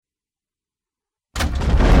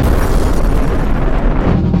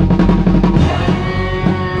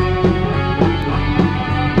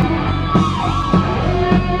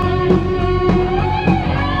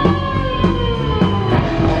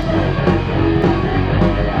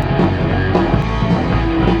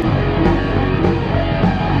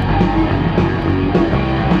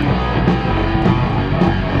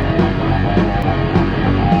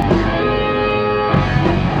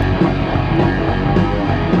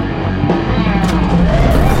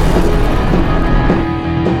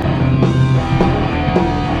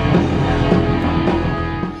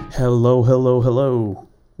Hello, hello, hello.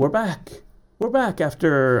 We're back. We're back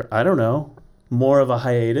after, I don't know, more of a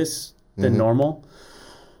hiatus than normal.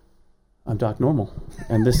 I'm Doc Normal,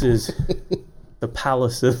 and this is the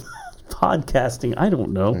palace of podcasting. I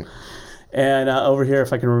don't know. And over here,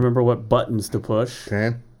 if I can remember what buttons to push,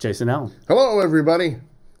 Jason Allen. Hello, everybody.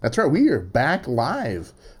 That's right. We are back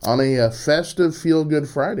live on a festive feel-good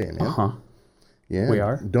Friday, man. Uh-huh. Yeah. We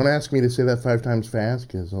are. Don't ask me to say that 5 times fast,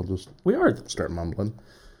 because I'll just start mumbling.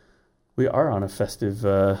 We are on a festive...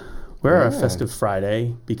 we're on a festive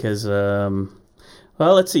Friday because... well,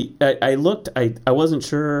 let's see. I looked. I wasn't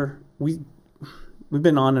sure. We've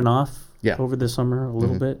been on and off over the summer a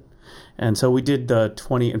little bit. And so we did the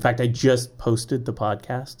 20... In fact, I just posted the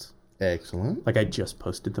podcasts. Excellent. Like, I just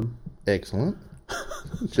posted them. Excellent.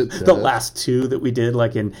 The last two that we did,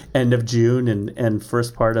 like in end of June and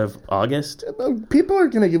first part of August. People are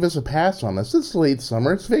going to give us a pass on this. It's late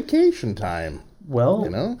summer. It's vacation time.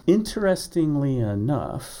 Well, interestingly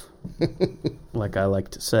enough, like I like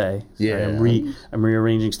to say, I'm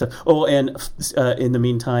rearranging stuff. Oh, and in the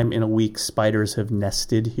meantime, in a week, spiders have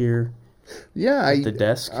nested here. At the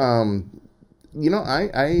desk. I'd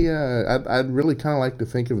really kind of like to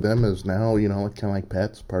think of them as now, kind of like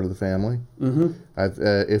pets, part of the family. Mm-hmm.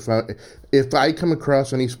 If I come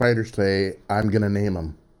across any spiders today, I'm going to name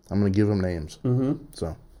them. I'm going to give them names. Mm-hmm.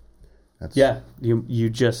 So, you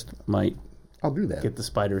just might. I'll do that. Get the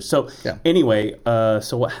spiders. So anyway,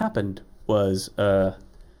 so what happened was, we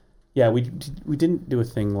didn't do a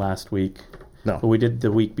thing last week. No, but we did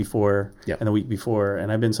the week before and the week before,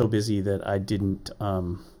 and I've been so busy that I didn't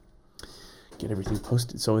get everything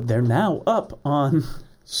posted. So they're now up on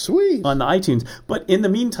on the iTunes. But in the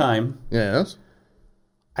meantime, I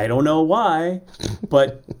don't know why,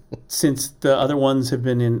 but since the other ones have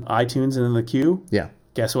been in iTunes and in the queue,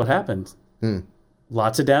 guess what happened?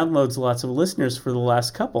 Lots of downloads, lots of listeners for the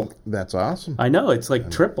last couple. That's awesome. I know, it's like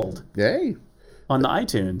tripled. Yay. On the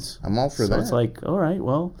iTunes. I'm all for that. So it's like, all right,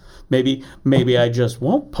 well, maybe I just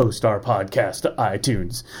won't post our podcast to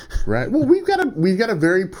iTunes. Right. Well, we've got a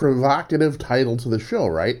very provocative title to the show,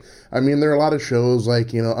 right? I mean, there are a lot of shows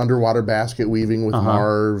like, Underwater Basket Weaving with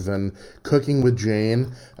Marv and Cooking with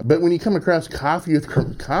Jane. But when you come across Coffee with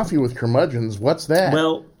Curmudgeons, what's that?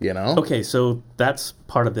 Well, okay, so that's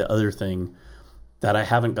part of the other thing that I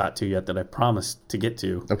haven't got to yet that I promised to get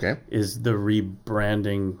to. Okay. Is the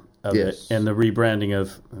rebranding of it, and the rebranding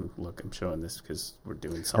of... Look, I'm showing this because we're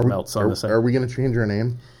doing something else on the side. Are we going to change our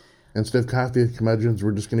name? Instead of Coffee with Curmudgeons,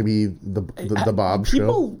 we're just going to be the Bob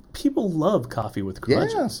Show? People love Coffee with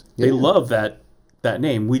Curmudgeons. Yeah. They love that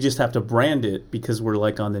name. We just have to brand it because we're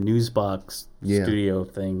like on the Newsbox studio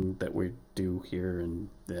thing that we do here. And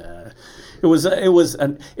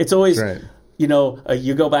it's always... Right. You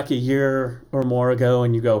go back a year or more ago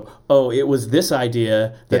and you go, oh, it was this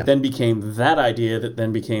idea that then became that idea that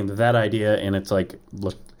then became that idea. And it's like,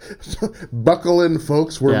 look. Buckle in,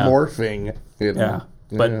 folks. We're morphing. Yeah.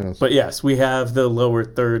 But yes, we have the lower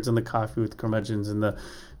thirds and the Coffee with Curmudgeons and the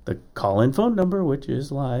call-in phone number, which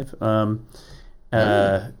is live. So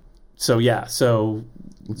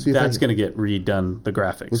that's going to get redone, the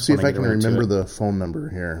graphics. Let's see if I can remember the phone number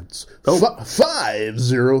here. It's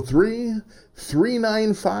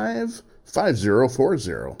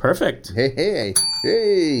 503-395-5040. Perfect. Hey.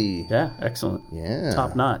 Yeah, excellent. Yeah.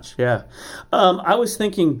 Top notch, yeah. I was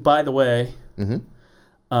thinking, by the way,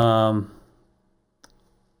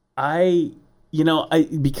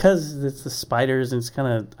 because it's the spiders and it's kind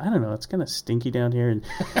of, I don't know, it's kind of stinky down here. And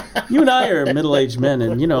you and I are middle-aged men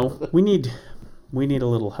and, we need a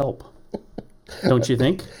little help. Don't you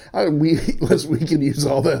think? We can use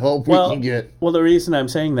all the help we can get. Well, the reason I'm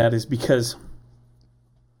saying that is because,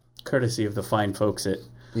 courtesy of the fine folks at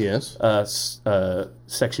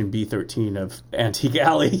Section B13 of Antique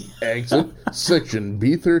Alley. Excellent. Section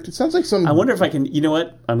B13. Sounds like some... I wonder if I can... You know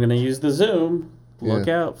what? I'm going to use the Zoom. Look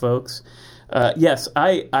out, folks. Yes,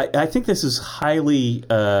 I think this is highly,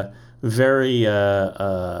 very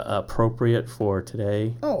appropriate for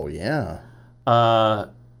today. Oh, yeah.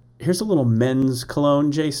 Here's a little men's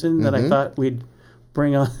cologne, Jason, that I thought we'd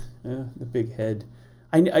bring on. The big head.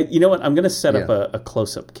 You know what? I'm going to set up a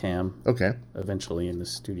close-up cam. Okay. Eventually in the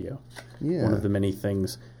studio. Yeah. One of the many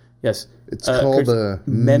things. Yes. It's called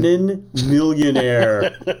Menin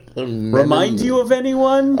Millionaire. Remind you of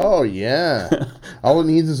anyone? Oh, yeah. All it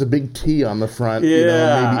needs is a big T on the front.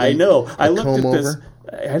 Yeah, I know. I looked at this.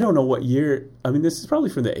 I don't know what year. I mean, this is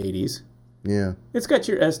probably from the 80s. Yeah. It's got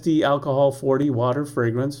your SD alcohol 40, water,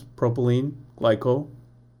 fragrance, propylene, glycol,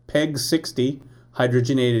 PEG 60,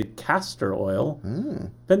 hydrogenated castor oil,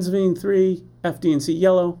 benzene 3, FD&C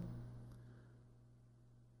yellow,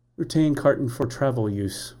 retained carton for travel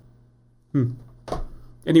use.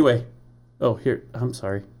 Anyway, oh here, I'm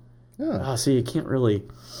sorry. Yeah. See, you can't really.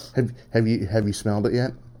 Have you smelled it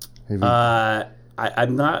yet? Have you...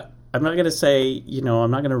 I'm not gonna say.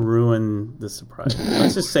 I'm not gonna ruin the surprise.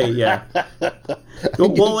 Let's just say, yeah.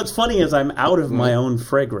 Well, what's funny is I'm out of my own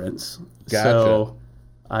fragrance, Gotcha. so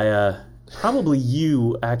I probably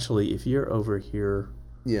you actually, if you're over here,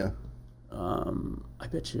 Yeah. I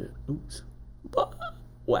bet you. Oops,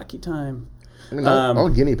 wacky time. I mean, I'll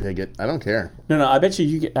guinea pig it. I don't care. No, I bet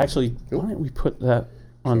you get actually. Why don't we put that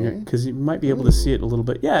on there because you might be able to see it a little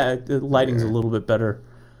bit. Yeah, the lighting's a little bit better.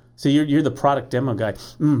 So you're the product demo guy.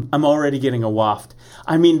 I'm already getting a waft.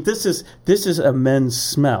 I mean, this is a men's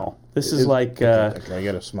smell. This is like. Okay, I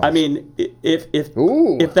gotta smell. I mean,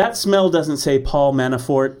 if that smell doesn't say Paul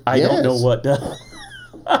Manafort, I don't know what does.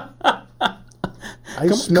 Come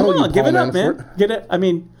on, give it up, man. Get it. I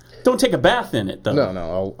mean, don't take a bath in it though.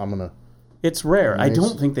 No, I'm gonna. It's rare. Nice. I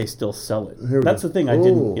don't think they still sell it. That's the thing. I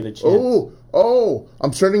didn't get a chance.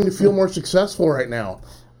 I'm starting to feel more successful right now.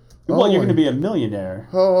 Well, you're going to be a millionaire.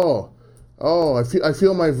 I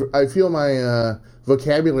feel my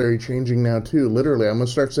vocabulary changing now too. Literally, I'm going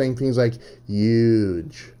to start saying things like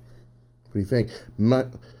huge. What do you think? I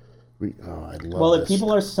love Well, this. If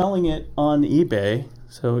people are selling it on eBay,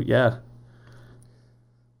 so yeah.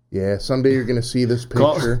 Yeah, someday you're gonna see this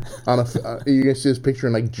picture you're gonna see this picture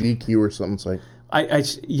in like GQ or something. It's like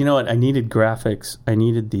you know what? I needed graphics. I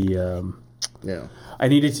needed the I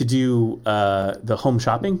needed to do the Home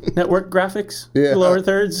Shopping Network graphics. Yeah. Lower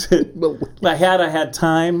thirds. I had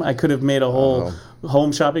time. I could have made a whole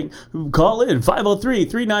home shopping. Call in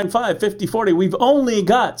 503-395-5040. We've only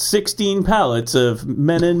got 16 pallets of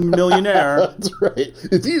Menon Millionaire. That's right.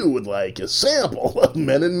 If you would like a sample of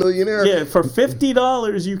Menon Millionaire. Yeah, for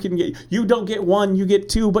 $50 you can get. You don't get one, you get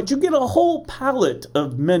two, but you get a whole pallet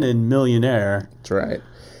of Menon Millionaire. That's right.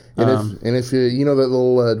 And if you know that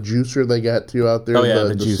little juicer they got too out there,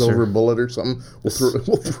 the silver bullet or something, we'll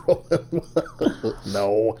throw it.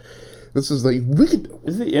 No. This is This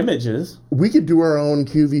is the images. We could do our own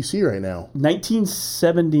QVC right now.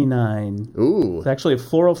 1979. Ooh. It's actually a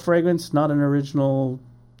floral fragrance, not an original.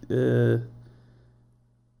 I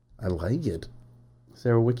like it. Is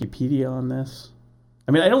there a Wikipedia on this?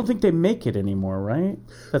 I mean, I don't think they make it anymore, right?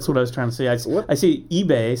 That's what I was trying to say. I see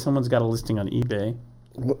eBay. Someone's got a listing on eBay.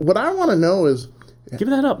 What I want to know is... Give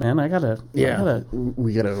that up, man. I gotta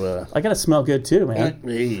smell good too, man.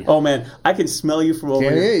 Hey. Oh man, I can smell you from over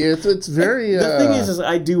here. It's very. The thing is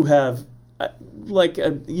I do have,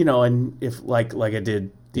 and if like I did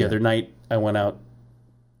the other night, I went out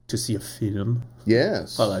to see a film.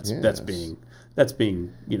 Yes. Well, that's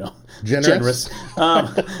being generous.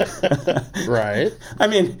 Right. I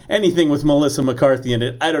mean, anything with Melissa McCarthy in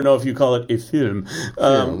it, I don't know if you call it a film.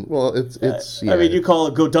 Well, it's. Yeah. I mean, you call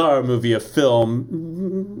a Godard movie a film.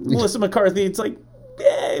 Melissa McCarthy, it's like,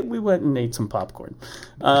 we went and ate some popcorn,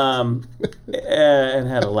 and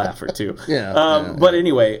had a laugh or two. But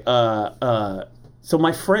anyway, so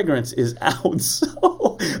my fragrance is out.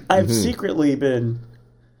 So I've secretly been.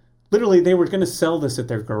 Literally, they were going to sell this at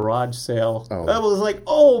their garage sale. Oh. I was like,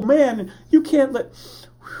 oh, man, you can't let...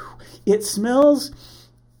 It smells...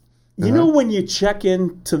 You know when you check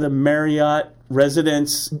into the Marriott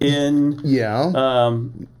Residence Inn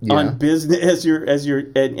on business as you're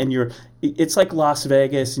it's like Las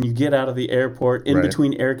Vegas and you get out of the airport in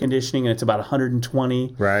between air conditioning and it's about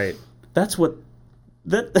 120. Right. That's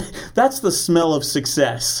the smell of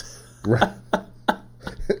success. Right.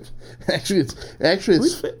 Actually,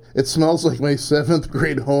 it smells like my 7th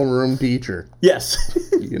grade homeroom teacher. Yes.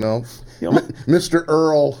 Mr.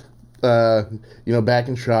 Earl, back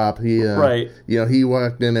in shop, he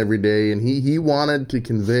walked in every day and he wanted to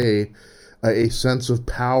convey a sense of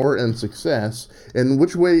power and success. And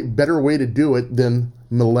which better way to do it than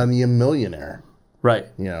Millennium Millionaire? Right.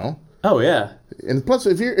 Oh yeah. And plus,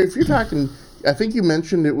 if you're talking. I think you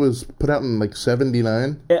mentioned it was put out in like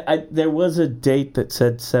 79. There was a date that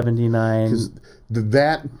said 79.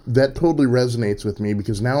 That totally resonates with me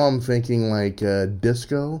because now I'm thinking like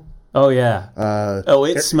disco. Oh yeah.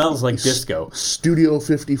 It smells like disco. Studio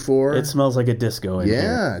 54. It smells like a disco in here.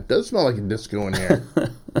 Yeah, it does smell like a disco in here.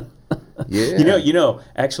 Yeah.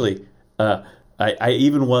 Actually, I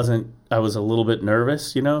even wasn't. I was a little bit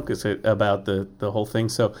nervous, because about the whole thing.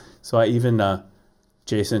 So I even,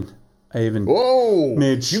 Jason. I even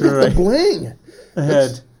made sure you got the bling. I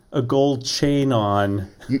had a gold chain on.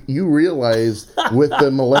 You realize with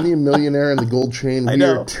the Millennium Millionaire and the gold chain, we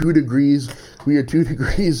are 2 degrees. We are 2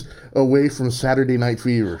 degrees away from Saturday Night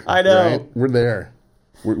Fever. I know. Right? We're there.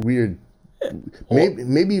 We're weird.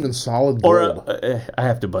 maybe even solid Or gold. I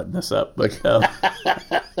have to button this up, but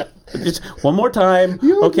just one more time.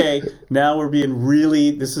 Okay, now we're being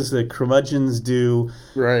really. This is the curmudgeons do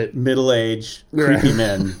Right. middle-aged creepy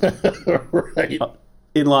men Right.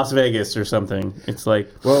 in Las Vegas or something. It's like,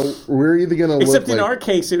 Well, we're either gonna except look in like, our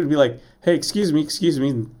case, it would be like, hey, excuse me.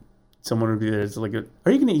 And someone would be there. It's like,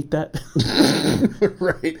 are you going to eat that?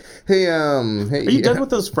 right. Hey, Are you done with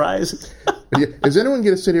those fries? Is anyone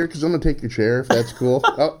gonna sit here? Because I'm gonna take your chair. If that's cool.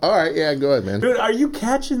 Oh, all right. Yeah. Go ahead, man. Dude, are you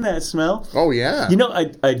catching that smell? Oh yeah. You know,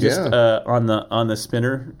 I just Yeah. on the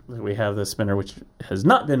spinner, we have the spinner which has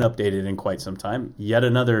not been updated in quite some time. Yet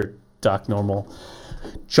another Doc Normal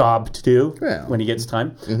job to do when he gets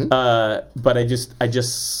time. But I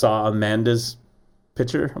just saw Amanda's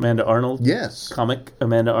picture, Amanda Arnold. Yes. Comic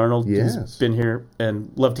Amanda Arnold, Yes. who's been here,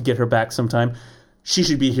 and love to get her back sometime. She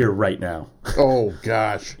should be here right now. Oh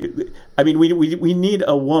gosh. I mean, we need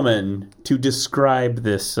a woman to describe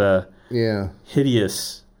this Yeah.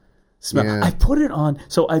 hideous smell. Yeah. I put it on,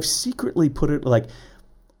 so I've secretly put it like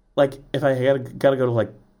if I gotta go to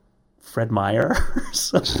like Fred Meyer or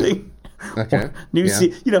something. Okay. Do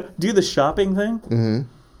the shopping thing. Mm-hmm.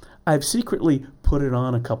 I've secretly put it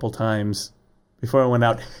on a couple times before I went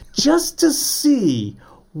out, just to see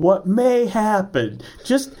what may happen.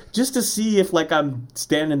 Just to see if like I'm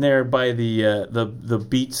standing there by the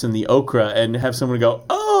beets and the okra and have someone go,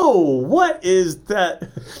 "Oh, what is that?"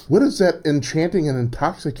 What is that enchanting and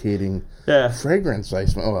intoxicating fragrance I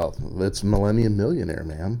smell? Well, that's Millennium Millionaire,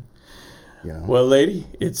 ma'am. You know. Well, lady,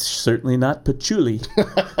 it's certainly not patchouli.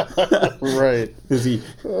 Right. As he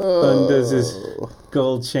undoes his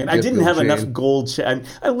gold chain. I didn't have enough gold chain.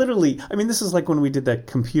 I mean, this is like when we did that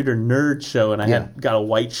computer nerd show, and I had got a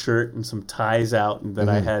white shirt and some ties out that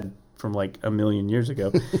I had from like a million years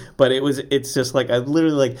ago. But it's just like I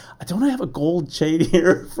literally don't I have a gold chain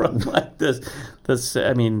here from like this.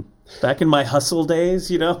 I mean, back in my hustle days,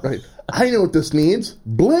 Right. I know what this needs.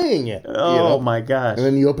 Bling. Oh my gosh. And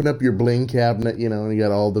then you open up your bling cabinet, and you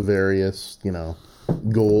got all the various,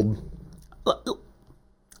 gold.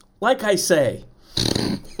 Like I say,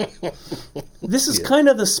 this is kind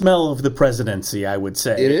of the smell of the presidency, I would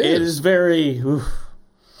say. It is. It is very... Oof.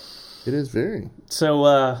 It is very.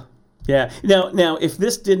 So, yeah. Now, if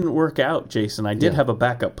this didn't work out, Jason, I did have a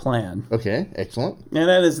backup plan. Okay, excellent. And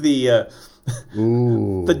that is the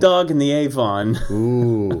dog in the Avon.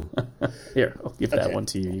 Ooh. Here, I'll give that one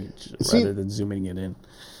to you rather than zooming it in.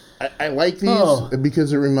 I like these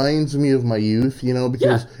because it reminds me of my youth,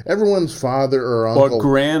 because everyone's father or uncle or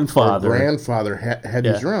grandfather had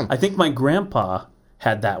these around. I think my grandpa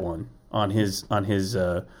had that one on his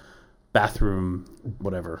bathroom,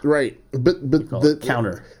 whatever. Right, but the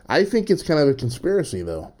counter. I think it's kind of a conspiracy,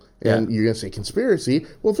 though. And you're gonna say conspiracy?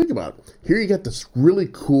 Well, think about it. Here you got this really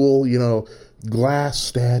cool, glass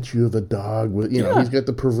statue of a dog with, he's got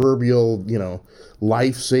the proverbial,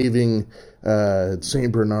 life-saving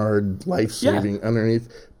Saint Bernard life-saving underneath.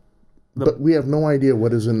 But we have no idea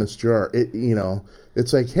what is in this jar.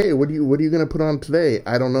 It's like, hey, what are you going to put on today?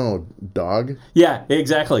 I don't know, dog. Yeah,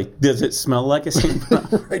 exactly. Does it smell like a Saint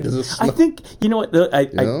Bernard? Right? Does it smell? I think what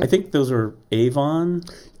I think those are Avon.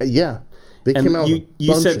 Yeah, they came out with a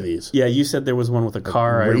bunch of these. Yeah, you said there was one with a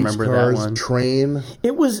car. I remember cars, that one. Train.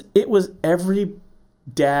 It was every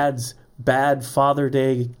dad's bad Father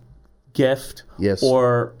Day gift. Yes.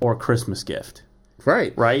 Or Christmas gift.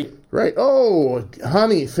 Right. Right. Right. Oh,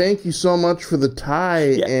 honey, thank you so much for the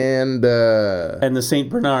tie and the Saint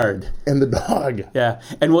Bernard and the dog. Yeah,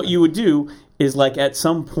 and what you would do is like at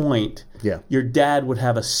some point, your dad would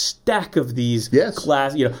have a stack of these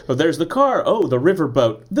glass. Oh, there's the car. Oh, the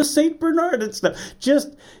riverboat, the Saint Bernard and stuff.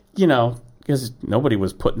 Just because nobody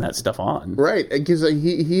was putting that stuff on. Right, because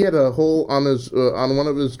he had a whole on his on one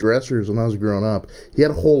of his dressers when I was growing up. He had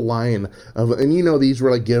a whole line of, and these were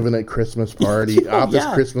like given at Christmas party, office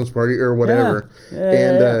Christmas party or whatever.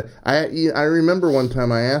 I remember one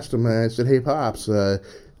time I asked him, and I said, "Hey, Pops, do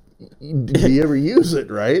you ever use it?"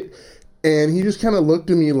 Right, and he just kind of looked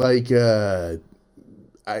at me like, have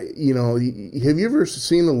you ever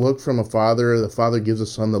seen the look from a father? The father gives a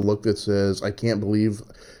son the look that says, "I can't believe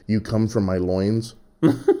you come from my loins."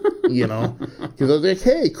 Because I was like,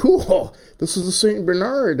 "Hey, cool! This is the Saint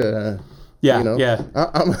Bernard."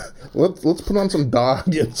 Let's put on some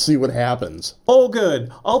dog and see what happens. Oh,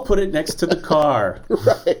 good. I'll put it next to the car.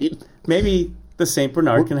 Right. Maybe the Saint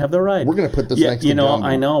Bernard can have the ride. We're going to put this next to Gumby.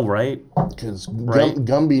 I know, right? Because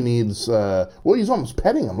Gumby needs... he's almost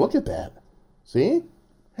petting him. Look at that. See?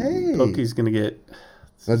 Hey. Pokey's going to get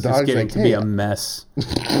The It's just dog's getting like, to hey, be a mess.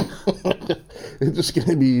 it's just going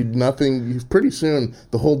to be nothing. Pretty soon,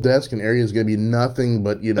 the whole desk and area is going to be nothing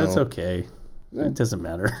but, That's okay. It doesn't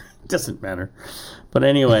matter. It doesn't matter. But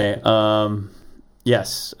anyway,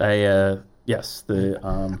 yes, yes,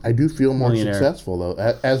 I do feel more Millionaire. successful,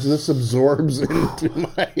 though, as this absorbs into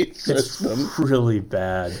my system. it's really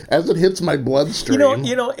bad. As it hits my bloodstream.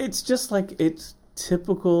 You know, it's just like, it's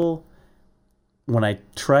typical. When I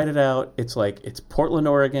tried it out, it's like, it's Portland,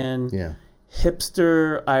 Oregon. Yeah.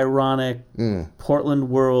 Hipster, ironic, Portland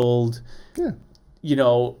world. Yeah. You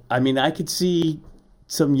know, I mean, I could see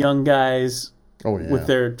some young guys with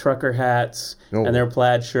their trucker hats and their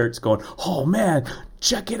plaid shirts going, oh, man,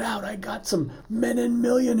 check it out. I got some Men in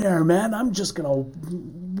Millionaire, man. I'm just going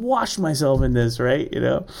to wash myself in this, right? You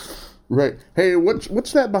know? Right. Hey,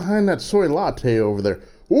 what's that behind that soy latte over there?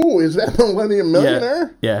 Ooh, is that Millennium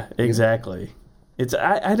Millionaire? Yeah, exactly. It's,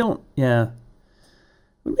 I don't, yeah. It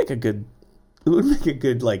would make a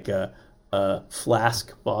good, like,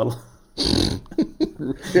 flask bottle.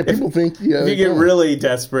 Yeah, people think, if you get really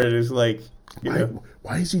desperate, it's like,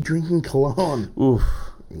 why is he drinking cologne? Oof.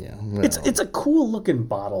 Yeah, well. It's a cool looking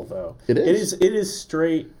bottle though. It is. It is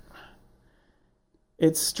straight.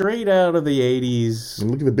 It's straight out of the 80s.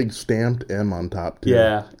 And look at the big stamped M on top too.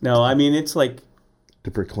 Yeah. No, I mean it's like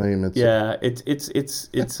to proclaim it's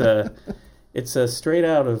it's a straight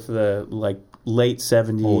out of the like late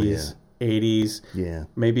 70s, 80s. Yeah.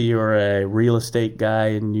 Maybe you're a real estate guy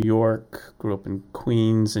in New York, grew up in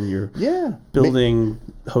Queens, and you're building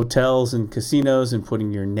hotels and casinos and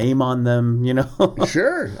putting your name on them, you know?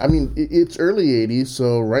 Sure. I mean, it's early 80s,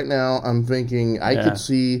 so right now I'm thinking I could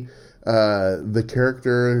see the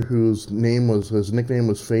character his nickname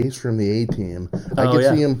was Face from the A-Team. I could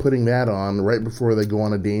see him putting that on right before they go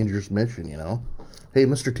on a dangerous mission, you know? Hey,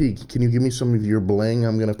 Mr. T, can you give me some of your bling?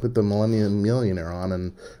 I'm going to put the Millennium Millionaire on,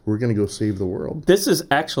 and we're going to go save the world. This is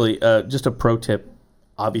actually just a pro tip.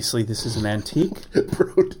 Obviously, this is an antique.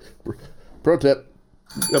 Pro tip.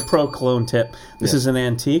 A pro cologne tip. This is an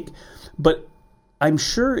antique. But I'm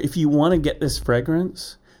sure if you want to get this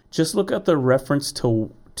fragrance, just look at the reference to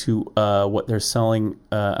what they're selling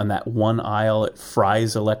on that one aisle at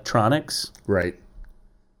Fry's Electronics. Right.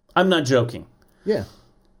 I'm not joking. Yeah.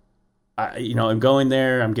 I'm going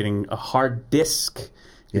there. I'm getting a hard disk.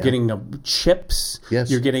 You're getting chips.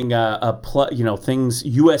 Yes. You're getting things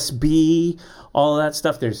USB, all of that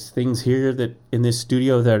stuff. There's things here that in this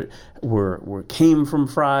studio that came from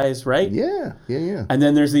Fry's, right? Yeah. And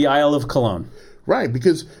then there's the aisle of cologne. Right,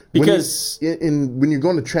 because when you're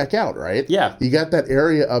going to check out, right? Yeah. You got that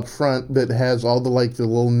area up front that has all the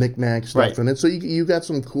little knick-knack stuff in it. So you got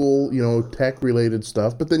some cool, tech-related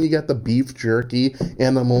stuff. But then you got the beef jerky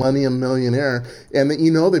and the Millennium Millionaire. And then,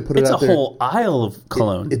 they put it out there. It's a whole aisle of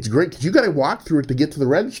cologne. It's great because you got to walk through it to get to the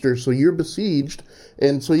register. So you're besieged.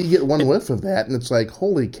 And so you get one whiff of that. And it's like,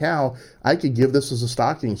 holy cow, I could give this as a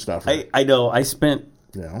stocking stuffer. I know. I spent,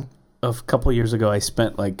 a couple of years ago, I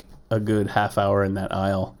spent a good half hour in that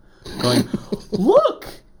aisle going, look,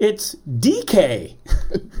 it's DK.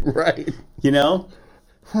 Right.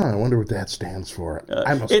 I wonder what that stands for.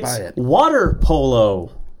 I must buy it. Water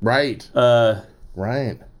polo. Right.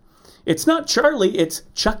 Right. It's not Charlie, it's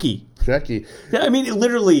Chucky. Chucky. I mean,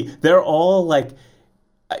 literally, they're all like,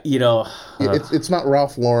 it's not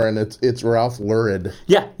Ralph Lauren, it's Ralph Lurid.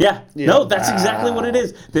 Yeah. No, that's exactly what it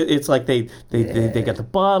is. It's like they got the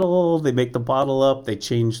bottle, they make the bottle up, they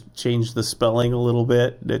change the spelling a little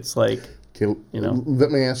bit. It's like, let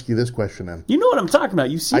me ask you this question then. You know what I'm talking about.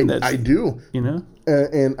 You've seen this. I do.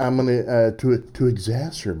 And I'm going to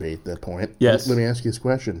exacerbate that point. Yes. Let me ask you this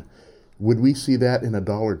question. Would we see that in a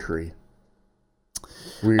Dollar Tree?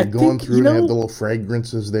 Where you're going through and have the little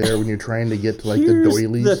fragrances there when you're trying to get to the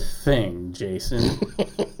doilies? Here's the thing, Jason.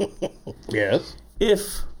 Yes?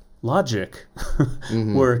 If Logic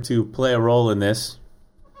were to play a role in this,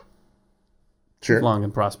 sure, long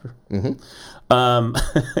and prosper.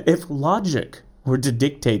 If Logic were to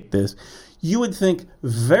dictate this, you would think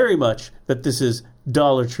very much that this is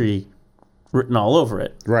Dollar Tree written all over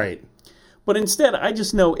it. Right. But instead, I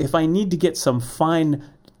just know if I need to get some fine,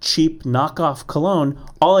 cheap knockoff cologne,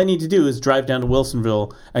 all I need to do is drive down to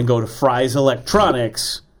Wilsonville and go to Fry's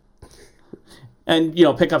Electronics and,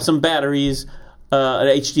 pick up some batteries, an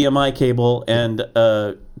HDMI cable, and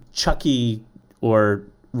Chucky or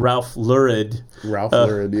Ralph Lurid. Ralph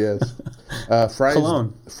Lurid, yes. Fry's,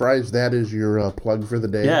 cologne. Fry's, that is your plug for the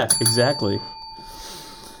day. Yeah, exactly.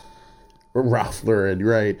 Ralph Lurid,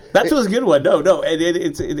 right? That was a good one. No, and it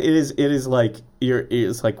is like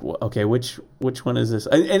it's like, okay, which one is this?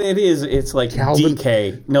 And it's like Calvin,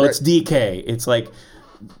 DK. No, right. It's DK. It's like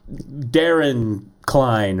Darren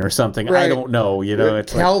Klein or something. I don't know.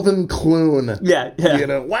 It's Calvin Clune. Yeah.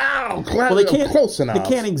 Wow. Well, they can't. Close enough. They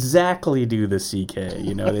can't exactly do the CK.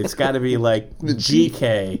 It's got to be like the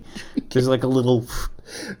GK. There's like a little,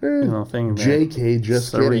 thing there. JK.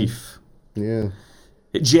 Just kidding. Yeah.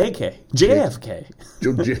 JK. JFK.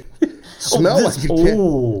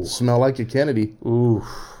 Smell like a Kennedy. Ooh.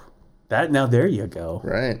 Now there you go.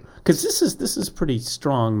 Right. Because this is pretty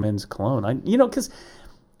strong men's cologne. Because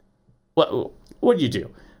what do you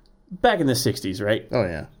do? Back in the 60s, right? Oh,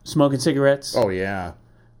 yeah. Smoking cigarettes. Oh, yeah.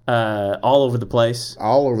 All over the place.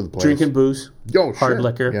 All over the place. Drinking booze. Oh, hard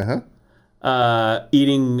liquor.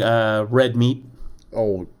 Eating red meat.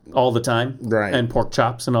 Oh. All the time. Right. And pork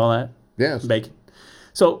chops and all that. Yes. Bacon.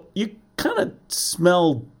 So you kind of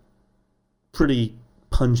smell pretty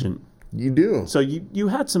pungent. You do. So you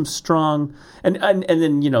had some strong, and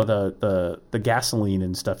then the gasoline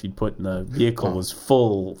and stuff you'd put in the vehicle was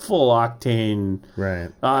full octane. Right.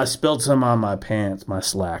 I spilled some on my pants, my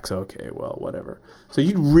slacks. Okay, well, whatever. So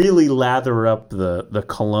you'd really lather up the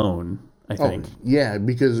cologne, I think. Oh, yeah,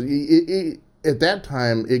 because at that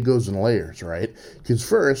time it goes in layers, right? Because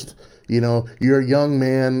first, you're a young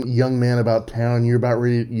man about town. You're about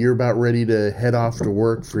ready to head off to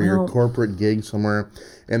work for your corporate gig somewhere.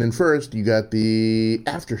 And then first, you got the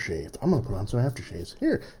aftershave. I'm going to put on some aftershaves.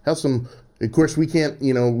 Here, have some. Of course, we can't,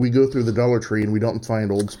 we go through the Dollar Tree and we don't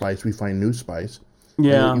find Old Spice. We find New Spice.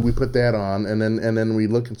 Yeah. We put that on, and then we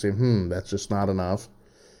look and say, that's just not enough.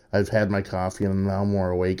 I've had my coffee and I'm now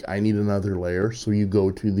more awake. I need another layer. So you go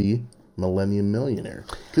to the Millennium Millionaire.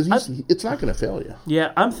 Because it's not going to fail you.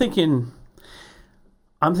 Yeah, I'm thinking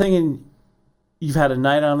you've had a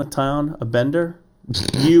night on the town, a bender.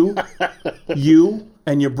 You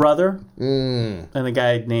and your brother and a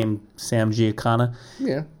guy named Sam Giancana.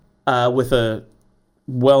 Yeah. With a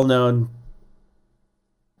well-known,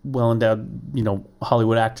 well-endowed,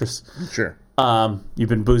 Hollywood actress. Sure. You've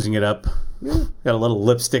been boozing it up. Yeah. Got a little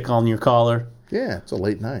lipstick on your collar. Yeah, it's a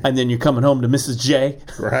late night. And then you're coming home to Mrs. J.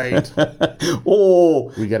 Right.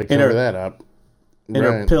 We got to cover that up. In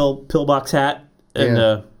her pillbox hat and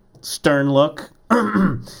a stern look.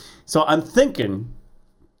 So I'm thinking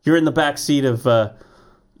you're in the back seat of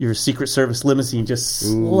your Secret Service limousine, just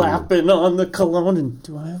slapping on the cologne. And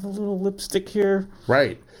do I have a little lipstick here?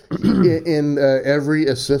 Right. And every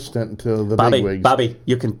assistant to the bigwigs. Bobby,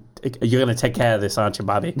 you're going to take care of this, aren't you,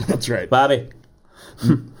 Bobby? That's right. Bobby.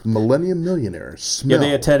 Millennium Millionaire. You're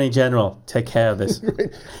the Attorney General. Take care of this.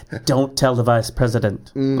 Right. Don't tell the Vice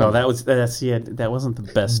President. No, that wasn't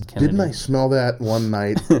the best Kennedy. Didn't I smell that one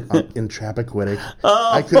night in Chappaquiddick?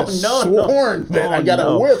 I could have sworn that I got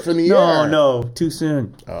a whiff in the air. No, too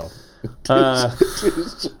soon. Oh.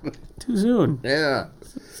 Too soon. Yeah.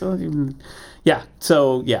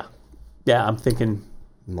 Yeah, I'm thinking,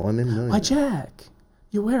 Millennium Millionaire. Why, Jack,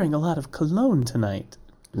 you're wearing a lot of cologne tonight.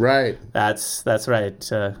 Right. That's right.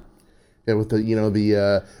 With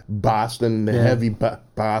the Boston, heavy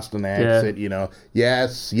Boston accent. Yeah.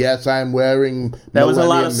 Yes, I'm wearing. That was a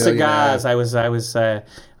lot of cigars. I was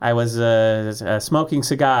smoking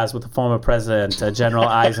cigars with the former president, General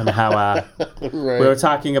Eisenhower. Right. We were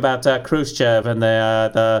talking about Khrushchev and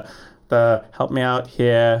the help me out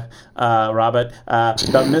here, Robert.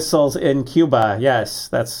 The missiles in Cuba. Yes,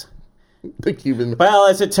 that's. The Cuban. Well,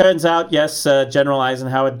 as it turns out, yes, General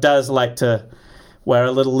Eisenhower does like to wear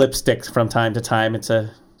a little lipstick from time to time. It's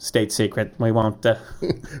a state secret. We won't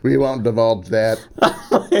divulge that.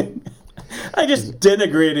 I just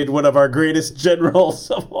denigrated one of our greatest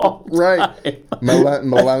generals of all time. Right.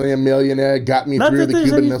 Millennium Millionaire got me through the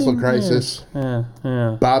Cuban Missile Crisis.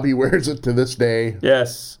 Yeah. Bobby wears it to this day.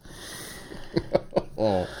 Yes.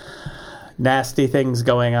 Oh. Nasty things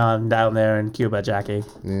going on down there in Cuba, Jackie.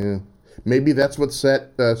 Yeah. Maybe that's what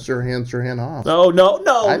set Sirhan off. Oh, no.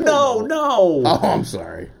 Oh, I'm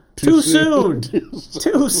sorry. Too soon.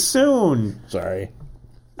 Too soon. Sorry.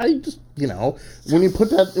 I just, when you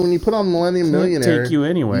put on Millennium Millionaire, take you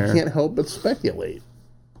anywhere. You can't help but speculate.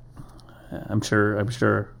 I'm sure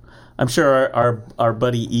our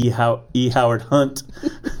buddy E. Howard Hunt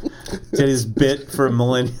did his bit for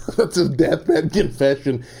Millennium. That's his deathbed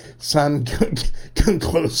confession. Son, come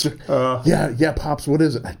closer. Yeah, Pops, what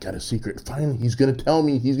is it? I got a secret. Finally, he's going to tell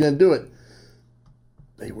me. He's going to do it.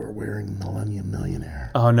 They were wearing Millennium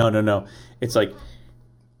Millionaire. Oh, no. It's like,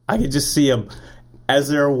 I could just see them as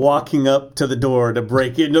they're walking up to the door to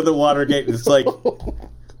break into the Watergate. It's like,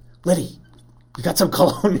 Liddy, You got some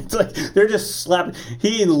cologne? It's like they're just slapping.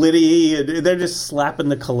 He and Liddy, they're just slapping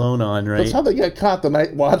the cologne on, right? That's how they got caught. The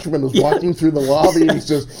night watchman was walking through the lobby, and he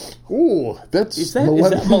says, "Ooh, is that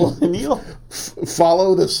millennial?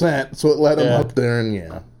 Follow the scent." So it led him up there, and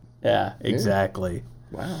yeah, exactly.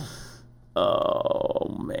 Wow. Oh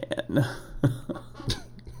man.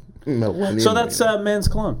 Millennium. So that's men's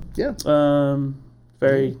cologne. Yeah.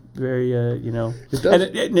 Very, very. It does.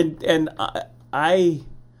 And I.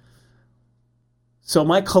 So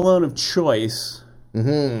my cologne of choice,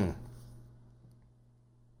 Mm-hmm.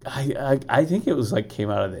 I think it was like came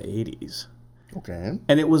out of the 80s. Okay.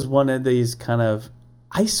 And it was one of these kind of,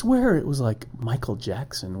 I swear it was like Michael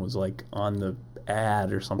Jackson was like on the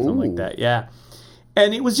ad or something like that. Yeah.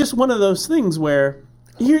 And it was just one of those things where,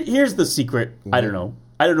 here's the secret. I don't know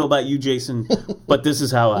about you, Jason, but this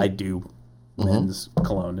is how I do men's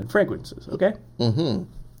cologne and fragrances, okay? Mm-hmm.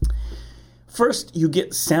 First, you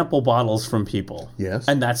get sample bottles from people. Yes.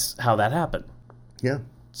 And that's how that happened. Yeah.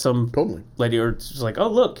 Some Totally. lady or just like, oh,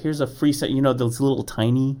 look, here's a free set. You know, those little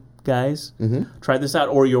tiny guys. Mm-hmm. Try this out.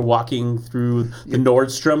 Or you're walking through the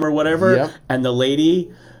Nordstrom or whatever, and the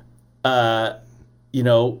lady, and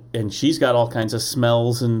she's got all kinds of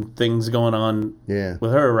smells and things going on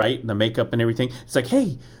with her, right? And the makeup and everything. It's like,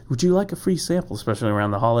 hey, would you like a free sample, especially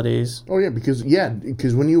around the holidays? Oh, yeah, because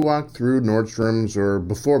when you walk through Nordstrom's or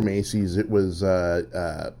before Macy's, it was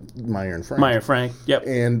Meyer and Frank. Meyer and Frank, yep.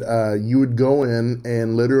 And you would go in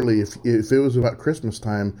and literally, if it was about Christmas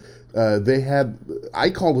time, they had, I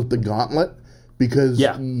called it the gauntlet, because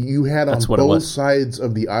you had on both sides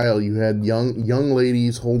of the aisle, you had young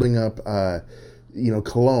ladies holding up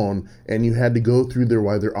cologne, and you had to go through there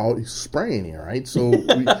while they're all spraying you, right? So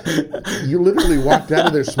you literally walked out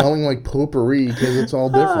of there smelling like potpourri because it's all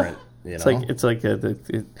different. It's like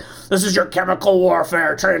this is your chemical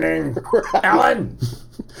warfare training, Alan.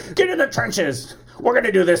 Get in the trenches. We're going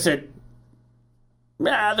to do this at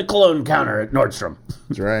the cologne counter at Nordstrom.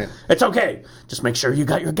 That's right. It's okay. Just make sure you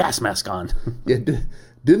got your gas mask on. Yeah.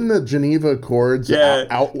 Didn't the Geneva Accords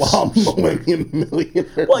outlaw Millennium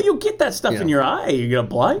Millionaire? Well, you get that stuff in your eye. You're going to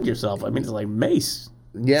blind yourself. I mean, it's like mace.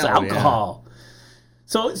 Yeah, it's alcohol.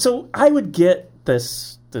 Yeah. So I would get the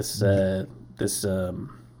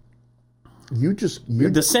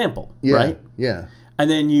sample, right? Yeah.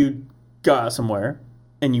 And then you go out somewhere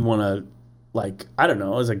and you want to, like, I don't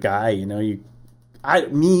know, as a guy, I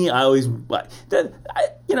always,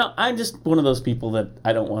 I'm just one of those people that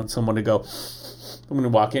I don't want someone to go, I'm going to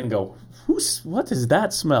walk in and go, what does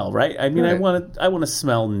that smell, right? I mean, right. I want to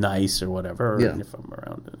smell nice or whatever, if I'm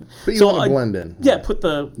around. But you want to blend in. Yeah, put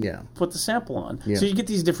the sample on. Yeah. So you get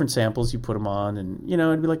these different samples, you put them on, and,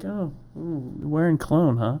 it'd be like, oh, you're wearing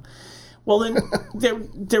cologne, huh? Well, then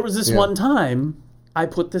there was this one time I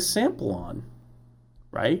put this sample on,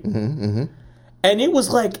 right? Mm-hmm, mm-hmm. And it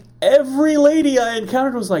was like every lady I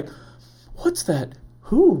encountered was like, what's that?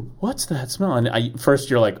 What's that smell? And first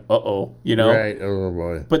you're like, uh-oh, Right, oh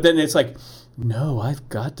boy. But then it's like, no, I've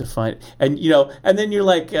got to find it. And, and then you're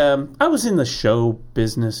like, I was in the show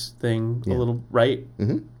business thing a little, right?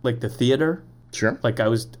 Mm-hmm. Like the theater. Sure. Like I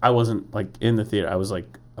wasn't like in the theater. I was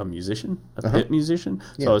like a musician, a pit musician.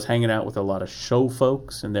 So I was hanging out with a lot of show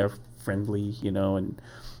folks, and they're friendly, and,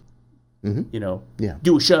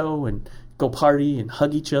 do a show and go party and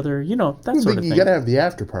hug each other, that sort of thing. You got to have the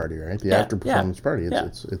after party, right? The after performance party.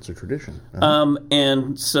 It's a tradition.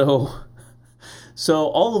 And so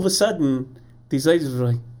all of a sudden, these ladies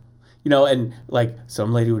were like, and like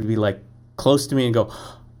some lady would be like close to me and go,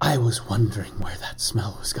 I was wondering where that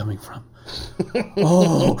smell was coming from.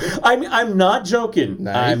 Oh, I'm not joking.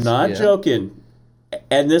 Nice. I'm not joking.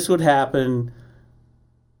 And this would happen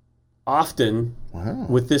often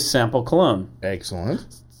with this sample cologne. Excellent.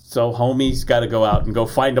 So homie's got to go out and go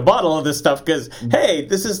find a bottle of this stuff because, hey,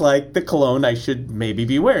 this is like the cologne I should maybe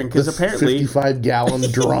be wearing because apparently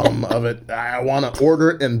 55-gallon drum of it. I want to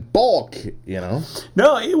order it in bulk,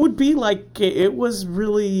 No, it would be like it was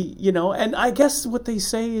really, and I guess what they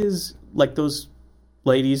say is like those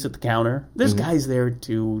ladies at the counter. There's guys there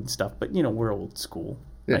too and stuff, but we're old school.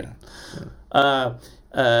 Right? Yeah.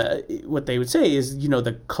 What they would say is,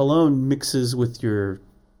 the cologne mixes with your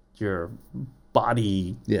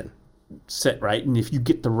body set, right? And if you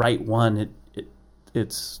get the right one, you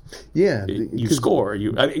score.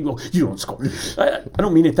 You don't score. I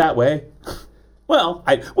don't mean it that way.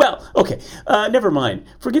 Okay. Never mind.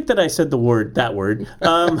 Forget that I said that word.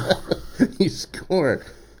 You scored.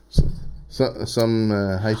 Some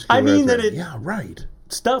high school. I mean that right.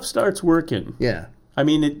 Stuff starts working. Yeah. I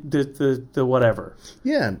mean the whatever.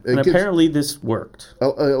 Yeah. And apparently this worked. A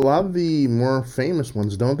lot of the more famous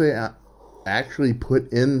ones, don't they? actually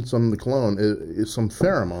put in some of the cologne is some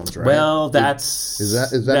pheromones, right? Well,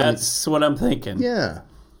 that's what I'm thinking. Yeah.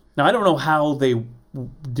 Now, I don't know how they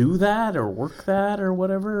do that or work that or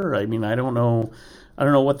whatever. I mean, I don't know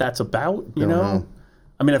what that's about, you know?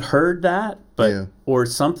 I mean, I've heard that, but or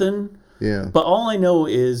something. Yeah. But all I know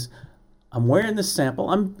is I'm wearing this sample.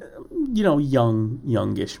 I'm, young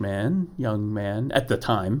man at the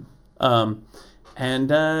time.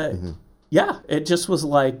 Yeah, it just was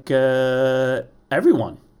like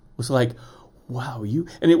everyone was like, wow,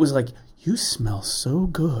 and it was like, you smell so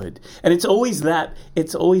good. And it's always that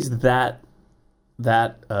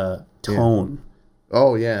tone. Yeah.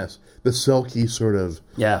 Oh, yes. The silky sort of,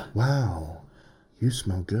 yeah. Wow, you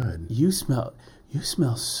smell good. You smell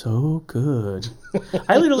so good.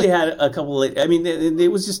 I literally had a couple of, I mean,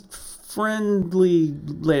 it was just friendly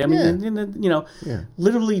lady. I mean,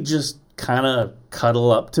 literally just kind of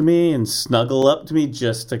cuddle up to me and snuggle up to me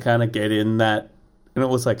just to kind of get in that. And it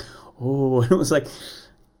was like, oh, it was like,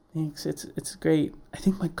 thanks, it's great. I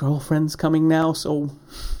think my girlfriend's coming now, so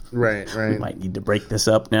right. We might need to break this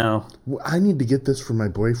up now. Well, I need to get this for my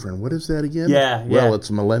boyfriend. What is that again? Yeah. Well,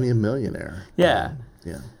 it's Millennium Millionaire. Yeah.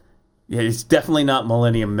 Yeah, it's definitely not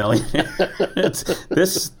Millennium Millionaire. It's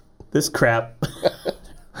this crap.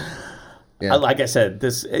 Yeah. Like I said,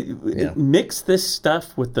 mix this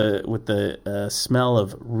stuff with the smell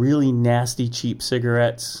of really nasty cheap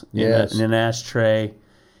cigarettes in an ashtray,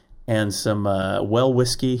 and some well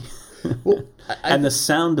whiskey, and the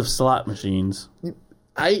sound of slot machines.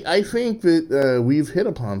 I think that we've hit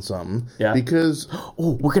upon something. Yeah. Because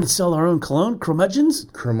we're gonna sell our own cologne, Curmudgeons.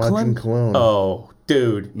 Curmudgeon cologne. Oh,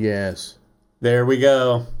 dude. Yes. There we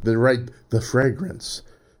go. The fragrance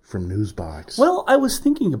from Newsbox. Well, I was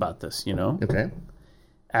thinking about this, Okay.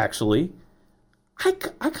 Actually, I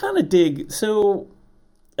kind of dig. So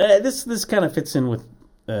this kind of fits in with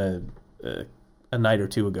a night or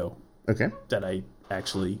two ago. Okay. That I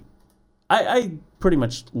actually, I pretty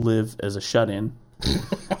much live as a shut-in.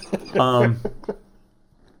 But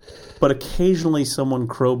occasionally someone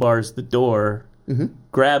crowbars the door,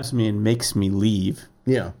 grabs me and makes me leave.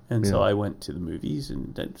 Yeah. And so I went to the movies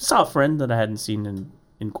and saw a friend that I hadn't seen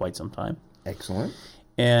in quite some time. Excellent.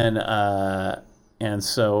 And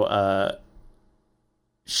so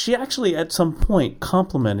she actually at some point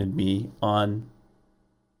complimented me on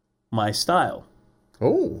my style.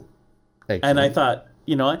 Oh. Excellent. And I thought,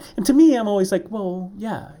 and to me, I'm always like, well,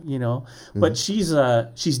 yeah, but she's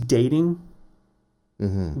dating,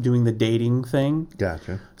 doing the dating thing.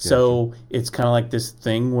 Gotcha. So it's kind of like this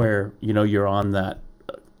thing where, you're on that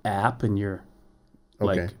app and you're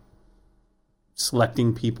like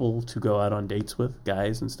selecting people to go out on dates with,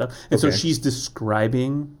 guys and stuff. And so she's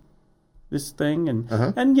describing this thing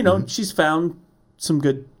and she's found some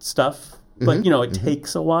good stuff. But it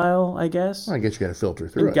takes a while, I guess. Well, I guess you got to filter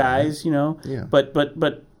through and guys, Yeah.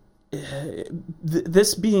 But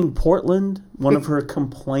this being Portland, one of her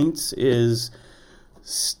complaints is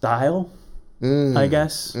style. I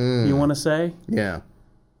guess you want to say. Yeah.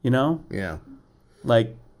 Yeah.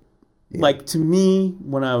 Like to me,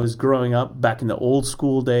 when I was growing up back in the old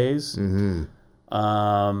school days,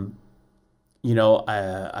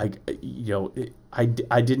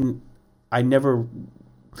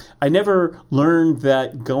 I never learned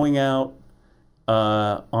that going out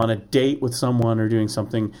on a date with someone or doing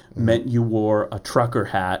something meant you wore a trucker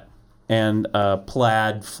hat and a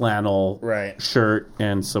plaid flannel shirt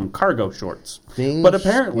and some cargo shorts. But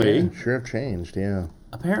apparently... sure have changed, yeah.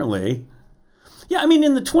 Apparently... Yeah, I mean,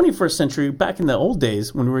 in the 21st century, back in the old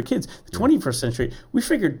days when we were kids, the 21st century, we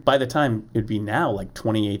figured by the time it'd be now, like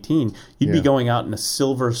 2018, you'd be going out in a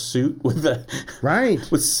silver suit with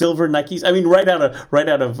with silver Nikes. I mean, right out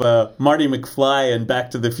of Marty McFly and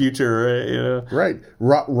Back to the Future. Right.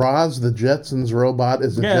 Roz, the Jetsons robot,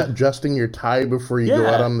 is adjusting your tie before you go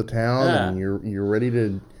out on the town, and you're ready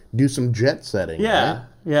to do some jet setting. Yeah,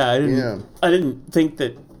 right? yeah. I didn't think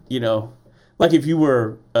that like if you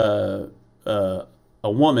were a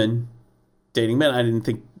woman dating men, I didn't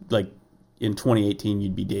think like in 2018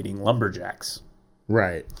 you'd be dating lumberjacks.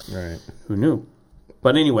 Right. Who knew?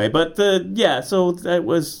 But anyway, so that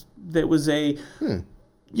was a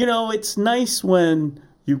it's nice when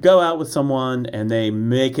you go out with someone and they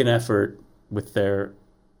make an effort with their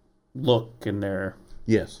look and their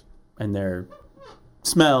and their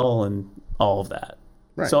smell and all of that.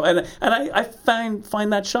 Right. So and I find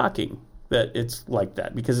that shocking. That it's like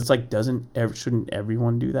that because it's like shouldn't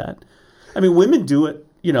everyone do that? I mean, women do it.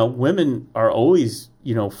 Women are always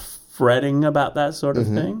fretting about that sort of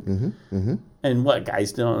thing. And what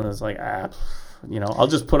guys don't, it's like I'll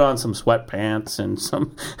just put on some sweatpants and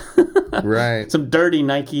some right, some dirty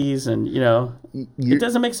Nikes, and it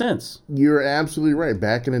doesn't make sense. You're absolutely right.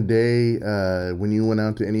 Back in the day, when you went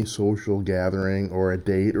out to any social gathering or a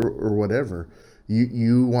date or whatever,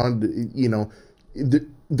 you wanted to,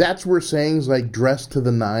 that's where sayings like dress to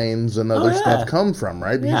the nines and other stuff come from,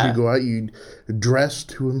 right? Because you go out, you dress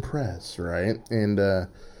to impress, right? And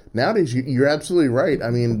nowadays, you're absolutely right. I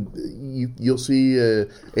mean, you'll see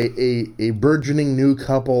a burgeoning new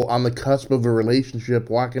couple on the cusp of a relationship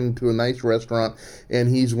walk into a nice restaurant, and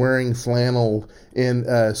he's wearing flannel and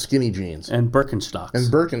skinny jeans. And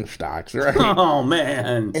Birkenstocks. Right? Oh,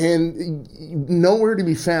 man. And nowhere to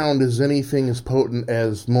be found is anything as potent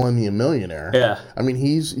as Millennium Millionaire. Yeah. I mean,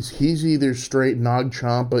 he's either straight Nag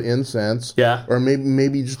Champa incense, or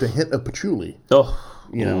maybe just a hint of patchouli. Oh,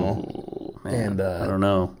 man. And I don't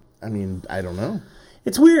know. I mean, I don't know.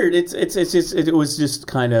 It's weird. It was just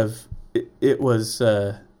kind of it was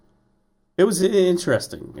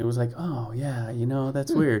interesting. It was like, oh yeah,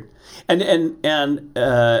 that's weird. And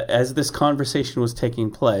as this conversation was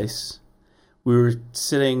taking place, we were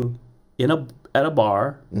sitting at a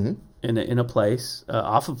bar in a place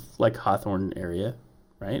off of like Hawthorne area,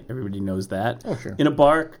 right? Everybody knows that. Oh sure. In a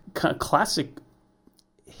bar, kind of classic,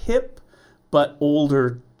 hip but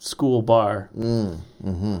older school bar.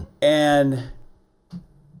 And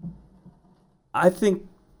I think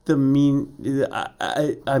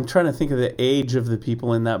I'm trying to think of the age of the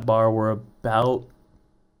people in that bar were about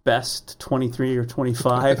best 23 or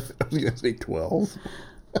 25. I was going to say 12.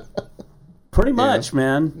 Pretty much,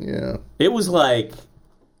 man. Yeah. It was like,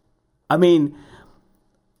 I mean,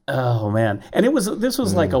 oh man. And this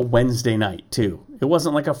was like a Wednesday night too. It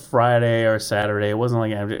wasn't like a Friday or a Saturday. It wasn't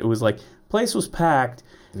like, it was like, place was packed.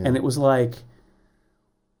 Yeah. And it was like,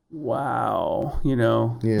 wow,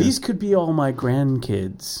 these could be all my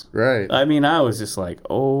grandkids. Right. I mean, I was just like,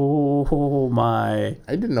 oh my.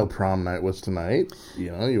 I didn't know prom night was tonight.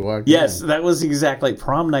 You walked Yes, in. that was exactly.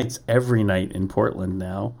 Prom night's every night in Portland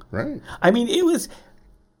now. Right. I mean, it was.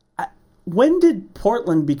 When did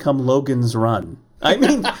Portland become Logan's Run? I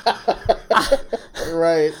mean.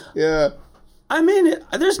 Right, yeah. I mean,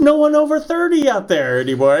 there's no one over 30 out there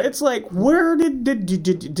anymore. It's like, where did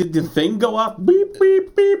the thing go off? Beep,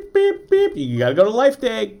 beep, beep, beep, beep. You got to go to Life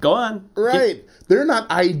Day. Go on. Right. They're not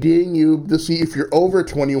IDing you to see if you're over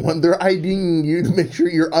 21. They're IDing you to make sure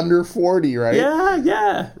you're under 40, right?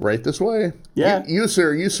 Yeah. Right this way. Yeah. You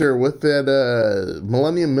sir, with that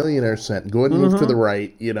Millennium Millionaire scent. Go ahead and move to the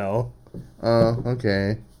right,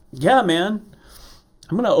 Okay. Yeah, man.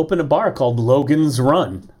 I'm going to open a bar called Logan's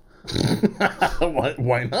Run.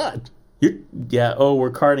 Why not?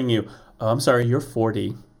 We're carding you. Oh, I'm sorry, you're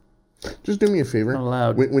 40. Just do me a favor. Not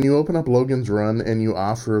allowed. When you open up Logan's Run and you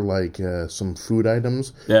offer like some food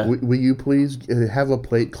items, will you please have a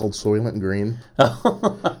plate called Soylent Green?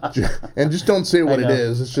 And just don't say what it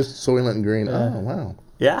is. It's just Soylent Green. Oh wow.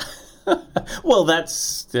 Yeah. Well,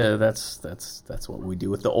 that's what we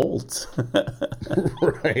do with the olds.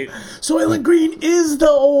 Right. Soylent Green is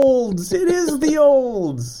the olds. It is the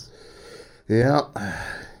olds. Yeah.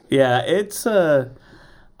 Yeah, it's I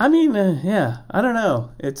don't know.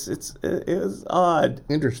 It was odd.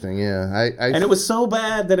 Interesting, yeah. And it was so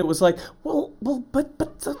bad that it was like, but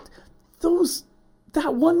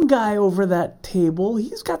that one guy over that table,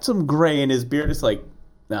 he's got some gray in his beard. It's like,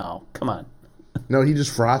 no, come on. No, he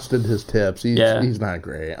just frosted his tips. He's not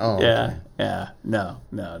gray. Oh, yeah, okay. Yeah. No.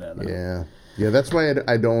 Yeah, that's why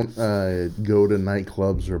I don't go to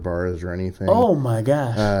nightclubs or bars or anything. Oh my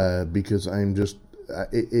gosh! Because I'm just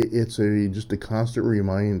it's just a constant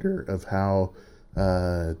reminder of how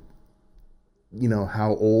how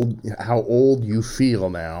old you feel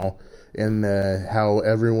now, and how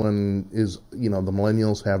everyone is. The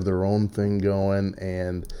millennials have their own thing going,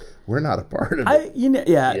 and we're not a part of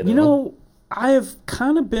it. I have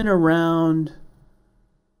kind of been around.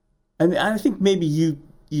 I mean, I think maybe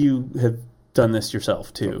you have done this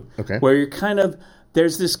yourself too. Okay. Where you're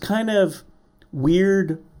there's this kind of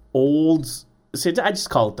weird olds. See, I just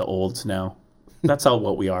call it the olds now. That's all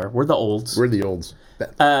what we are. We're the olds. We're the olds.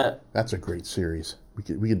 That's a great series. We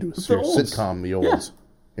could do a series, sitcom, The Olds.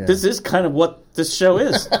 Yeah. This is kind of what this show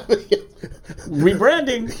is.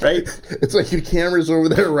 Rebranding, right? It's like your camera's over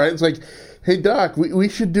there, right? It's like, hey, Doc, we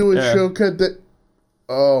should do a show cut that...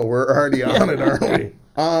 Oh, we're already on it, aren't we?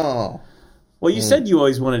 Oh. Well, you said you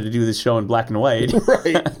always wanted to do this show in black and white.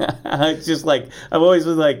 Right. It's just like, I've always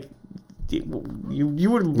was like, you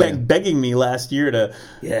were begging me last year to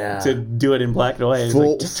do it in black and white.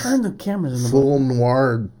 Just turn the cameras in the full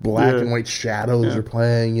noir, black and white shadows are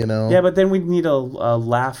playing, Yeah, but then we'd need a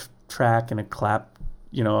laugh track and a clap,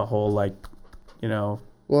 a whole like you know.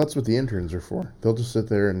 Well, that's what the interns are for. They'll just sit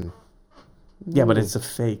there and... Yeah, but it's a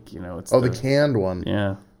fake, you know. It's the canned one.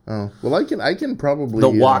 Yeah. Oh, well, I can probably... The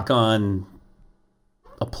walk-on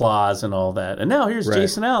applause and all that. And now here's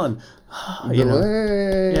Jason Allen. You know.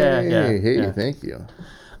 Hey, thank you.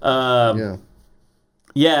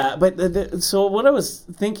 Yeah, but so what I was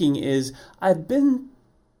thinking is I've been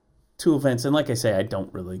to events, and like I say, I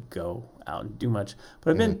don't really go out and do much,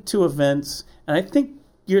 but I've been to events, and I think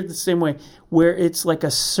you're the same way, where it's like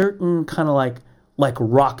a certain kind of like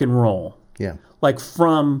rock and roll. Yeah. Like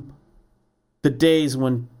from the days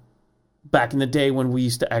when, back in the day when we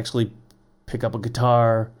used to actually pick up a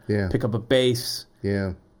guitar, pick up a bass,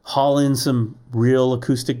 haul in some real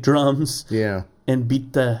acoustic drums, and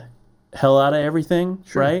beat the hell out of everything,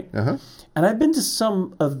 right? Uh-huh. And I've been to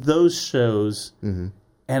some of those shows, and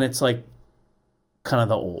it's like kind of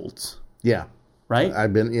the olds. Yeah. Right?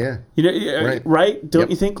 I've been, You know, right? Don't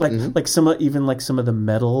you think like some of the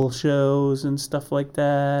metal shows and stuff like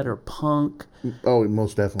that, or punk? Oh,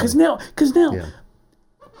 most definitely. Because now,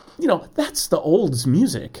 you know, that's the olds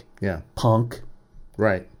music. Yeah. Punk.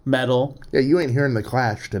 Right. Metal. Yeah, you ain't hearing the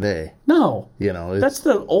Clash today. No. You know, that's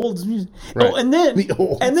the olds music. Right. Oh,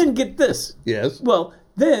 and then get this. Yes. Well,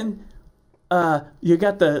 then you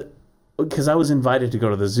got because I was invited to go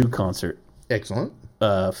to the Zoo concert. Excellent.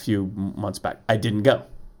 A few months back. I didn't go.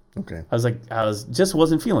 Okay. Just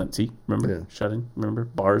wasn't feeling it. See, remember? Shut in. Remember?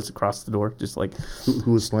 Bars across the door. Just like...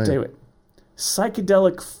 Who was playing? Stay away.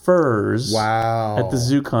 Psychedelic Furs. Wow. At the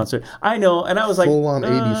Zoo concert. I know, and I was like... Full-on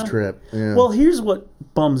 80s trip. Yeah. Well, here's what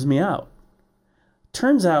bums me out.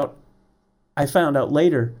 Turns out, I found out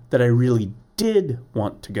later that I really did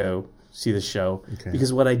want to go see the show. Okay.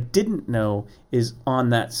 Because what I didn't know is on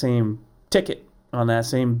that same ticket, on that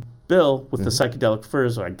same bill with the Psychedelic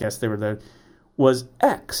Furs, or I guess they were there, was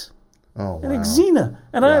X. Oh, wow. And Xena.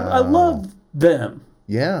 And I love them.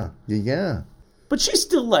 Yeah. Yeah. But she's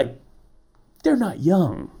still like, they're not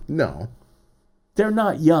young. No. They're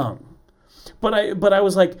not young. But I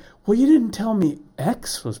was like, well, you didn't tell me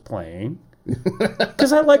X was playing.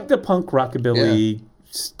 Because I like the punk rockabilly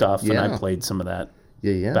stuff, and I played some of that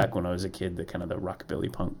back when I was a kid, the kind of the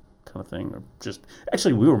rockabilly punk kind of thing. Or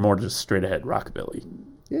actually, we were more just straight ahead rockabilly.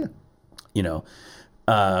 Yeah. You know,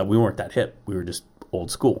 we weren't that hip. We were just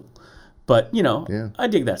old school. But, you know, I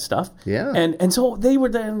dig that stuff. Yeah. And so they were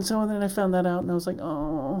there, and so then I found that out, and I was like,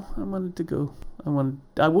 oh, I wanted to go.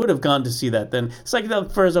 I would have gone to see that then.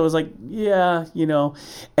 Psychedelic Furs, I was like, yeah, you know.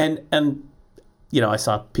 And you know, I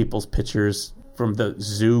saw people's pictures from the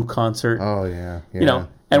Zoo concert. Oh, yeah. You know,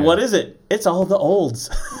 and what is it? It's all the olds.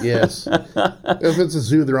 Yes. If it's a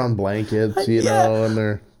zoo, they're on blankets, you know, and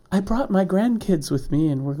they're... I brought my grandkids with me,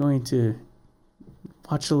 and we're going to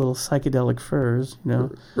watch a little Psychedelic Furs, you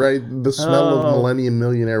know. Right. The smell of Millennium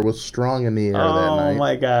Millionaire was strong in the air that night. Oh,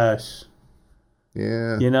 my gosh.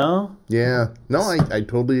 Yeah. You know? Yeah. No, I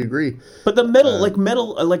totally agree. But the metal,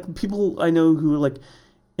 like people I know who are like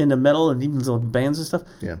into metal and even some bands and stuff.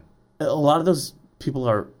 Yeah. A lot of those people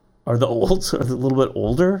are the olds, are a little bit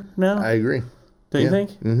older now. I agree. Don't you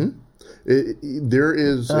think? Mm-hmm. There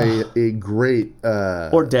is a great...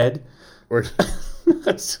 or dead. Or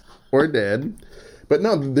dead. But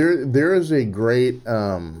no, there is a great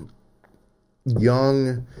young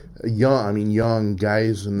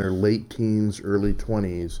guys in their late teens, early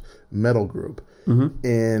 20s metal group. Mm-hmm.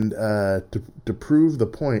 And to prove the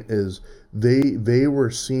point is they were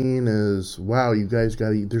seen as, wow, you guys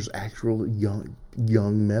there's actual young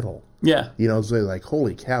metal. Yeah. You know, so they're like,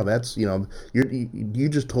 holy cow, that's, you know, you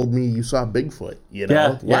just told me you saw Bigfoot, you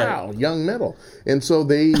know? Yeah, wow, young metal. And so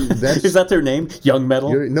that's... Is that their name? Young Metal?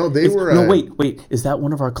 No, were... No, wait. Is that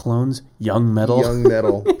one of our clones? Young Metal? Young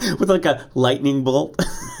Metal. With like a lightning bolt?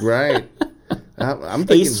 Right. I'm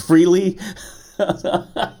thinking... Ace Frehley?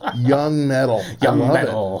 Young Metal. Young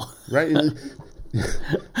Metal. Right?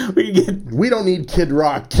 We don't need Kid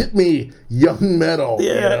Rock. Get me Young Metal.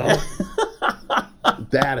 Yeah. You know?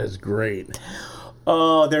 That is great.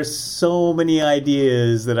 Oh, there's so many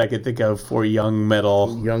ideas that I could think of for Young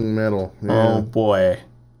Metal. Young Metal. Yeah. Oh, boy.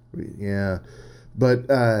 Yeah. But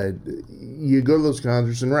you go to those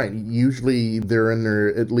concerts, and right, usually they're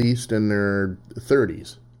at least in their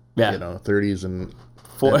 30s. Yeah. You know, 30s and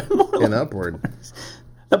upward.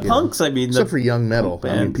 The punks, know? I mean. Except for Young Metal.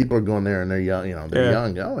 I mean, people are going there and they're young. You know, they're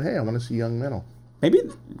young. Oh, hey, I want to see Young Metal.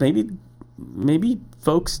 Maybe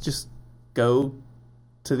folks just go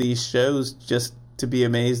to these shows just to be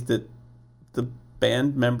amazed that the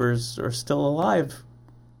band members are still alive.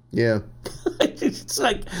 Yeah. It's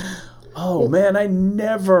like, man, I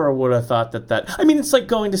never would have thought that. I mean, it's like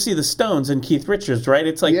going to see the Stones and Keith Richards, right?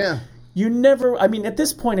 It's like, you never. I mean, at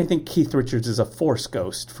this point, I think Keith Richards is a Force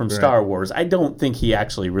ghost from Star Wars. I don't think he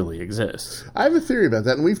actually really exists. I have a theory about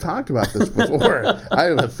that, and we've talked about this before. I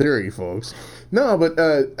have a theory, folks. No, but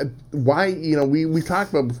why? You know, we've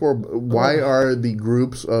talked about before. Why are the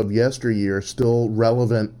groups of yesteryear still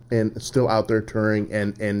relevant and still out there touring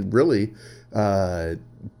and really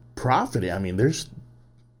profiting? I mean, there's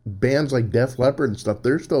bands like Def Leppard and stuff.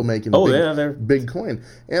 They're still making they're big coin.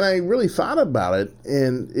 And I really thought about it,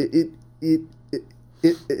 and it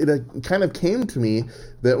kind of came to me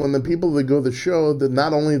that when the people that go to the show, that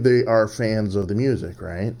not only they are fans of the music,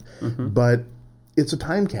 right, but it's a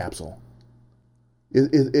time capsule.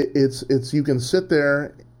 It's you can sit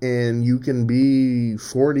there and you can be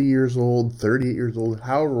 40 years old, 38 years old,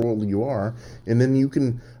 however old you are, and then you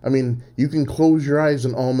can close your eyes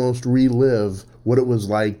and almost relive what it was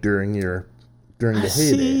like during the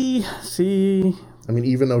heyday. See. I mean,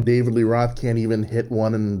 even though David Lee Roth can't even hit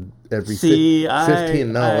one in every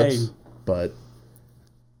 15 notes, but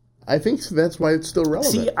I think that's why it's still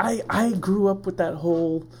relevant. See, I grew up with that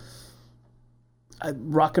whole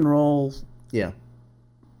rock and roll,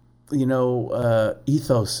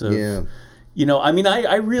 ethos of, I mean,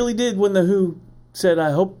 I really did when The Who said,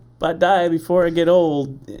 I hope I die before I get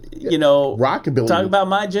old, rockabilly. Talk about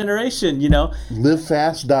my generation, Live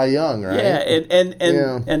fast, die young, right? Yeah,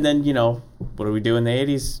 and then, what do we do in the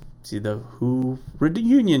 80s? See the Who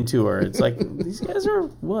reunion tour. It's like, these guys are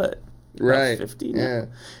what? Right. 50 now? Yeah.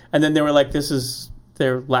 And then they were like, this is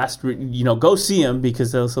their last, go see them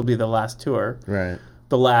because this will be the last tour. Right.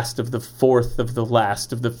 The last of the fourth of the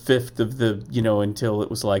last of the fifth of the, until it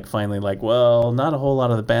was like finally like, well, not a whole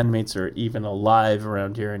lot of the bandmates are even alive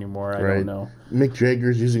around here anymore. I don't know. Mick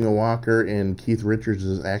Jagger's using a walker and Keith Richards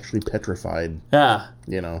is actually petrified. Yeah.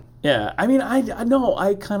 Yeah. I mean, I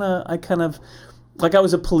kind of, like I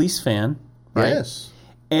was a Police fan. Right? Yes.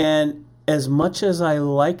 And as much as I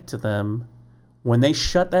liked them, when they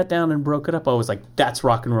shut that down and broke it up, I was like, that's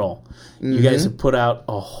rock and roll. Mm-hmm. You guys have put out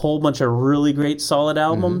a whole bunch of really great, solid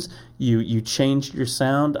albums. Mm-hmm. You changed your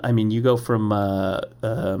sound. I mean, you go from, not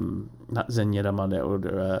Zenyatta Monday,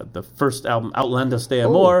 the first album, Outlandos de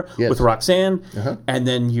Amor, with Roxanne. Uh-huh. And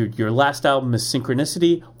then your last album is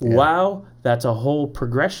Synchronicity. Yeah. Wow, that's a whole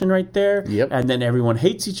progression right there. Yep. And then everyone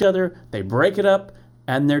hates each other. They break it up,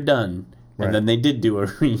 and they're done. Right. And then they did do a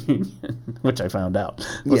reunion, which I found out.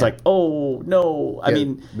 I was like, oh, no. I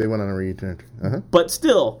mean... They went on a reunion. Uh-huh. But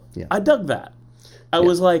still, I dug that. I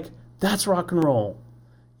was like, that's rock and roll.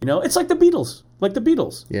 It's like the Beatles.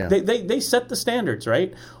 Yeah. They set the standards,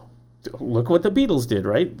 right? Look what the Beatles did,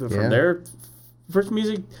 right? From their first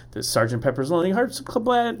music, the Sgt. Pepper's Lonely Hearts Club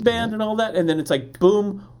Band and all that. And then it's like,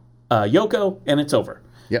 boom, Yoko, and it's over.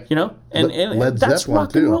 Yep. And Led that's Zeppelin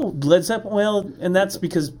rock and roll. Led Zeppelin, well, and that's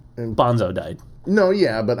because Bonzo died. No,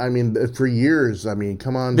 but I mean, for years, I mean,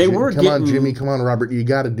 come on, Jimmy, come on, Robert, you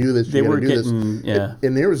got to do this.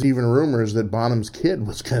 And there was even rumors that Bonham's kid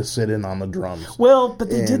was going to sit in on the drums. Well, but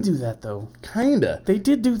they did do that, though. Kinda. They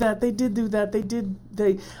did do that. They did that. They did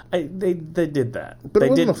that. But it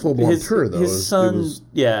wasn't a full-blown tour, though. His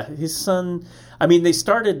son. I mean, they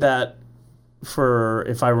started that for,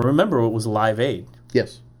 if I remember, it was Live Aid.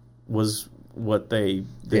 Yes. Was what they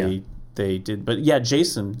did. But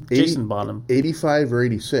Jason Bonham. 85 or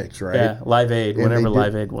 86, right? Yeah, Live Aid, whenever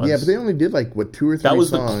Live Aid was. Yeah, but they only did 2 or 3 songs. That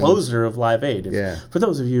was the closer of Live Aid. For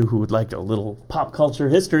those of you who would like a little pop culture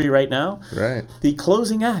history right now, right? The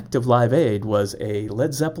closing act of Live Aid was a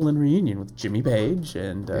Led Zeppelin reunion with Jimmy Page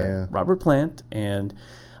and Robert Plant, and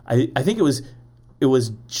I think it was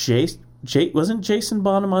wasn't Jason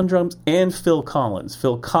Bonham on drums and Phil Collins.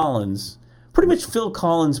 Pretty much Phil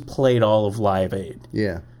Collins played all of Live Aid.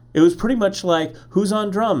 Yeah. It was pretty much like, who's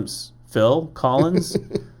on drums? Phil Collins?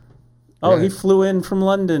 He flew in from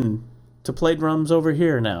London to play drums over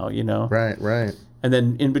here now, Right. And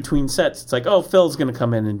then in between sets, it's like, Phil's going to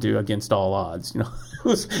come in and do Against All Odds,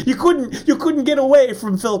 you couldn't get away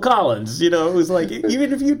from Phil Collins, It was like,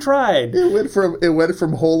 even if you tried. It went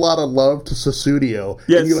from Whole Lotta Love to Sussudio.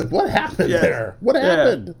 Yes. And you're like, what happened there? What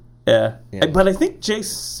happened? Yeah. But I think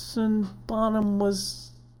Jason Bonham was...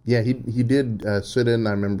 Yeah, he did sit in,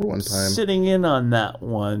 I remember one time. Sitting in on that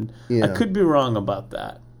one. Yeah. I could be wrong about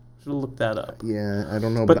that. Should have looked that up. Yeah, I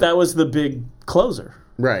don't know. But that was the big closer.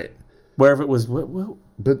 Right. Wherever it was...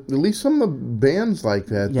 But at least some of the bands like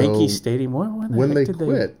that, Yankee Stadium, when they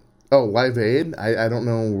quit. Oh, Live Aid? I don't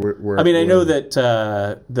know where I mean, I know that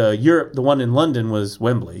the one in London was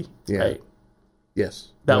Wembley, right? Yes.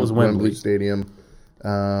 That was Wembley Stadium.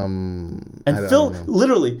 And Phil,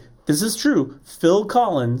 literally, this is true, Phil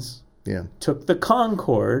Collins took the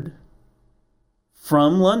Concorde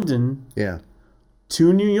from London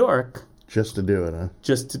to New York Just to do it, huh?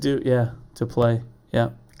 just to play. Yeah.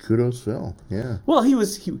 Kudos, Phil. Yeah. Well, he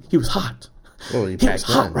was hot. Well, He was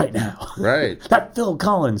hot right now. Right. That Phil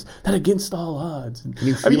Collins, that Against All Odds. you I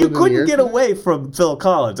mean, feel you it in the couldn't air get today? away from Phil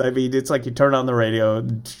Collins. I mean, it's like you turn on the radio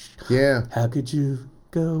and Yeah. how could you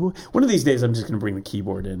go? One of these days, I'm just going to bring the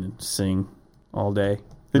keyboard in and sing all day.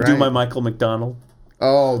 And do Right. my Michael McDonald.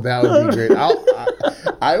 Oh, that would be great.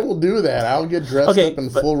 I will do that. I'll get dressed up in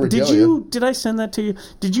but full regalia. did I send that to you?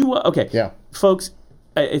 Did you? Okay. Yeah. Folks,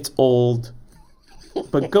 it's old,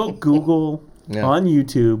 but go Google Yeah. on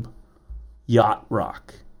YouTube Yacht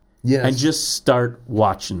Rock. Yes. And just start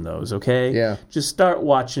watching those, okay? Yeah. Just start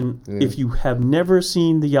watching. If you have never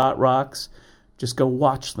seen the Yacht Rocks, just go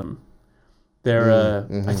watch them. They're,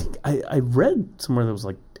 I think I read somewhere that was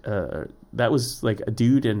like, that was like a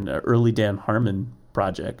dude in an early Dan Harmon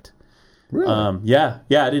project. Really? Yeah,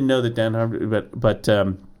 I didn't know that Dan Harmon, but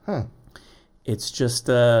Huh. it's just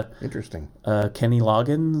Interesting. Kenny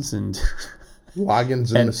Loggins and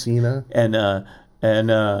Loggins and Messina.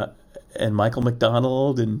 and Michael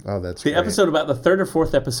McDonald and Oh, that's the great. episode about the third or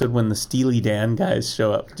fourth episode when the Steely Dan guys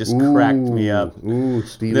show up just cracked me up. Ooh,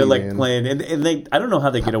 Steely They're like Dan. playing, and they I don't know how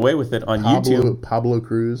they get away with it on YouTube, Pablo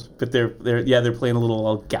Cruz. but they're playing a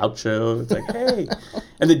little gaucho. It's like hey,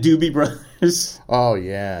 and the Doobie Brothers, Oh,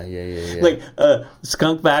 yeah. like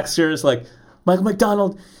Skunk Baxter is like Michael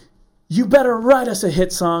McDonald, you better write us a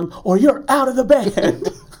hit song or you're out of the band.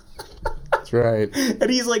 That's right. And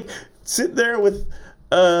he's like sitting there with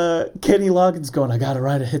Kenny Loggins going, I gotta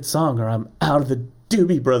write a hit song or I'm out of the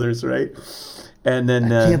Doobie Brothers, right? And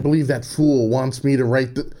then I can't believe that fool wants me to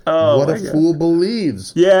write the. Oh, what a my God. fool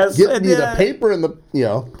believes. yes, Get and me the paper and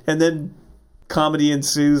the. and then comedy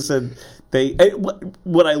ensues, and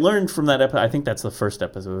what I learned from that episode, I think that's the first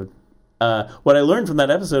episode. What I learned from that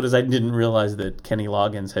episode is I didn't realize that Kenny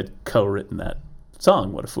Loggins had co-written that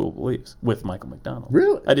song, "What a Fool Believes," with Michael McDonald.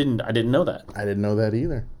 Really? I didn't know that. I didn't know that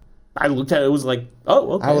either. I looked at it, it was like,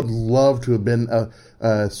 oh, okay. I would love to have been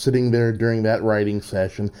sitting there during that writing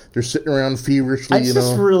session. They're sitting around feverishly, It's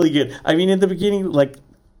just really good. I mean, in the beginning, like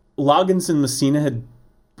Loggins and Messina had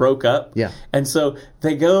broke up. Yeah. And so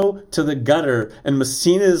they go to the gutter, and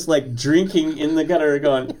Messina's like drinking in the gutter,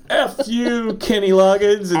 going, F you, Kenny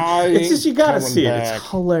Loggins. And it's just, you got to coming see it. back. It's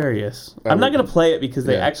hilarious. I'm not going to play it because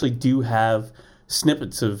they Yeah. actually do have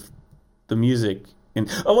snippets of the music. And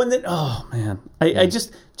then, oh man, I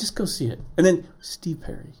just go see it. And then Steve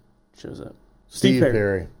Perry shows up. Steve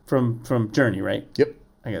Perry. from Journey, right? Yep.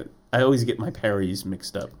 I always get my Perrys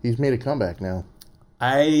mixed up. He's made a comeback now.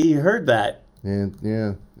 I heard that. And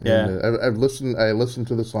Yeah. I've listened. I listened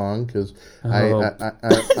to the song because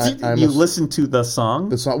You listen to the song?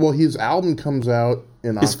 the song. Well, his album comes out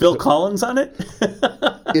in Is Phil Collins on it?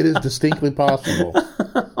 It is distinctly possible.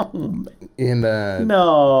 And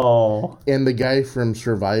No. and the guy from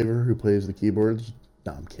Survivor who plays the keyboards.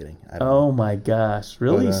 No, I'm kidding. I don't know. Oh my gosh.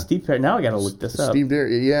 Really? But, Steve Perry. Now I got to look this up. Steve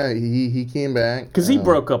Derry. Yeah, he came back Because he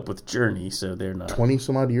broke up with Journey, so they're not. 20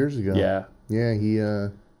 some odd years ago. Yeah. Yeah, he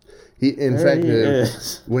in There fact he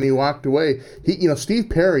is. when he walked away, Steve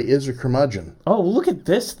Perry is a curmudgeon. Oh, look at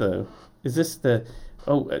this, though. Is this the.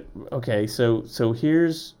 Oh, okay. So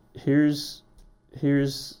here's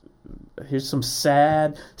some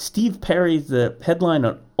sad. Steve Perry, the headline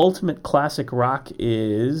on Ultimate Classic Rock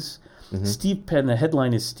is the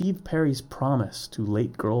headline is Steve Perry's promise to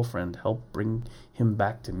late girlfriend helped bring him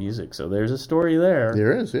back to music. So there's a story there.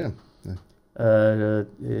 There is, yeah.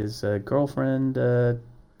 His girlfriend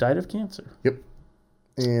died of cancer. Yep.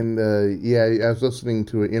 And I was listening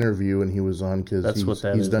to an interview and he was on because That's what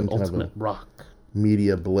that he's is. done kind Ultimate of a Rock.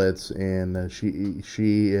 media blitz, and she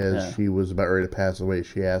was about ready to pass away,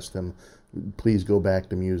 she asked him, please go back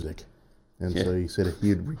to music. And so he said if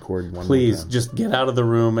he'd record one Please, more time. just get out of the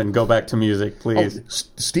room and go back to music, please.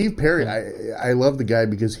 Steve Perry, I love the guy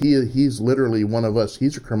because he's literally one of us.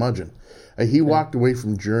 He's a curmudgeon. He walked away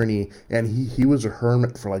from Journey, and he was a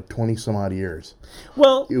hermit for like 20 some odd years.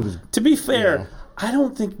 Well, It was- to be fair, yeah. I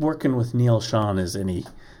don't think working with Neil Sean is any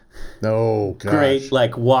No, gosh. great,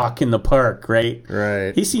 like, walk in the park, right?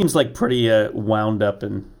 Right. He seems like pretty wound up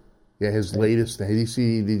and... Yeah, his latest thing. Did you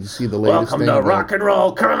see the latest Welcome thing? to about- Rock and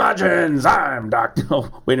Roll Curmudgeons. I'm Dr. Oh,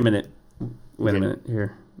 wait a minute. Wait a minute.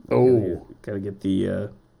 Here. Oh. Gotta get the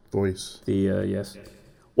Voice. yes.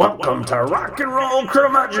 Welcome to Rock and Roll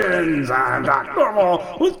Curmudgeons. I'm Doc Normal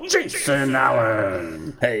with Jason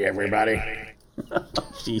Allen. Hey, everybody.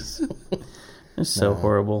 Jeez. It's so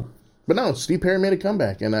horrible. But no, Steve Perry made a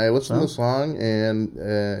comeback, and I listened to the song, and,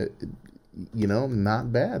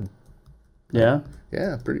 not bad. Yeah?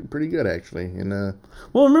 Yeah, pretty good, actually. And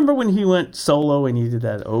well, remember when he went solo and he did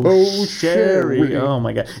that, Oh, Sherry. Oh,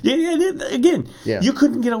 my God. Again, you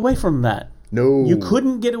couldn't get away from that. No. You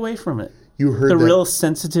couldn't get away from it. You heard the that. real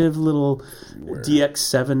sensitive little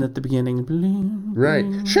DX7 at the beginning. Right.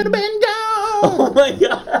 Should have been gone. Oh, my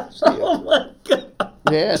gosh. Oh, my God.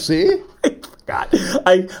 Yeah, see? God,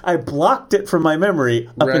 I blocked it from my memory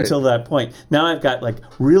up until that point. Now I've got like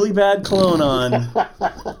really bad cologne on, and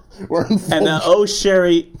the Oh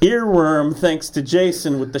Sherry earworm thanks to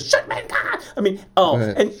Jason with the shut man God. I mean,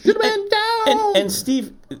 and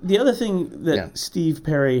Steve. The other thing that Steve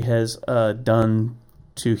Perry has done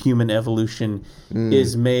to human evolution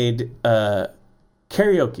is made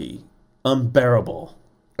karaoke unbearable.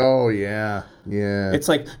 Oh yeah. It's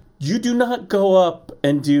like. You do not go up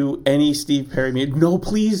and do any Steve Perry music. No,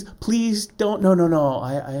 please don't. No.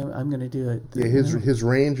 I'm going to do it. Yeah, his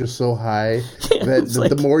range is so high that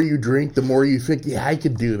the more you drink, the more you think, I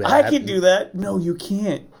could do that. I could do that. No, you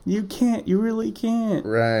can't. You can't. You really can't.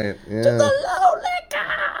 Right. Yeah. To the lonely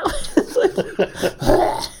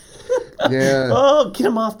cow. Yeah. Oh, get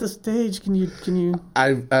him off the stage. Can you?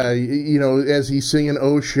 As he's singing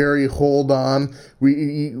 "Oh Sherry, Hold On,"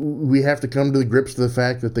 we have to come to the grips to the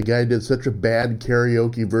fact that the guy did such a bad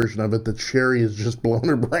karaoke version of it that Sherry has just blown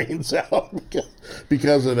her brains out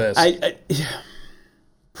because of this.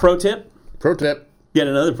 Pro tip. Yet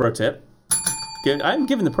another pro tip. I'm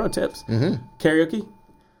giving the pro tips. Mm-hmm. Karaoke.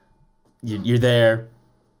 You're there.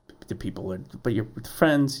 The people but you're with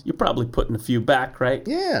friends. You're probably putting a few back, right?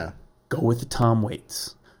 Yeah. Go with the Tom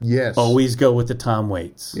Waits. Yes. Always go with the Tom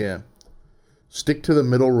Waits. Yeah. Stick to the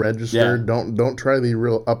middle register. Yeah. Don't try the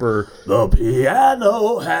real upper. The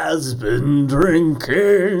piano has been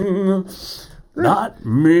drinking, not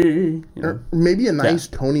me. Or maybe a nice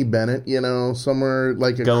Tony Bennett, somewhere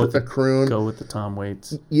like a croon. Go with the Tom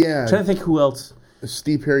Waits. Yeah. I'm trying to think who else.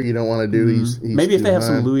 Steve Perry, you don't want to do. He's maybe if they have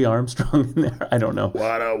some Louis Armstrong in there, I don't know.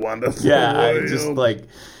 What a wonderful. Yeah, I just like.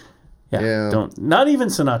 Yeah. Don't. Not even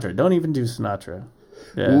Sinatra. Don't even do Sinatra.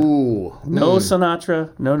 Yeah. Ooh. No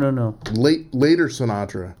Sinatra. No. Later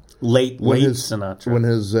Sinatra. Late Sinatra. When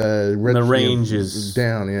his the range is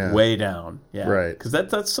down. Yeah. Way down. Yeah. Right. Because that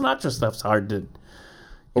Sinatra stuff's hard to.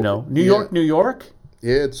 New York.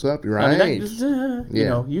 It's up. Right. I mean,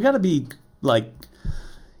 you got to be like.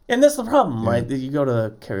 And that's the problem, right? You go to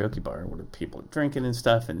a karaoke bar where people are drinking and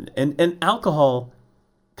stuff, and alcohol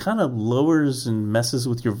kind of lowers and messes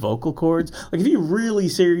with your vocal cords. Like if you're really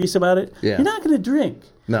serious about it, you're not going to drink.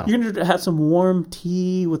 No. You're going to have some warm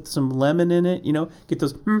tea with some lemon in it, get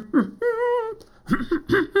those Right,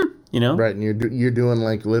 and you're doing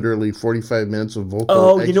like literally 45 minutes of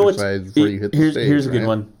vocal exercise before you hit the stage. Here's a good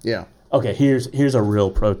one. Yeah. Okay, here's a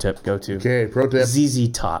real pro tip go to. Okay, pro tip. ZZ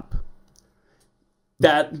Top.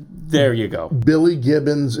 There you go. Billy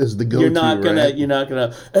Gibbons is the go-to. You're not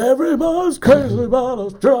gonna. Everybody's crazy about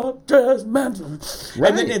us drop jazz man. Right.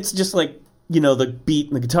 And then it's just like the beat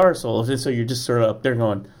and the guitar solo. So you're just sort of up there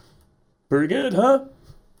going, pretty good, huh?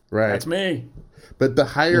 Right. That's me. But the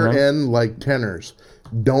higher end like tenors,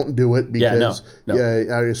 don't do it because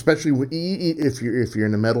especially if you're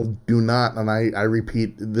in the metal, do not. And I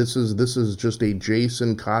repeat, this is just a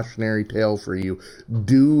Jason cautionary tale for you.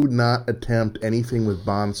 Do not attempt anything with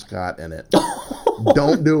Bon Scott in it.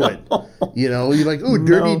 Don't do it. You're like,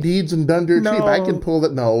 Dirty Deeds and Done Dirt Cheap. I can pull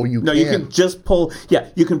that. No, you can't. You can just pull. Yeah,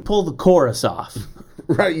 you can pull the chorus off.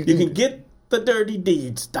 Right. You can get the Dirty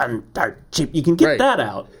Deeds Done Dirt Cheap. You can get that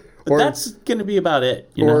out. But that's going to be about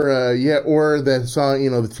it. Or the song,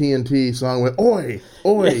 the TNT song with "Oi,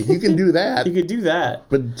 Oi." You can do that. You can do that.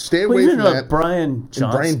 But stay away from that. Brian Johnson.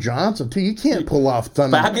 And Brian Johnson too. You can't pull off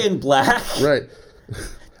Thunder. Back in Black. Right.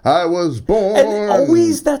 I was born. And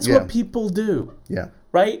always that's what people do. Yeah.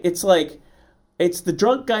 Right? It's like, it's the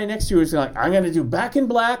drunk guy next to you who's like, I'm going to do Back in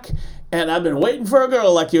Black, and I've been waiting for a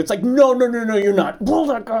girl like you. It's like, no, you're not. Pull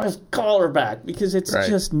that guy's collar back. Because it's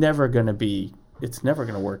just never going to be. It's never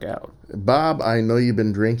going to work out. Bob, I know you've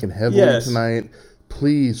been drinking heavily tonight.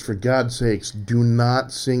 Please, for God's sakes, do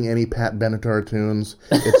not sing any Pat Benatar tunes.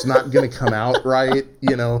 It's not going to come out right,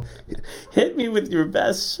 Hit me with your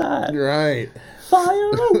best shot. Right. Fire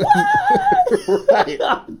away. Right.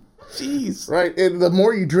 Jeez. Right. And the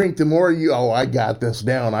more you drink, the more I got this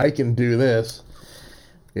down. I can do this.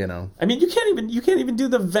 I mean, you can't even do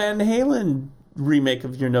the Van Halen remake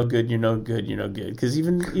of You're No Good, because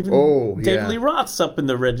even David Lee Roth's up in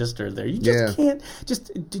the register there. You just can't,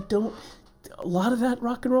 don't. A lot of that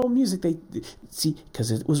rock and roll music, they see, because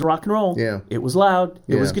it was rock and roll. Yeah. It was loud.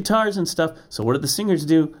 It was guitars and stuff. So what did the singers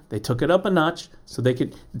do? They took it up a notch so they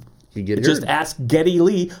could. You get Just heard. ask Geddy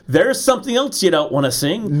Lee. There's something else you don't want to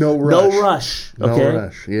sing. No rush. No rush. Okay? No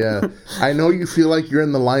rush, yeah. I know you feel like you're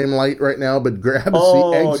in the limelight right now, but grab a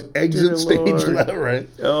Oh, seat. Exit dear stage Lord. left, right?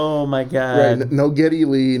 Oh, my God. Right. No Geddy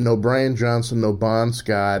Lee, no Brian Johnson, no Bon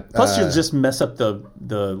Scott. Plus, you'll just mess up the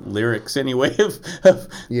lyrics anyway.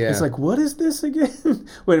 Yeah. It's like, what is this again?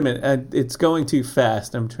 Wait a minute. It's going too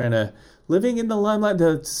fast. I'm trying to... Living in the limelight,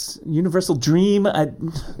 the universal dream. I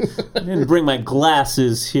didn't bring my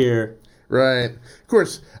glasses here. Right. Of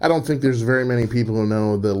course, I don't think there's very many people who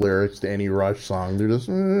know the lyrics to any Rush song. They're just...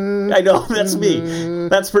 I know, that's me.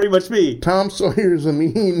 That's pretty much me. Tom Sawyer's a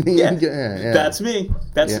mean guy. Yeah. That's me.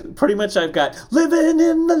 That's pretty much I've got. Living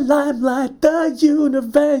in the limelight, the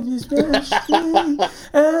universe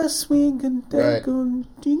a swinging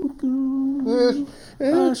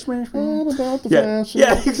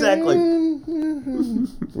Yeah, exactly.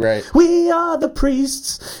 Right. We are the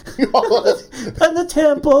priests and the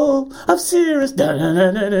temple of Sirius.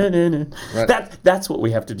 Right. That's what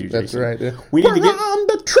we have to do, Jason. That's right. Yeah. We need to get on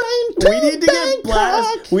the train to We need to get Bangkok.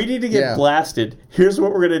 blasted. We need to get blasted. Here's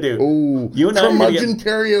what we're gonna do. Ooh, You and I are gonna curmudgeon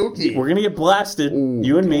karaoke. We're gonna get blasted.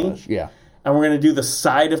 You and me. Yeah. And we're going to do the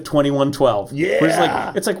side of 2112.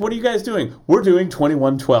 Yeah. It's like, what are you guys doing? We're doing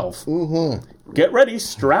 2112. Mm-hmm. Get ready.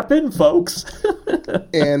 Strap in, folks.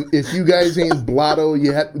 And if you guys ain't blotto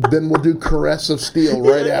yet, then we'll do Caress of Steel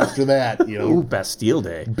right after that. You know, Ooh, Bastille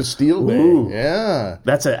Day. Bastille Day. Ooh. Yeah.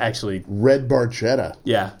 That's actually, Red Barchetta.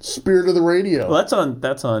 yeah. Spirit of the Radio. Well, that's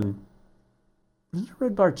on,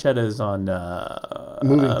 Red Barchetta is on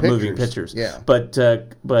Moving Pictures. Yeah. But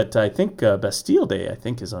I think Bastille Day, I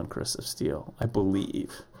think, is on Caress of Steel. I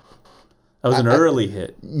believe. That was an early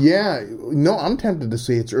hit. Yeah. No, I'm tempted to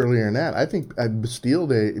say it's earlier than that. I think Bastille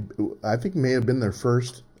Day, may have been their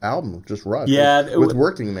first album, just Rush. Yeah. With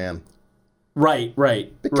Working Man. Right. Call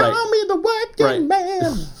me the Working Right.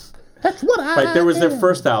 Man. That's what I Right, there was their am.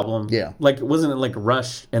 first album. Yeah. Like, wasn't it like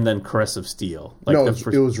Rush and then Caress of Steel? Like No, the it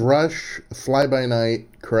first... was Rush, Fly By Night,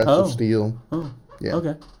 Caress of Steel. Oh, Yeah.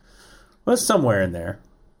 okay. Well, it's somewhere in there.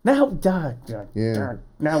 Now, Yeah.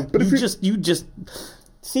 now, But if you just,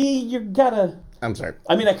 see, you gotta, I'm sorry.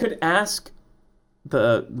 I mean, I could ask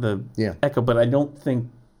the Yeah. Echo, but I don't think,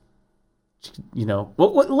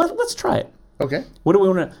 let's try it. Okay. What do we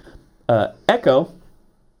want to, Echo,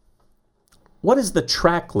 what is the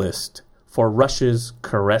track list for Rush's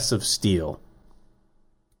Caress of Steel?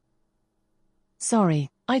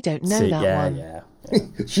 Sorry, I don't know See, that one. Yeah.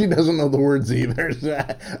 She doesn't know the words either.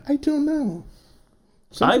 I don't know.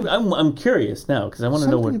 I'm curious now because I want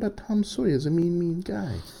to know Something what. about Tom Sawyer's a mean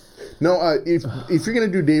guy. No, if you're gonna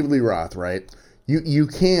do David Lee Roth, right? You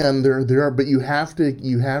can there are, but you have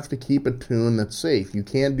to keep a tune that's safe. You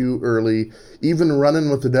can't do early. Even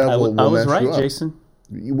Running with the Devil. I will was mess right, you up. Jason.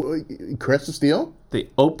 Caress of Steel. The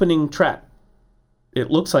opening track.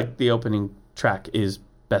 It looks like the opening track is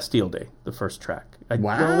Bastille Day, the first track.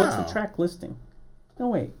 Wow. Well, what's the track listing? No,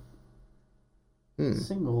 wait.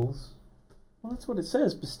 Singles. Well, that's what it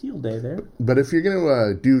says, Bastille Day there. But if you're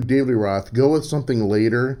gonna do David Lee Roth, go with something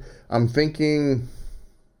later. I'm thinking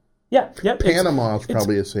Yeah, yep. Panama is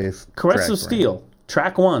probably a safe. Caress track, of Steel.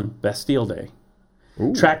 Track 1, Bastille Day. Right?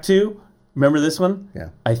 Ooh. Track 2, remember this one? Yeah.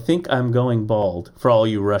 I Think I'm Going Bald, for all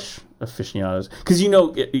you Rush aficionados. Because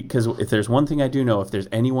if there's one thing I do know, if there's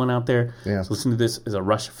anyone out there Yeah. listening to this as a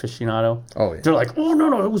Rush aficionado, Oh, yeah. they're like, oh,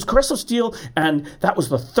 no, it was Caress of Steel, and that was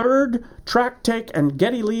the third track take, and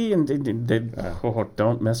Geddy Lee, and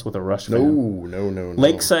don't mess with a Rush fan. No.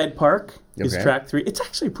 Lakeside Park is Okay. track 3. It's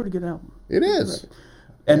actually a pretty good album. It is.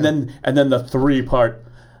 And then the 3-part,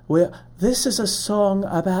 well, this is a song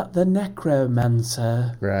about the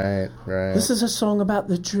necromancer. Right. This is a song about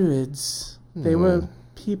the Druids. They were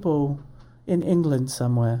people in England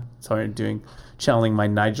somewhere. Sorry, channeling my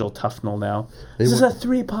Nigel Tufnell now. This is a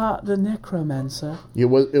 3-part The Necromancer. It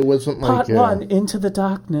wasn't like Part 1, Into the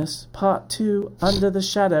Darkness. Part 2, Under the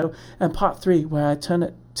Shadow. And Part 3, where I turn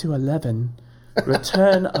it to 11,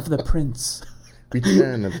 Return of the Prince.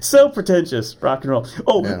 Return of So pretentious, rock and roll.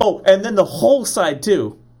 Oh, and then the whole side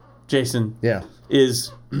too, Jason, yeah.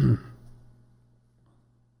 is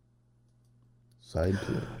Side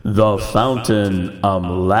 2. The Fountain of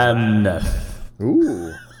Lamneth.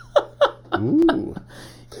 Ooh.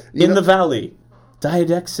 In the Valley,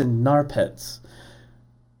 Diadex and Narpets.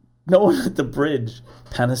 No One at the Bridge,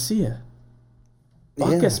 Panacea.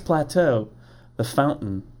 Bacchus Plateau, The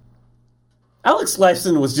Fountain. Alex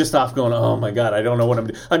Lifeson was just off going, oh my God, I don't know what I'm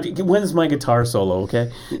doing. When's my guitar solo,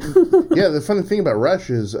 okay? Yeah, the funny thing about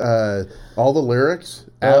Rush is all the lyrics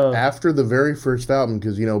after the very first album,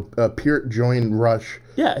 because, Peart joined Rush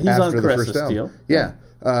Yeah, he's after on the Caress first of album. Steel. Yeah.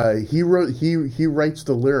 He writes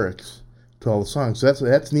the lyrics to all the songs. So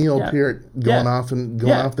that's Neil Peart going off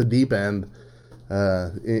the deep end.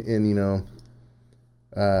 You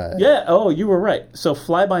were right. So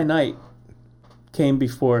Fly By Night came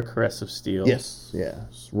before Caress of Steel. Yes.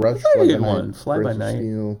 Rush. Very good one. Fly By Night.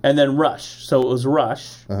 And then Rush. So it was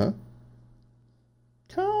Rush. Uh-huh.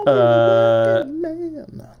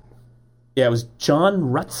 Yeah, it was John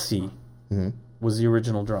Rutsey was the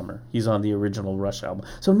original drummer. He's on the original Rush album.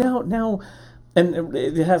 So now, and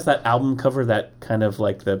it has that album cover, that kind of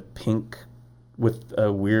like the pink with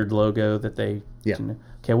a weird logo that they... Yeah.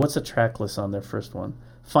 Okay, what's the track list on their first one?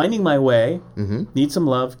 Finding My Way, Need Some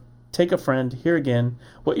Love, Take a Friend, Here Again,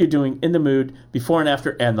 What You're Doing, In the Mood, Before and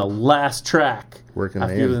After, and the last track Working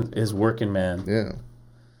Man is Working Man. Yeah.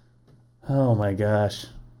 Oh my gosh.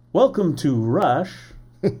 Welcome to Rush.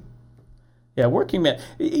 Yeah, Working Man.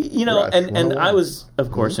 You know, Rush, and I was,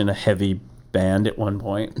 of course, in a heavy band at one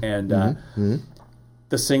point, and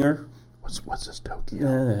the singer... What's this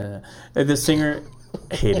Tokyo? The singer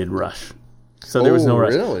hated Rush. So there was no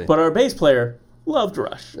Rush. Really? But our bass player loved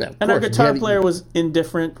Rush. Yeah, and our guitar player was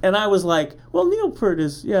indifferent. And I was like, well, Neil Peart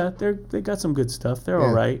is, they got some good stuff. They're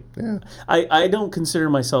all right. Yeah. I don't consider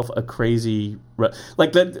myself a crazy...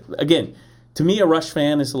 Like, that again, to me, a Rush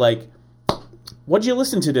fan is like, what'd you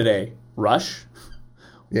listen to today? Rush.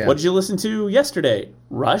 Yeah. What did you listen to yesterday?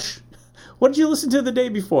 Rush. What did you listen to the day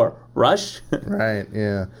before? Rush. Right,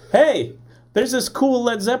 yeah. Hey, there's this cool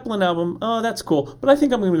Led Zeppelin album. Oh, that's cool. But I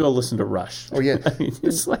think I'm going to go listen to Rush. Oh, yeah. I mean,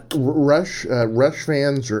 it's like... Rush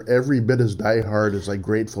fans are every bit as diehard as like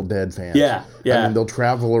Grateful Dead fans. Yeah. I mean, they'll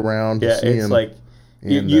travel around to see it's them. Like...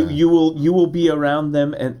 You will be around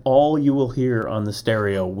them, and all you will hear on the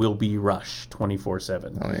stereo will be Rush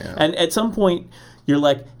 24/7. Oh, yeah. And at some point, you're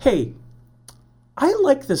like, hey, I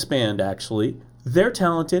like this band, actually. They're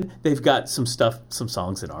talented. They've got some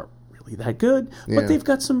songs that aren't really that good, but they've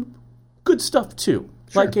got some good stuff, too.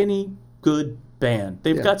 Sure. Like any good band.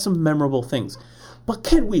 They've got some memorable things. But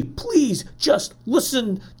can we please just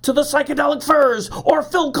listen to the Psychedelic Furs or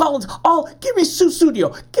Phil Collins? Give me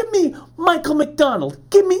Sussudio. Give me Michael McDonald.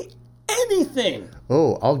 Give me anything.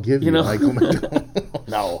 Oh, I'll give you Michael McDonald.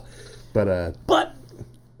 No. But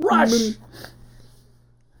Rush.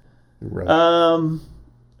 Rush.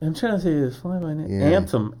 I'm trying to say this. Fly By Night. Yeah.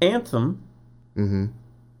 Anthem. Mm-hmm.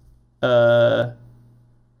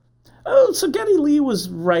 So Geddy Lee was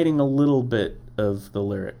writing a little bit of the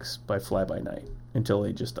lyrics by Fly By Night until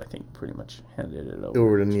they just, I think, pretty much handed it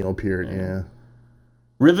over to Neil Peart, yeah.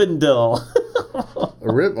 Rivendell.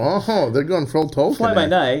 They're going full Tolkien. Fly By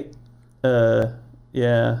Night.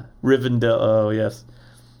 Rivendell. Oh, yes.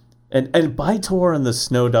 And Bytor and the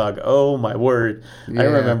Snow Dog. Oh, my word. Yeah. I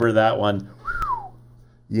remember that one.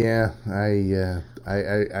 Yeah, I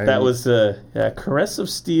that was Caress of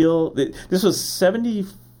Steel. This was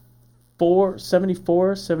 74,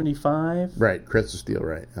 75. Right, Caress of Steel,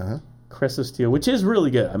 right. Uh-huh. Caress of Steel, which is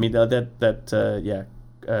really good. I mean, Bastille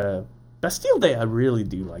Day, I really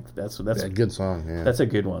do like. That's a good song, yeah. That's a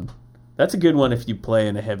good one. That's a good one if you play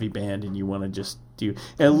in a heavy band and you want to just do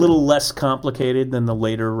a little less complicated than the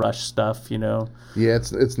later Rush stuff, you know. Yeah,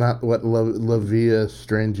 it's not what La Via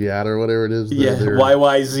Strangiata or whatever it is.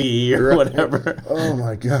 YYZ or whatever. Oh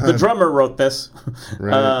my God. The drummer wrote this.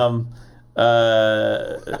 Right.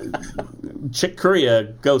 Chick Corea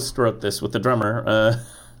Ghost wrote this with the drummer.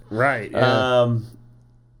 Right.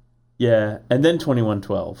 Yeah. And then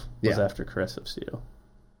 2112 was after Caress of Steel.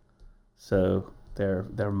 So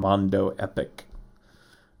their Mondo epic.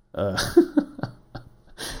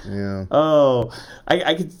 Yeah. Oh,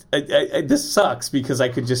 I could. This sucks because I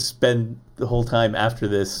could just spend the whole time after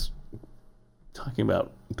this talking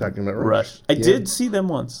about Rush. I did see them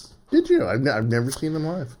once. Did you? I've never seen them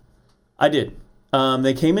live. I did.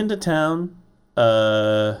 They came into town.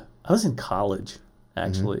 I was in college,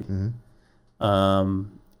 actually. Mm-hmm.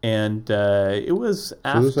 And it was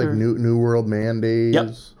after... So it was like New World Man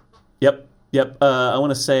days? Yep. I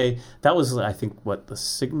want to say that was, I think, the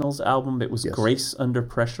Signals album. It was Grace Under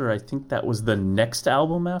Pressure. I think that was the next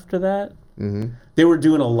album after that. Mm-hmm. They were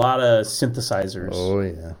doing a lot of synthesizers. Oh,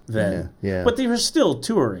 yeah. Then. Yeah. But they were still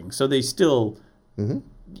touring, so they still... Mm-hmm.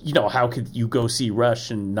 You know, how could you go see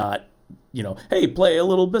Rush and not, hey, play a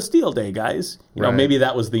little Bastille Day, guys? You know, maybe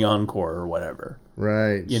that was the encore or whatever.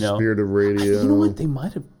 Right. You know? Spirit of Radio. You know what? They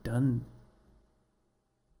might have done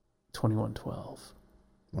 2112.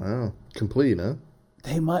 Wow. Complete, huh?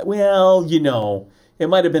 They might, it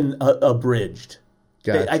might have been abridged.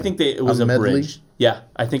 Gotcha. I think it was abridged. Yeah,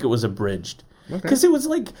 I think it was abridged. Because it was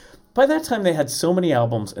like, by that time they had so many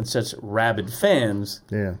albums and such rabid fans.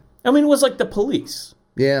 Yeah. I mean, it was like the Police.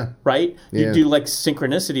 Yeah. right? Yeah. You do like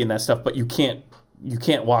synchronicity and that stuff, but you can't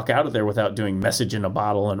walk out of there without doing Message in a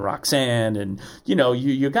Bottle and Roxanne, and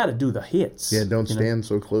you got to do the hits. Yeah, don't stand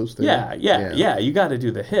so close to Yeah. You got to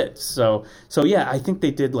do the hits. So yeah, I think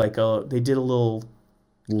they did a little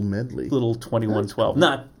medley, little 2112.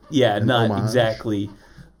 Not homage. exactly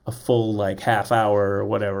a full like half hour or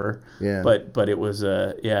whatever. Yeah. But it was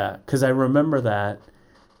because I remember that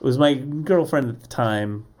it was my girlfriend at the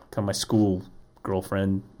time, kind of my school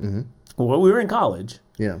girlfriend. Mm-hmm. Well, we were in college.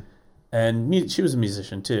 Yeah. And she was a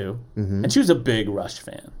musician too, and she was a big Rush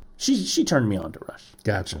fan. She turned me on to Rush.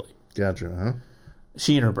 Gotcha. Actually. Gotcha. Huh?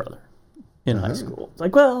 She and her brother in high school. It's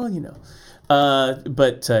like, well,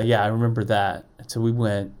 but I remember that. And so we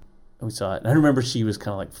went and we saw it. And I remember she was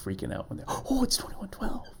kind of like freaking out when they, it's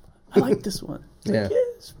 2112. I like this one. Yeah. Like,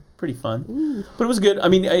 it's pretty fun, but it was good. I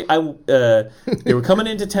mean, they were coming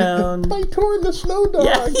into town. By touring the Snow Dog.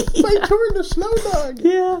 Yeah. By touring the Snow Dog.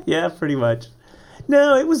 Yeah, pretty much.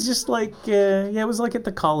 No, it was just like it was like at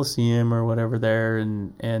the Coliseum or whatever there,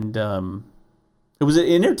 and it was an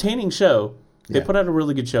entertaining show. They put out a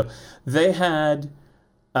really good show. They had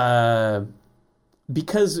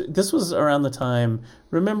because this was around the time.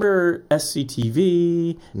 Remember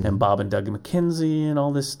SCTV and Bob and Doug McKenzie and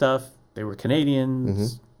all this stuff. They were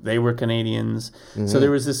Canadians. They were Canadians. So there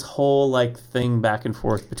was this whole like thing back and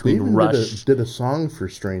forth between they even Rush. did a song for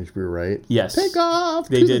Strange Brew, right? Yes. Take off.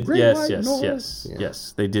 They to did. The great Yes. white Yes. north. Yes. Yeah.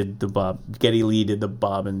 Yes. They did the Bob. Geddy Lee did the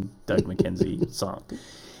Bob and Doug McKenzie song,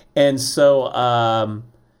 and so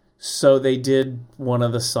they did one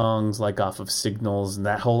of the songs like off of Signals, and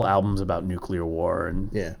that whole album's about nuclear war and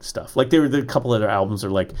stuff. Like there were a couple other albums are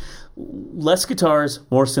like less guitars,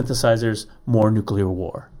 more synthesizers, more nuclear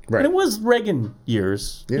war. Right. And it was Reagan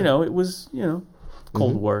years. Yeah. It was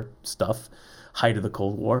Cold War stuff, height of the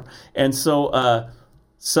Cold War, and so.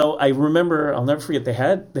 So I remember, I'll never forget, they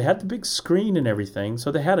had the big screen and everything.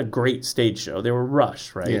 So they had a great stage show. They were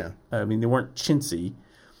Rush, right? Yeah. I mean, they weren't chintzy.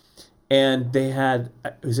 And they had,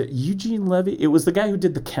 was it Eugene Levy? It was the guy who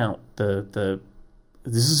did The Count. This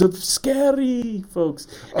is a scary, folks.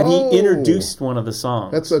 And he introduced one of the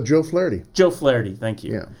songs. That's Joe Flaherty. Joe Flaherty, thank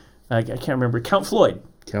you. Yeah. I can't remember. Count Floyd.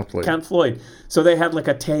 Count Floyd. So they had like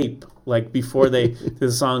a tape, like before they did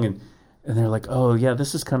the song, and they're like, oh, yeah,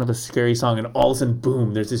 this is kind of a scary song. And all of a sudden,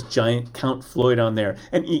 boom, there's this giant Count Floyd on there.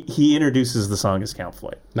 And he introduces the song as Count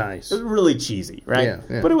Floyd. Nice. It was really cheesy, right?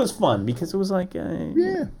 Yeah. But it was fun because it was like...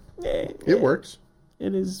 It works.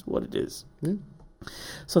 It is what it is. Yeah.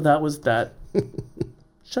 So that was that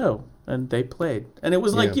show. And they played. And it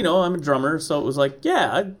was like, I'm a drummer. So it was like,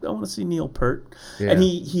 I want to see Neil Peart. Yeah. And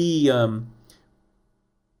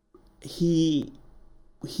he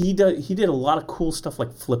did a lot of cool stuff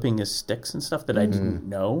like flipping his sticks and stuff that I didn't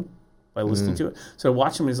know by listening to it. So I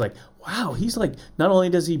watched him and he's like, wow, he's like, not only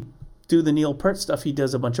does he do the Neil Peart stuff, he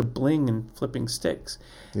does a bunch of bling and flipping sticks.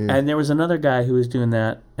 Yeah. And there was another guy who was doing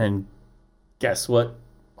that, and guess what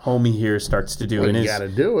homie here starts to do in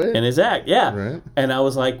his act. Yeah. Right. And I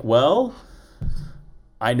was like, well,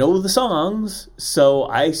 I know the songs, so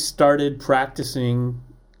I started practicing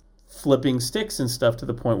flipping sticks and stuff to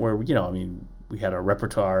the point where, we had a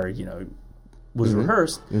repertoire, was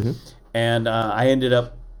rehearsed. Mm-hmm. And I ended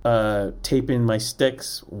up taping my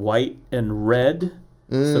sticks white and red.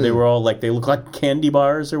 So they were all like, they look like candy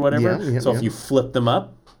bars or whatever. If you flip them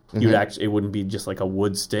up, you'd actually, it wouldn't be just like a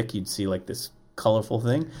wood stick. You'd see like this colorful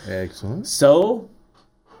thing. Excellent. So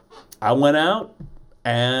I went out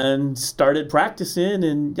and started practicing,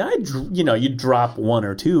 and you drop one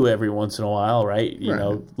or two every once in a while, right?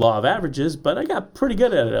 Law of averages, but I got pretty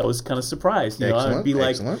good at it. I was kind of surprised. I'd be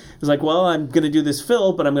like, it was like, well, I'm going to do this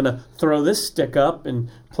fill, but I'm going to throw this stick up and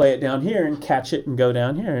play it down here and catch it and go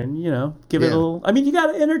down here and, give it a little, you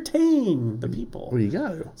got to entertain the people. Well, you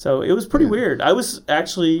got to. So it was pretty weird. I was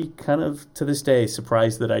actually kind of, to this day,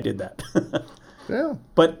 surprised that I did that. Yeah.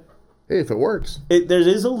 But hey, if it works. There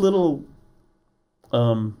is a little...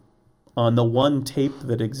 on the one tape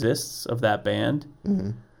that exists of that band,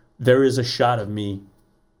 there is a shot of me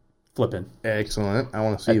flipping. Excellent. I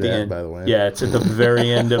want to see that, by the way. Yeah, it's at the very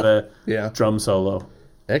end of a drum solo.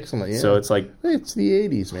 Excellent. Yeah. So it's like it's the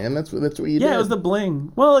 '80s, man. That's what you did. Yeah, it was the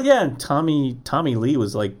bling. Well, yeah, and Tommy Lee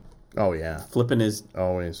was like, flipping his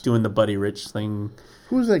doing the Buddy Rich thing.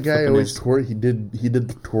 Who was that guy? Always twirl. He did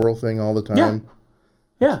the twirl thing all the time.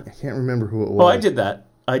 Yeah. I can't remember who it was. Oh, I did that.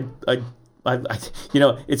 I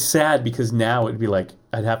it's sad because now it'd be like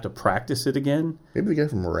I'd have to practice it again. Maybe the guy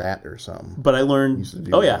from Rat or something. But I learned.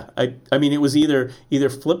 I mean, it was either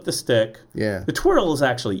flip the stick. Yeah. The twirl is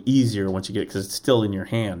actually easier once you get it because it's still in your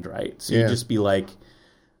hand, right? So you just be like,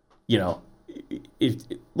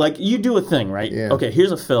 like you do a thing, right? Yeah. Okay,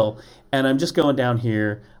 here's a fill, and I'm just going down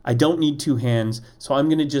here. I don't need two hands, so I'm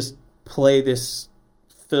going to just play this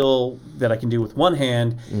fill that I can do with one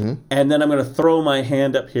hand, and then I'm going to throw my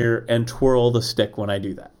hand up here and twirl the stick when I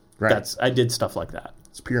do that. Right. I did stuff like that.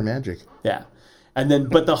 It's pure magic. Yeah. And then,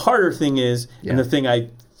 but the harder thing is, and the thing I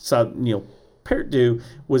saw Neil Peart do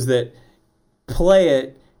was that play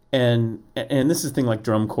it, and this is the thing like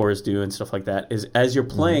drum corps do and stuff like that, is as you're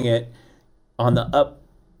playing it, on the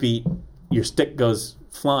upbeat, your stick goes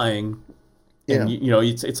flying, and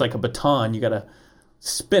it's like a baton. You got to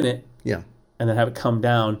spin it, and then have it come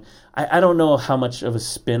down. I don't know how much of a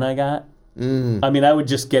spin I got. I mean, I would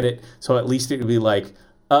just get it so at least it would be like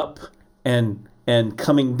up and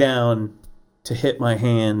coming down to hit my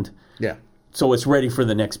hand. Yeah. So it's ready for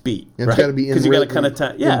the next beat. And right? It's got to be in you got to kind of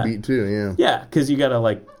in beat too. Yeah. Yeah, because you got to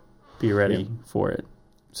like be ready for it.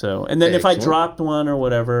 So, and then if I dropped one or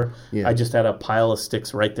whatever, I just had a pile of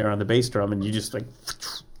sticks right there on the bass drum, and you just like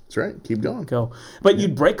that's right. Keep going. Go, but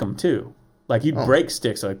you'd break them too. Like you'd break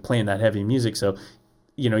sticks like playing that heavy music. So,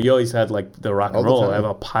 you always had like the rock and roll. I have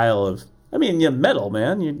a pile of. I mean, metal,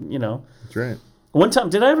 man. You know. That's right. One time,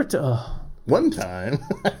 did I ever? One time.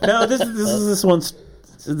 No, this one's.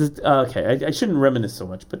 Okay, I shouldn't reminisce so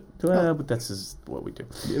much, but this is what we do.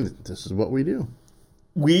 Yeah, this is what we do.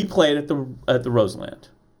 We played at the Roseland.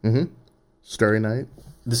 Mm-hmm. Starry Night.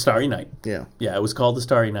 The Starry Night. Yeah. Yeah, it was called the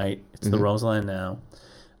Starry Night. It's the Roseland now.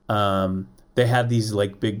 They had these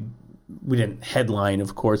like big. We didn't headline,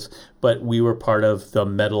 of course, but we were part of the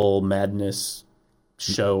Metal Madness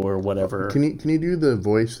show or whatever. Can you do the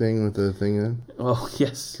voice thing with the thing then? Oh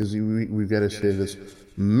yes, because we've got to say this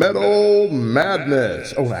Metal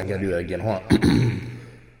Madness. Oh, I gotta do that again. Hold on.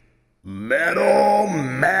 Metal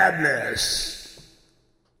Madness.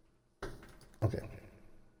 Okay.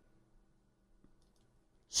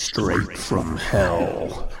 Straight from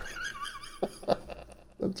hell.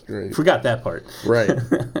 That's great. Forgot that part. Right.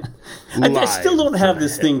 I still don't have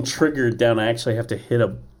this thing triggered down. I actually have to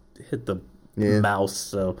hit the mouse.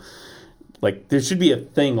 So, like, there should be a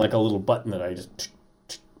thing like a little button that I just.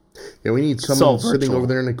 Yeah, we need someone sitting over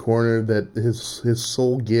there in the corner that his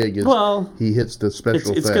sole gig is. Well, he hits the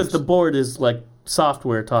special. It's because the board is like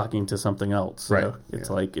software talking to something else. So right.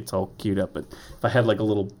 It's like it's all queued up. But if I had like a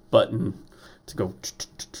little button to go,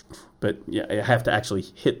 but yeah, I have to actually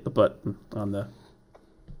hit the button on the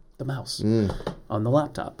mouse on the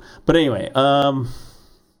laptop. But anyway,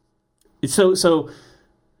 so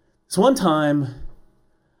one time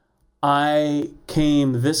I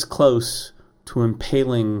came this close to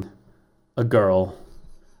impaling a girl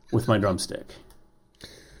with my drumstick,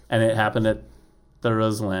 and it happened at the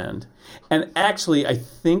Roseland. And actually, I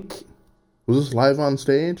think was this live on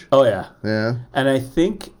stage? Oh yeah, yeah. And I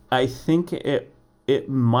think it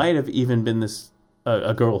might have even been this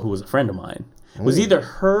a girl who was a friend of mine. It was either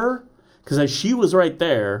her, because she was right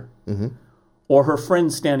there, or her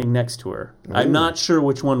friend standing next to her. Ooh. I'm not sure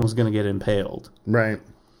which one was going to get impaled. Right.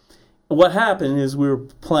 What happened is we were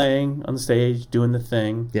playing on the stage, doing the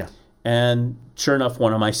thing. Yeah. And sure enough,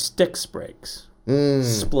 one of my sticks breaks.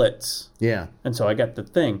 Splits. Yeah. And so I got the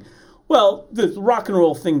thing. Well, the rock and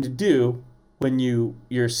roll thing to do when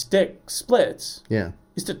your stick splits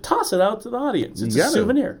is to toss it out to the audience. It's a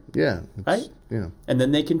souvenir. Yeah. Right? Yeah. And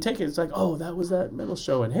then they can take it. It's like, oh, that was that metal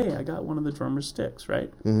show. And hey, I got one of the drummer's sticks, right?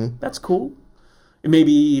 Mm-hmm. That's cool. And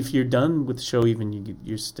maybe if you're done with the show, even you get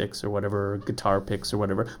your sticks or whatever, or guitar picks or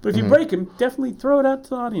whatever. But if you break them, definitely throw it out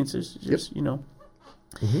to the audience. It's just,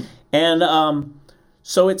 Mm-hmm. And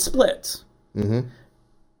so it splits. Mm-hmm.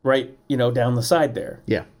 Right, down the side there.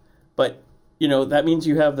 Yeah. But, that means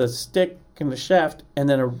you have the stick and the shaft and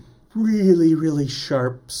then a really, really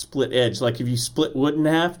sharp split edge. Like if you split wood in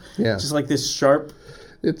half, just like this sharp.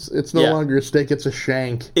 It's no longer a stick, it's a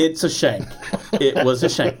shank. It's a shank. It was a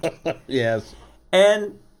shank. Yes.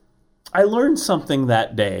 And I learned something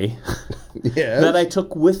that day that I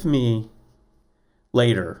took with me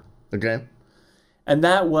later. Okay. And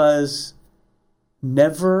that was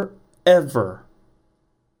never, ever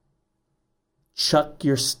chuck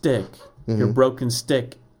your stick, your broken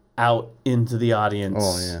stick, out into the audience.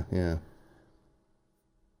 Oh, yeah.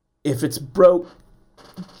 If it's broke,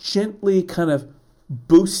 gently kind of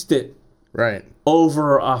boost it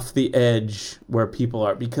over off the edge where people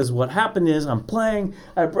are. Because what happened is I'm playing,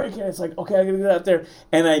 I break it, it's like, okay, I gotta get out there,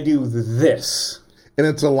 and I do this. And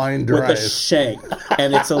it's a line drive. With a shank.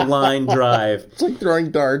 And it's a line drive. It's like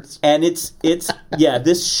throwing darts. And it's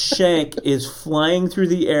this shank is flying through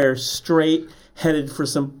the air straight, headed for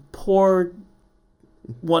some poor,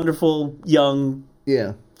 wonderful young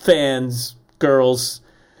fans, girls.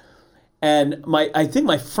 And I think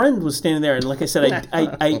my friend was standing there, and like I said,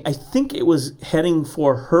 I think it was heading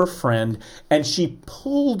for her friend, and she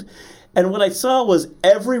pulled, and what I saw was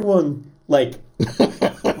everyone like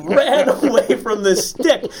ran away from the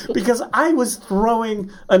stick because I was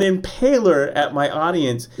throwing an impaler at my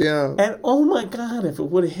audience. Yeah. And oh my God, if it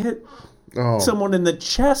would have hit someone in the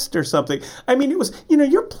chest or something. I mean, it was,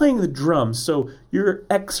 you're playing the drums, so you're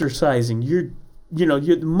exercising, your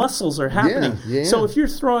muscles are happening. Yeah. So if you're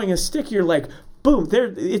throwing a stick, you're like, boom,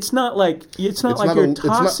 there. It's not like you're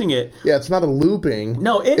tossing it. Yeah, it's not a looping.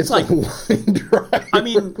 No, it's like a line drive. I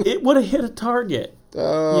mean, it would have hit a target.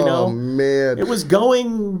 Oh, man. It was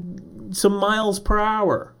going some miles per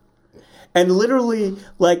hour. And literally,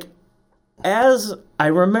 like, as I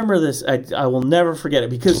remember this, I will never forget it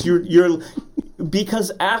because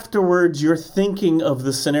because afterwards you're thinking of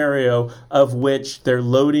the scenario of which they're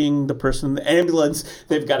loading the person in the ambulance,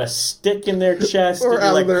 they've got a stick in their chest, or and out you're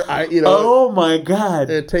of like, their eye, oh my God.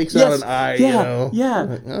 It takes out an eye,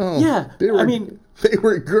 Yeah. They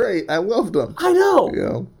were great. I loved them. I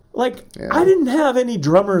know. Like, I didn't have any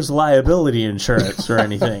drummer's liability insurance or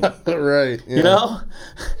anything. Right. Yeah. You know?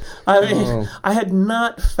 I mean, I had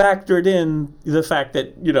not factored in the fact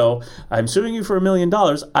that, I'm suing you for $1 million.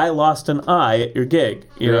 I lost an eye at your gig.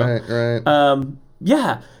 You know? Right.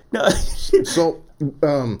 Yeah. No. So,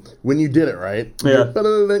 when you did it, right? Yeah.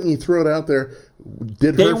 And you throw it out there.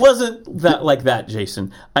 It wasn't that like that,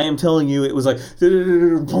 Jason. I am telling you, it was like,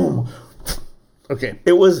 boom. Okay.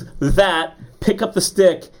 It was that, pick up the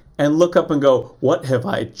stick, and look up and go, what have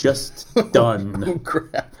I just done? Oh,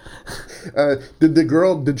 crap.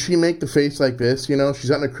 Did she make the face like this?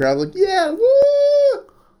 She's out in the crowd like, yeah, woo!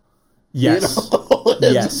 Yes.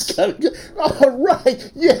 Yes. All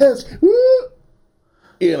right, yes, woo!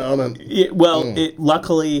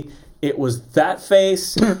 Luckily, it was that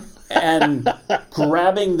face and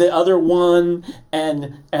grabbing the other one,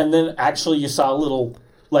 and then actually you saw a little,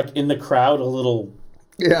 like in the crowd, a little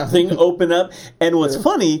thing open up. And what's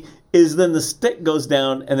funny is then the stick goes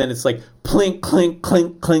down, and then it's like plink, clink,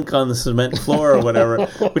 clink, clink on the cement floor or whatever,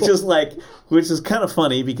 which is kind of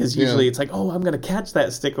funny because usually it's like, oh, I'm going to catch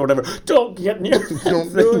that stick or whatever. Don't get near that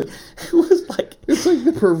Don't thing. do it. It was like... It's like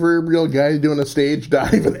the proverbial guy doing a stage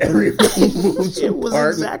dive and everything moves It was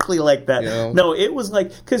apart. exactly like that. No, it was like...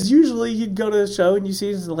 Because usually you'd go to the show and you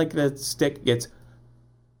see like the stick gets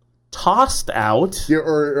tossed out.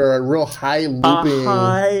 Or a real high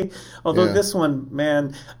looping. Although this one,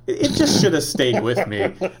 man, it just should have stayed with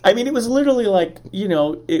me. I mean, it was literally like,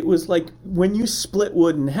 it was like when you split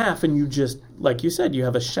wood in half and you just, like you said, you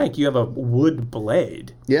have a shank, you have a wood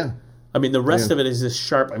blade. Yeah. I mean, the rest of it is this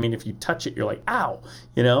sharp. I mean, if you touch it, you're like, ow,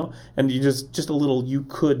 and you just a little, you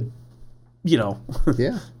could, Yeah.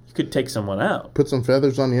 You could take someone out. Put some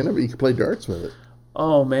feathers on the end of it, you could play darts with it.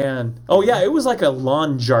 Oh, man. Oh, yeah, it was like a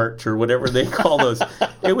lawn jart or whatever they call those.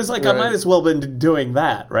 It was like I might as well been doing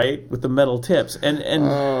that, right, with the metal tips. And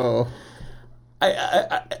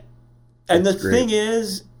the thing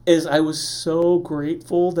is I was so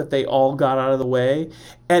grateful that they all got out of the way.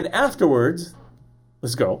 And afterwards,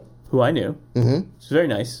 this girl, who I knew, she's very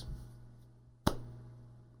nice.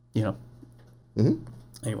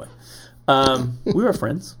 Anyway, we were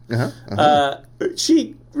friends.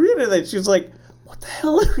 She was like, what the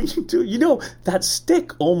hell are you doing? That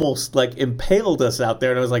stick almost like impaled us out there.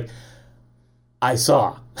 And I was like, I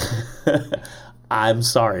saw. I'm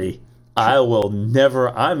sorry. I'm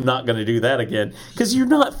not going to do that again. Because you're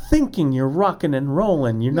not thinking, you're rocking and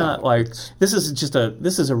rolling. You're not like, this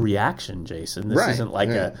is a reaction, Jason. This isn't like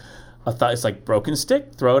a thought. It's like broken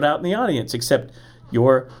stick, throw it out in the audience. Except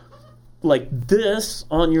you're like this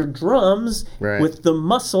on your drums with the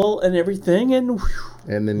muscle and everything.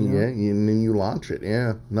 And then you launch it.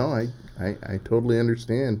 Yeah. No, I totally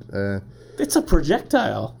understand. It's a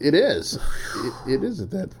projectile. It is. It is at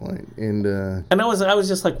that point. And I was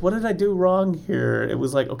just like, what did I do wrong here? It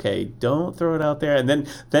was like, okay, don't throw it out there. And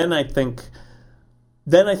then I think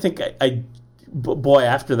boy,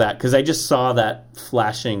 after that, because I just saw that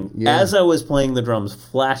flashing as I was playing the drums,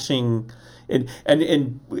 flashing.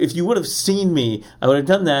 And if you would have seen me, I would have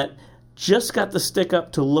done that. Just got the stick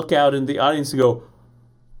up to look out in the audience and go,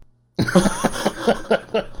 what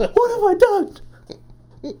have I done?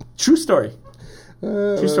 True story.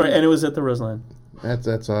 True story. And it was at the Roseland.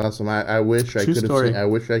 That's awesome. I wish I could have seen. I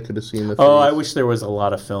wish I could have seen the. Oh, I wish there was a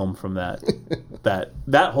lot of film from that.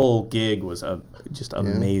 that whole gig was just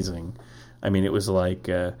amazing. I mean, it was like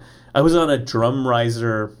I was on a drum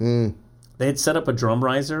riser. They had set up a drum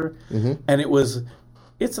riser, and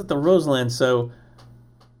it's at the Roseland. So,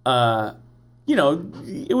 you know,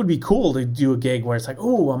 it would be cool to do a gig where it's like,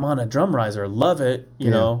 oh, I'm on a drum riser, love it, you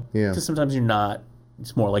know. Yeah. Because sometimes you're not.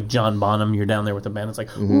 It's more like John Bonham. You're down there with the band. It's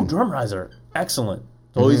like, ooh, drum riser, excellent.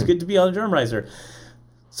 It's always good to be on a drum riser.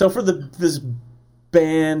 So for this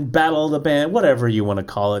band, battle of the band, whatever you want to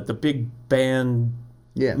call it, the big band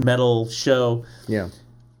metal show,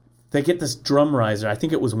 they get this drum riser. I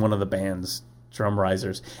think it was one of the band's drum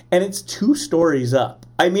risers. And it's 2 stories up.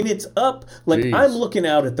 I mean, it's up, like, Jeez. I'm looking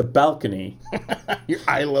out at the balcony. Your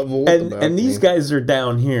eye level. And these guys are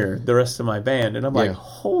down here, the rest of my band. And I'm like,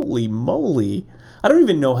 holy moly. I don't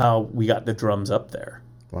even know how we got the drums up there.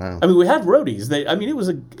 Wow. I mean, we had roadies.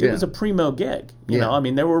 It was a primo gig. You know, I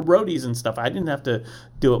mean, there were roadies and stuff. I didn't have to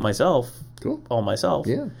do it myself, all myself.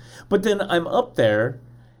 Yeah. But then I'm up there,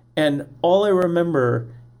 and all I remember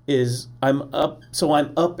is I'm up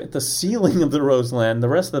at the ceiling of the Roseland. The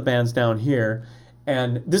rest of the band's down here,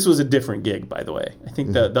 and this was a different gig, by the way. I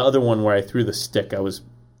think the other one where I threw the stick, I was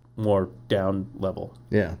more down level.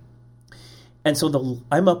 Yeah. And so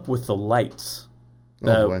I'm up with the lights.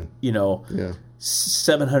 You know,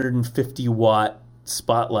 750 watt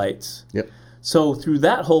spotlights. Yep. So through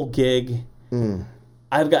that whole gig,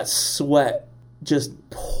 I've got sweat just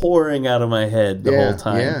pouring out of my head the whole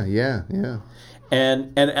time. Yeah.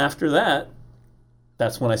 And after that,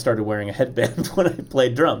 that's when I started wearing a headband when I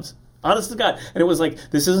played drums. Honest to God. And it was like,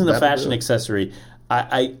 this isn't a fashion accessory.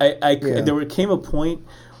 There came a point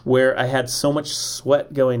where I had so much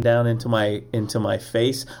sweat going down into my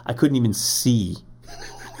face, I couldn't even see.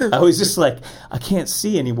 I was just like, I can't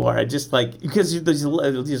see anymore. I just like, because these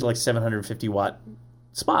are like 750 watt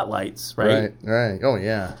spotlights, right? Right. Oh,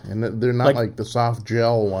 yeah. And they're not like the soft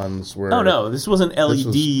gel ones where... Oh, no. This wasn't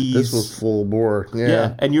LEDs. This was full bore.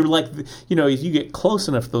 Yeah. And you're like, you know, if you get close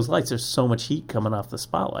enough to those lights, there's so much heat coming off the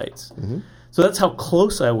spotlights. Mm-hmm. So that's how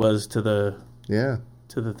close I was to the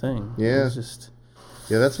thing. Yeah. It was just...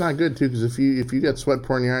 Yeah, that's not good, too, because if you got sweat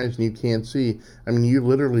pouring in your eyes and you can't see, I mean, you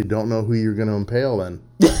literally don't know who you're going to impale then.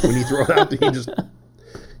 When you throw it out there, you just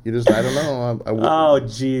I don't know. Oh,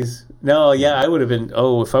 jeez. No, yeah, I would have been,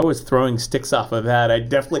 if I was throwing sticks off of that, I'd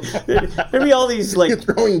definitely, there'd be all these, like,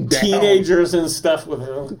 teenagers and stuff with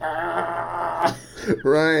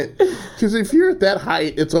Right, because if you're at that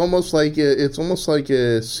height, it's almost like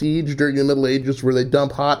a siege during the Middle Ages where they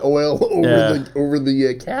dump hot oil over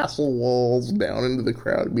the castle walls down into the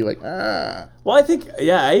crowd and be like, ah. Well,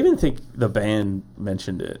 I even think the band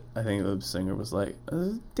mentioned it. I think the singer was like,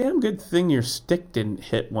 "Damn good thing your stick didn't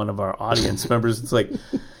hit one of our audience members." It's like,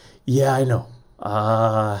 yeah, I know.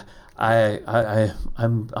 I'm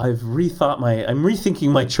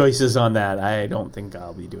rethinking my choices on that. I don't think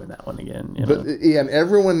I'll be doing that one again. You know? But and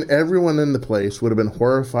everyone in the place would have been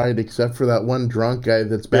horrified except for that one drunk guy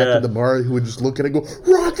that's back at the bar who would just look at it and go,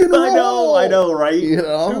 rock and roll! I know, right? You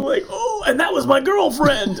know? They're like, and that was my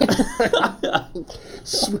girlfriend.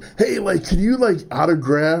 Hey, like, could you like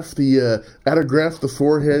autograph the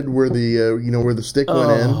forehead where where the stick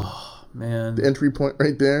went in? Oh, man. The entry point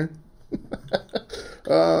right there.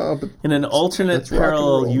 In an alternate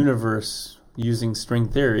parallel universe using string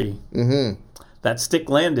theory, that stick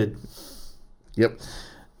landed. Yep.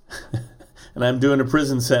 And I'm doing a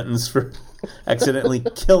prison sentence for accidentally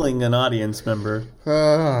killing an audience member.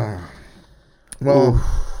 Well,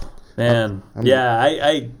 man, yeah.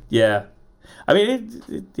 I mean,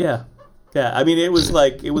 I mean, it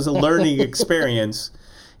was a learning experience.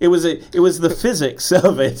 It was the physics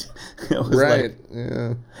of it. It was right.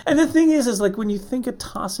 Yeah. And the thing is like when you think of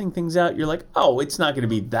tossing things out, you're like, oh, it's not going to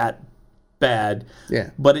be that bad. Yeah.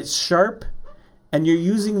 But it's sharp, and you're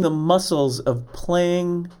using the muscles of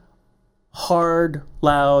playing hard,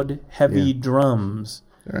 loud, heavy drums.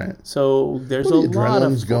 Right. So there's a lot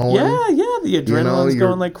of going. Yeah, the adrenaline's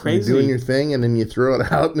going like crazy. You're doing your thing, and then you throw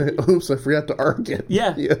it out, and oops, I forgot to arc it.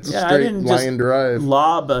 Yeah. It's a straight line drive.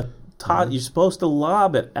 Lob a you're supposed to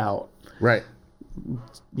lob it out. Right.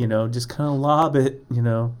 You know, just kind of lob it,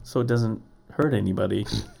 so it doesn't hurt anybody.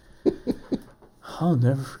 I'll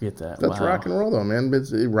never forget that. That's rock and roll, though, man. But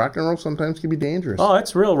rock and roll sometimes can be dangerous. Oh,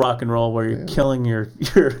 it's real rock and roll where you're killing your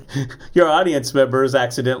audience members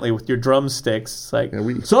accidentally with your drumsticks. It's like,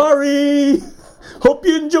 sorry! Hope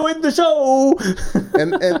you enjoyed the show.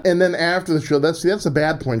 and then after the show, that's the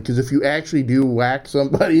bad point, because if you actually do whack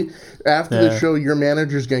somebody after the show, your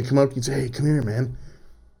manager's gonna come up to you and say, "Hey, come here, man.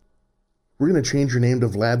 We're gonna change your name to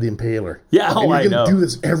Vlad the Impaler. Yeah, and you're gonna do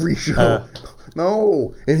this every show."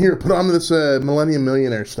 No, and here, put on this Millennium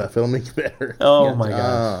Millionaire stuff. It'll make you better. Oh my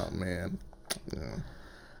god. Oh man. Yeah.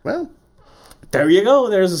 Well, There you go.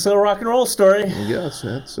 There's a rock and roll story. Yes,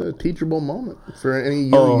 that's a teachable moment for any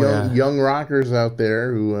young rockers out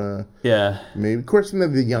there who, maybe. Of course,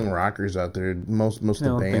 the young rockers out there, most of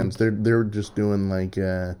the bands, they're just doing like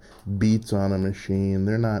beats on a machine.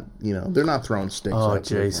 They're not, they're not throwing sticks. Oh,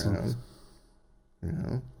 Jason.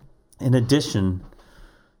 In addition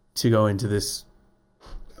to going to this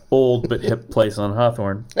old but hip place on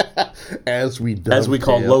Hawthorne, as we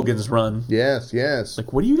call Logan's Run. Yes.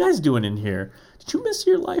 Like, what are you guys doing in here? Did you miss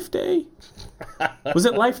your Life Day? Was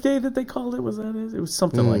it Life Day that they called it? Was that it? It was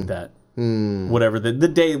something like that. Whatever. The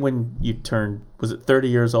day when you turned, was it 30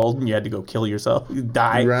 years old and you had to go kill yourself? You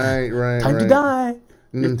die. Right. Time to die.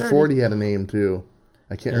 And 40 had a name too.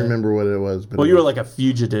 I can't remember what it was. But you were like a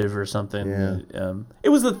fugitive or something. Yeah. It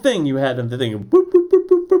was the thing you had, the thing, boop, boop, boop,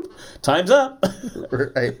 boop, boop. Time's up.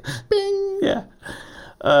 Right. Bing. Yeah.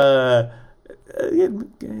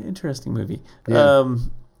 Interesting movie. Yeah.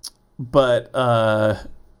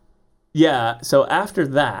 So after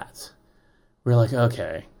that, we're like,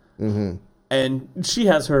 okay. Mm-hmm. And she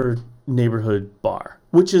has her neighborhood bar,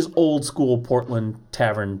 which is old school Portland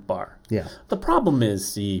tavern bar. Yeah. The problem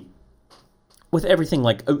is, with everything,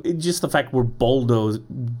 like just the fact we're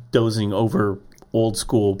bulldozing over old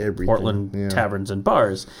school Portland taverns and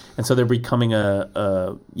bars, and so they're becoming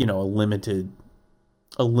a limited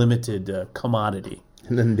commodity,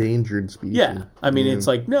 an endangered species. Yeah, I mean it's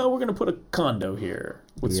like, no, we're going to put a condo here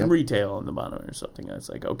with some retail on the bottom or something. And it's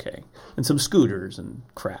like, okay, and some scooters and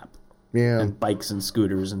crap. Yeah, and bikes and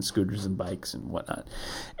scooters and bikes and whatnot,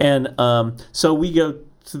 and so we go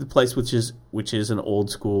to the place which is an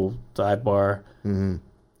old school dive bar. Mm-hmm.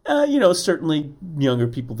 Certainly younger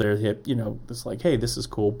people there hip. It's like, hey, this is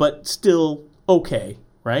cool, but still okay,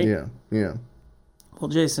 right? Yeah. Well,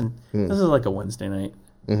 Jason, this is like a Wednesday night.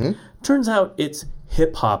 Mm-hmm. Turns out it's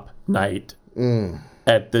hip hop night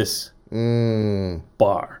at this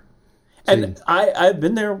bar, and I've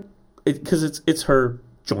been there because it's her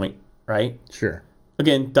joint, right? Sure.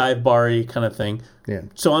 Again, dive bar-y kind of thing. Yeah.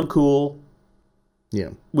 So I'm cool.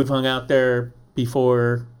 Yeah. We've hung out there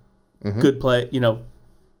before. Mm-hmm. Good play,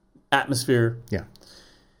 atmosphere. Yeah.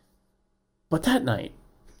 But that night,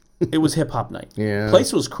 it was hip hop night. Yeah.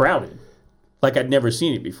 Place was crowded. Like I'd never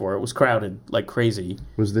seen it before. It was crowded like crazy.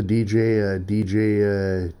 Was the DJ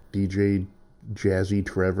Jazzy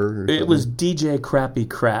Trevor? It was DJ Crappy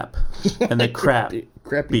Crap and the Crappy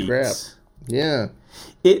Crappy Crap. Yeah.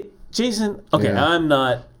 Jason, okay, yeah. I'm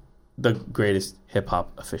not the greatest hip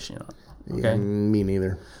hop aficionado. Okay? Yeah, me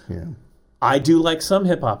neither. Yeah. I do like some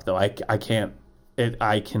hip hop though. I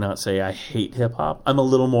cannot say I hate hip hop. I'm a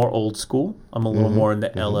little more old school. I'm a little more into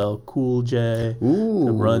LL Cool J,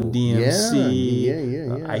 the Run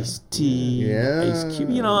DMC, Ice-T, Ice Cube.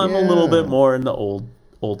 I'm a little bit more in the old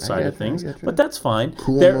side of things, but that's fine.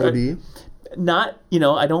 Cool MOD. Not,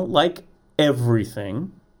 I don't like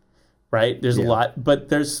everything, right? There's a lot, but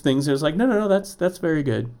there's like, no, that's very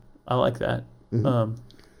good. I like that. Mm-hmm. A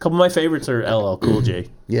couple of my favorites are LL Cool J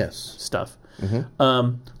stuff. Mm-hmm.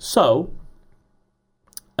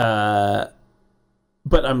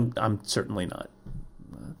 But I'm certainly not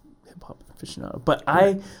hip hop aficionado. But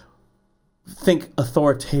I think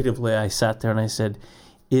authoritatively, I sat there and I said,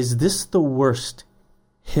 "Is this the worst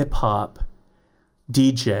hip hop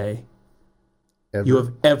DJ you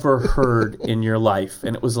have ever heard in your life?"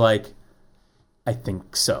 And it was like, I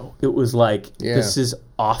think so. It was like, this is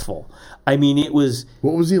awful. I mean, it was.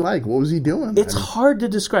 What was he like? What was he doing? It's hard to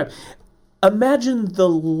describe. Imagine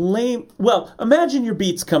imagine your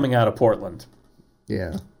beats coming out of Portland.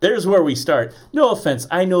 Yeah. There's where we start. No offense.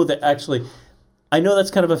 I know that's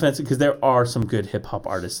kind of offensive because there are some good hip hop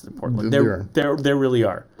artists in Portland. There really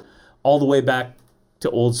are. All the way back to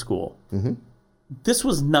old school. Mm-hmm. This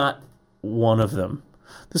was not one of them.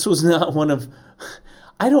 This was not one of.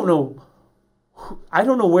 I don't know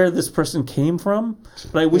where this person came from,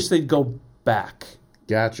 but I wish they'd go back.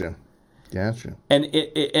 Gotcha. And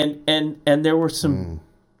there were some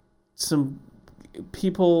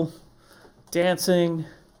people dancing,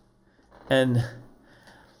 and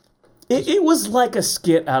it was like a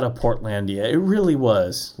skit out of Portlandia. It really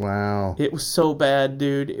was. Wow. It was so bad,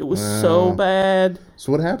 dude. It was so bad.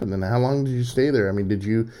 So what happened then? How long did you stay there? I mean, did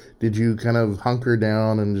you kind of hunker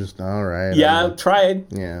down and just all right? Yeah, I tried.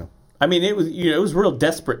 Yeah. I mean, it was real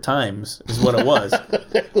desperate times, is what it was.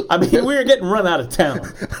 I mean, we were getting run out of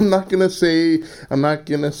town. I'm not gonna say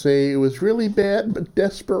it was really bad, but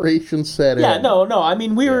desperation set in. Yeah, no. I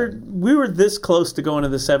mean, we were this close to going to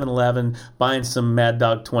the 7-Eleven, buying some Mad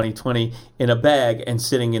Dog 2020 in a bag, and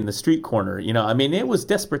sitting in the street corner. I mean, it was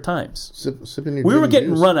desperate times. Sipping your we were gin getting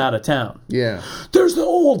juice. run out of town. Yeah. There's the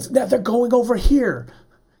olds. Now they're going over here.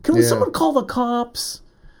 Yeah. someone call the cops?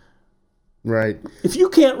 Right. If you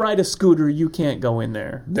can't ride a scooter, you can't go in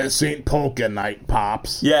there. This ain't polka night,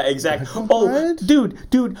 Pops. Yeah, exactly. Oh, What?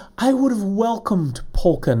 dude, I would have welcomed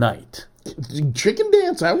polka night. Chicken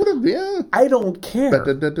dance, I would have, yeah. I don't care.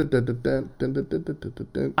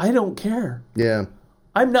 I don't care. Yeah.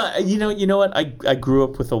 I'm not, you know what? I grew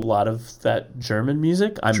up with a lot of that German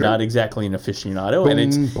music. I'm Sure. not exactly an aficionado, and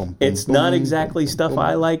Boom, it's boom, not boom, exactly boom, stuff boom.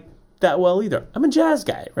 I like that well either. I'm a jazz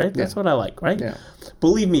guy, right? That's Yeah. what I like, right? Yeah.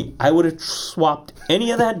 Believe me, I would have swapped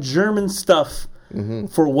any of that German stuff Mm-hmm.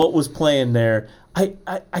 for what was playing there. I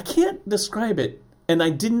can't describe it, and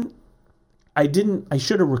I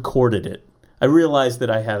should have recorded it. I realized that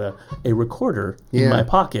I had a recorder in Yeah. my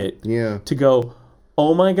pocket Yeah. to go,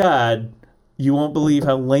 oh my God, you won't believe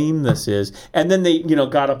how lame this is. And then they,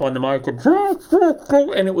 got up on the mic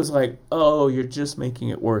and it was like, oh, you're just making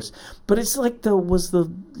it worse. But it's like was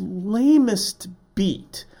the lamest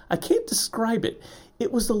beat. I can't describe it.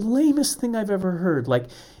 It was the lamest thing I've ever heard. Like,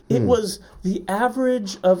 it was the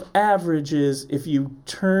average of averages if you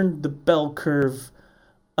turned the bell curve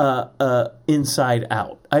inside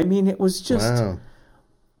out. I mean, it was just... Wow.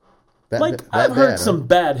 I've heard some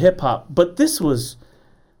bad hip hop, but this was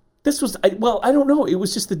I don't know. It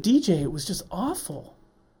was just the DJ. It was just awful.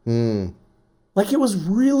 Like, it was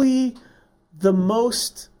really the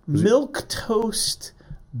most milquetoast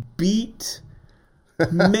beat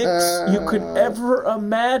mix you could ever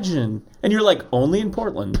imagine. And you're like, only in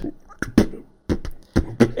Portland.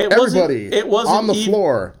 Everybody It wasn't on the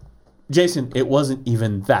floor. Jason, it wasn't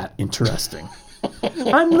even that interesting.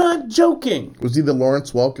 I'm not joking. Was he the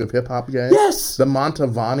Lawrence Welk of hip-hop guy? Yes. The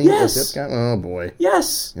Montavani Yes. of hip-hop? Oh, boy.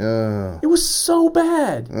 Yes. It was so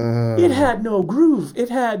bad. It had no groove.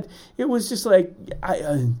 It was just like,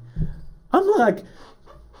 I'm like,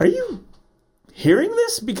 are you hearing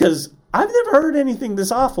this? Because I've never heard anything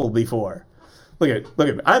this awful before. Look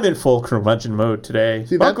at me. I'm in full curmudgeon mode today.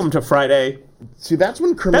 See, Welcome to Friday. See, that's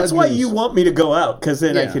when curmudgeons... That's why you want me to go out, because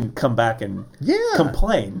then I Yeah. can come back and Yeah.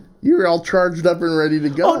 complain. You're all charged up and ready to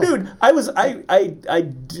go. Oh, dude, I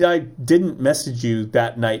didn't message you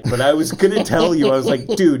that night, but I was gonna tell you. I was like,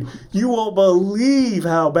 dude, you won't believe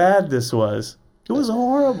how bad this was. It was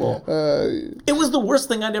horrible. It was the worst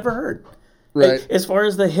thing I'd ever heard. Right. As far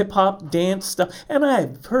as the hip hop dance stuff, and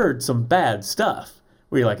I've heard some bad stuff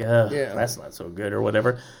where you're like, Yeah. that's not so good or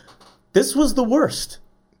whatever. This was the worst.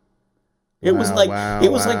 It was Wow, like wow,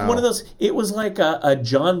 it was like wow. one of those. It was like a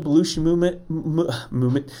John Belushi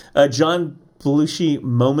a John Belushi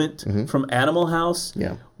moment from Animal House.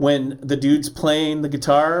 Yeah. When the dude's playing the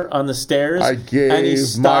guitar on the stairs, I and he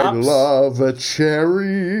gave my stops, love a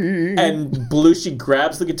cherry. and Belushi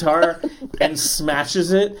grabs the guitar and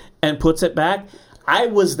smashes it and puts it back. I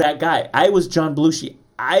was that guy. I was John Belushi.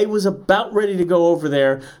 I was about ready to go over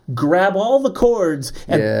there, grab all the chords,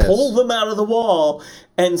 and Yes. pull them out of the wall,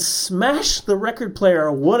 and smash the record player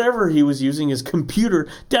or whatever he was using, his computer,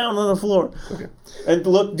 down on the floor. Okay. And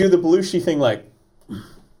do the Belushi thing, like,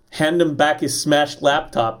 hand him back his smashed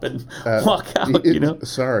laptop and walk out,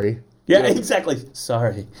 Sorry. Yeah, exactly.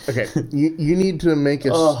 Sorry. Okay, you need to make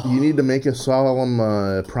a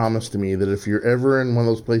solemn promise to me that if you're ever in one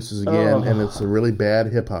of those places again and it's a really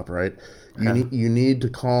bad hip hop, right? You need to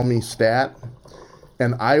call me Stat,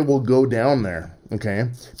 and I will go down there. Okay,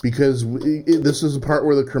 because this is the part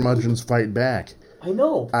where the curmudgeons fight back. I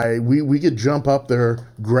know. We could jump up there,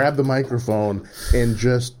 grab the microphone, and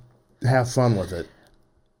just have fun with it.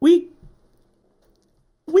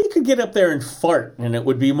 We could get up there and fart, and it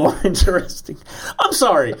would be more interesting. I'm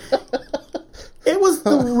sorry. It was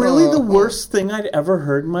really the worst thing I'd ever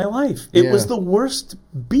heard in my life. It was the worst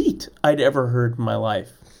beat I'd ever heard in my life.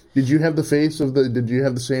 Did you have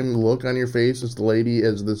the same look on your face as the lady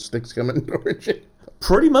as the sticks coming towards you?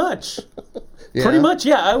 Pretty much. Yeah? Pretty much,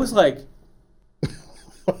 yeah. I was like,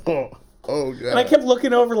 Oh, God. and I kept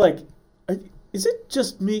looking over like, is it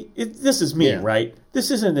just me? This is me, Yeah. right? This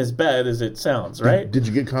isn't as bad as it sounds, right? Did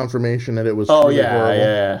you get confirmation that it was Oh, truly yeah, horrible?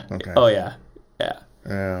 yeah. Okay. Oh, yeah, yeah.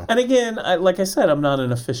 Yeah. And again, like I said, I'm not an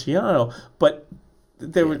aficionado, but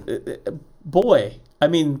there were, boy, I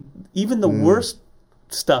mean, even the worst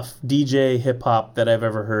stuff, DJ hip hop that I've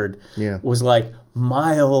ever heard, was like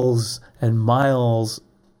miles and miles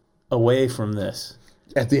away from this.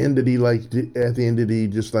 At the end, did he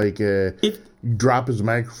just drop his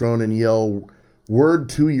microphone and yell "word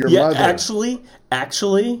to your mother"?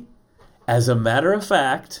 Actually, as a matter of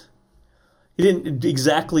fact, he didn't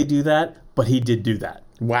exactly do that, but he did do that.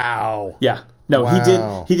 Wow. Yeah. No,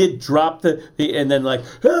 Wow. he did drop and then like,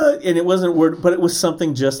 and it wasn't a word, but it was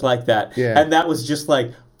something just like that. Yeah. And that was just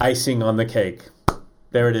like icing on the cake.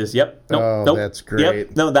 There it is. Yep. Nope. That's great.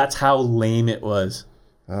 Yep. No, that's how lame it was.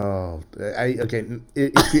 Oh, okay.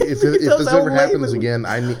 If this ever happens again,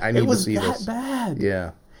 I need to see this. It was that bad.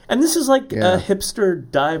 Yeah. And this is like a hipster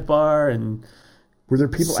dive bar, and were there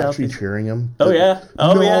people actually cheering him? Oh yeah.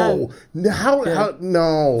 Oh no. yeah. How?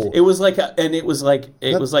 No. It was like, it was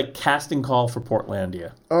like casting call for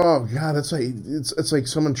Portlandia. Oh god, that's like it's like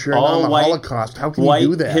someone cheering on the Holocaust. How can you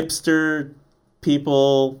do that? White hipster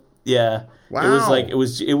people. Yeah. Wow. It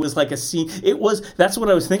was like a scene. That's what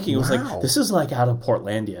I was thinking. It was like, this is like out of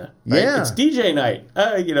Portlandia. Right? Yeah. It's DJ night.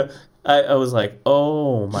 I was like,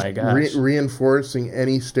 oh my gosh. Reinforcing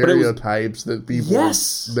any stereotypes that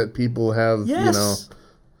people have, Yes.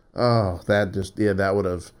 that would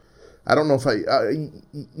have, I don't know if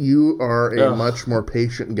you are a much more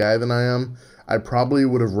patient guy than I am. I probably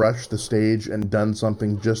would have rushed the stage and done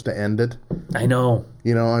something just to end it. I know.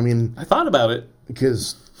 I mean. I thought about it.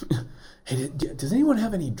 Because. Hey, does anyone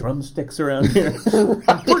have any drumsticks around here?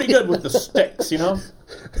 I'm pretty good with the sticks,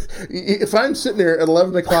 If I'm sitting there at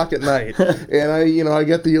 11 o'clock at night and I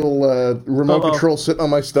get the old remote control sitting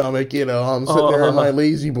on my stomach, I'm sitting there on my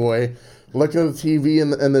lazy boy looking at the TV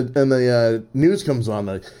and the news comes on,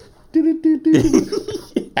 like,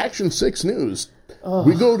 Action 6 News.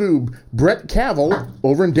 We go to Brett Cavill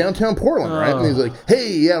over in downtown Portland, right? And he's like,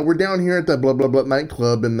 hey, yeah, we're down here at the blah, blah, blah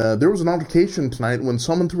nightclub, and there was an altercation tonight when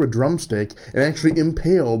someone threw a drumstick and actually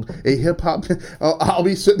impaled a hip-hop... I'll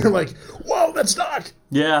be sitting there like, whoa, that's Doc!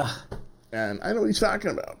 Yeah. And I know what he's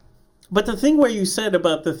talking about. But the thing where you said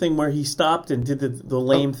about the thing where he stopped and did the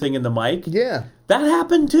lame thing in the mic... Yeah. That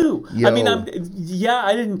happened too. Yo. I mean,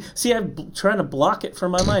 I didn't... See, I'm trying to block it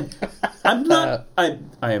from my mind. I'm not... I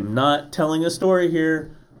am not telling a story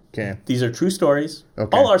here. Okay. These are true stories.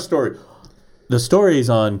 Okay. All our stories. The stories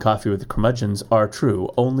on Coffee with the Curmudgeons are true.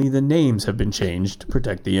 Only the names have been changed to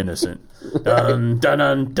protect the innocent. Dun, dun,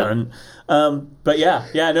 dun, dun. But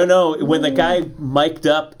no. When the guy mic'd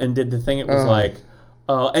up and did the thing, it was like...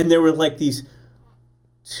 and there were like these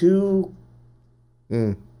two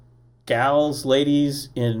ladies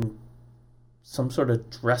in some sort of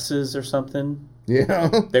dresses or something. Yeah.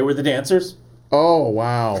 They were the dancers. Oh,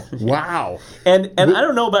 wow. Wow. And I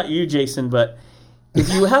don't know about you, Jason, but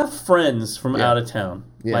if you have friends from out of town,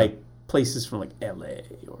 like places from like LA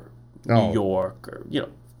or New York or, the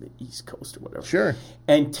East Coast or whatever. Sure.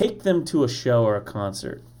 And take them to a show or a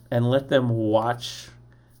concert and let them watch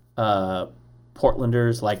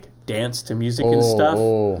Portlanders like dance to music and stuff.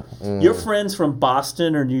 Your friends from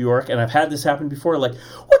Boston or New York, and I've had this happen before, like,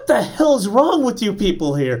 what the hell's wrong with you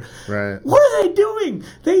people here? Right. What are they doing?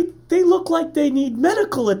 They look like they need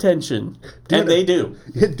medical attention. Dude, and they do.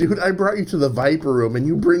 Yeah, dude, I brought you to the Viper Room and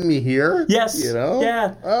you bring me here? Yes.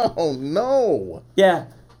 Yeah. Oh, no. Yeah.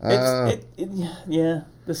 The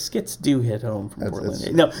skits do hit home from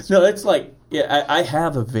Portland. No, it's like, I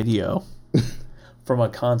have a video from a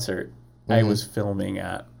concert I was filming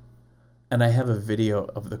at, and I have a video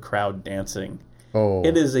of the crowd dancing. Oh.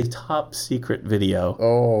 It is a top secret video.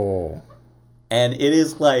 Oh. And it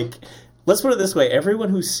is like, let's put it this way, everyone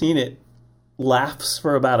who's seen it laughs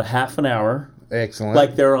for about a half an hour. Excellent.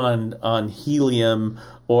 Like they're on helium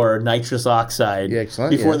or nitrous oxide.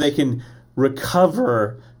 Excellent. Before they can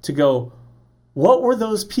recover to go, what were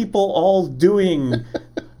those people all doing?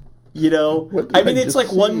 It's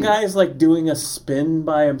like one guy's like doing a spin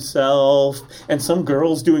by himself, and some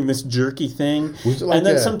girl's doing this jerky thing, and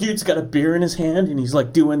then some dude's got a beer in his hand, and he's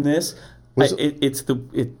like doing this. Was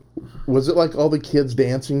it like all the kids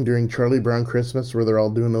dancing during Charlie Brown Christmas, where they're all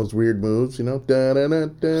doing those weird moves? Da da da da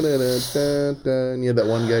da da da. And you had that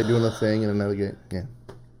one guy doing a thing, and another guy,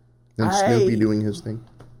 and Snoopy doing his thing.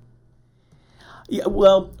 Yeah,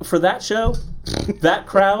 well, for that show, that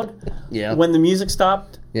crowd, when the music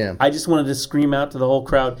stopped. Yeah. I just wanted to scream out to the whole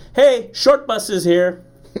crowd, hey, Short Bus is here.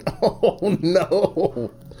 Oh, no.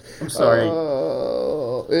 I'm sorry.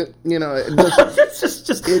 It's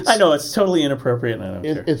just I know, it's totally inappropriate, and I don't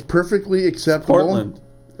care. It's perfectly acceptable. Portland.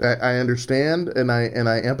 I understand, and I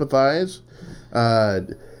empathize.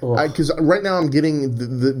 Because right now I'm getting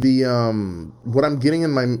the what I'm getting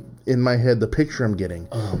in my head, the picture I'm getting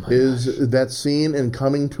is that scene in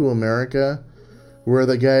Coming to America, where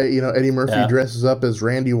the guy, Eddie Murphy dresses up as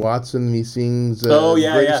Randy Watson and he sings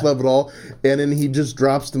Greatest Love of All, and then he just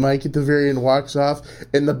drops the mic at the very end and walks off,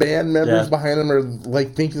 and the band members behind him are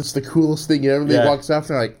like, think it's the coolest thing ever. He walks off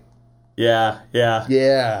and they're like, yeah. Actually,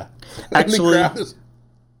 and the crowd is,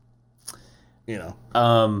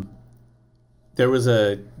 there was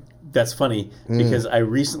that's funny because I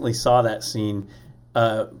recently saw that scene.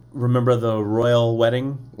 Remember the royal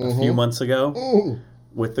wedding a few months ago?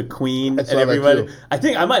 with the Queen and saw that everybody. too. I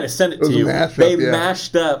think I might have sent it to was a you. mashup, They yeah.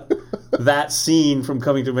 mashed up that scene from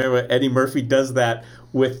Coming to America. Eddie Murphy does that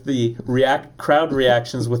with the crowd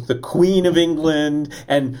reactions with the Queen of England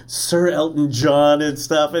and Sir Elton John and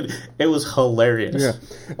stuff, and it was hilarious. Yeah,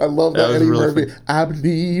 I love that was Eddie really Murphy. I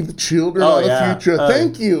believe the children Oh, are the yeah. future.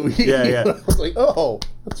 Thank you. Yeah, yeah. I was like, oh,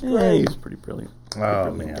 that's Yeah, great. he's pretty brilliant. Oh,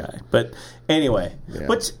 Brilliant man. guy. But anyway, Yeah.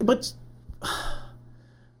 but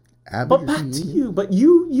Abby, back to you. But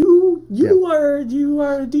you are a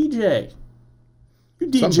DJ. You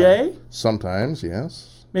DJ. Sometimes,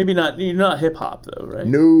 yes. Maybe not. You're not hip hop though, right?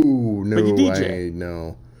 No, But you DJ.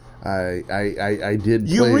 I did.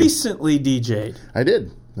 You play. recently DJ'd. I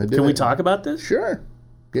did. Can we talk about this? Sure.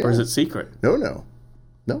 Yeah. Or is it secret? No.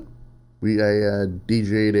 I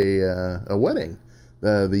DJ'd a wedding.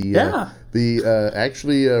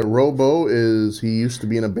 Actually Robo he used to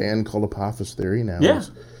be in a band called Apophis Theory now. Yeah.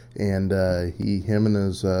 And him and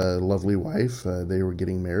his lovely wife, they were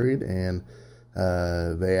getting married, and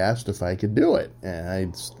they asked if I could do it. And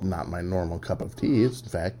it's not my normal cup of tea. In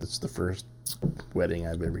fact, it's the first wedding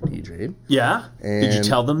I've ever DJ'd. Yeah. Did you And-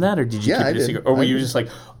 tell them that, or did you Yeah, keep I it a did. secret, or were I you did. just like,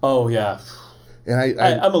 oh yeah, And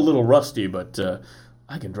I'm a little rusty, but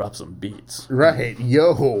I can drop some beats. right,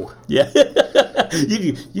 yo. Yeah,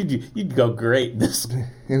 you'd go great in this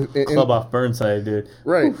club off Burnside, dude.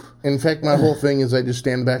 Right. In fact, my whole thing is I just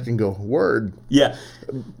stand back and go, word. Yeah,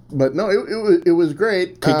 But no, it was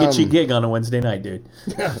great. could get you a gig on a Wednesday night, dude.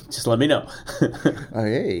 Just let me know.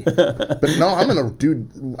 Hey, but no, I'm in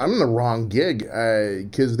the wrong gig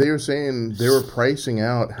because they were saying they were pricing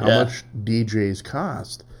out how Yeah. much DJs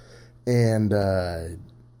cost, and I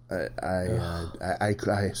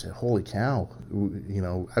said, holy cow,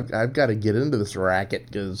 I've got to get into this racket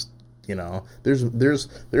because there's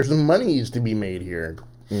some monies to be made here,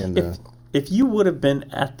 and If you would have been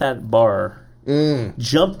at that bar,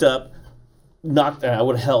 jumped up, I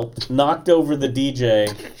would have helped, knocked over the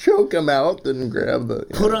DJ, choke them out and grab the.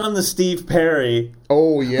 put on the Steve Perry.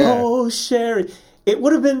 Oh yeah, Oh, Sherry. It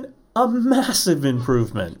would have been a massive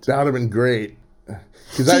improvement. that would have been great.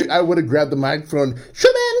 Because I would have grabbed the microphone,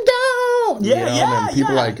 Shaman go! Yeah, and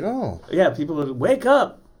people yeah. like, oh. Yeah, people would wake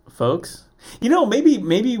up, folks. Maybe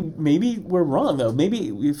we're wrong though. Maybe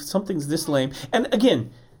if something's this lame. And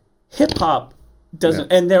again, hip hop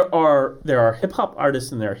doesn't. Yeah. And there are hip hop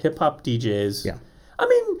artists and there are hip hop DJs. Yeah. I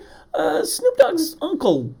mean, Snoop Dogg's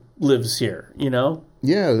uncle lives here. Yeah.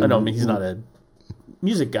 I don't mean he's not a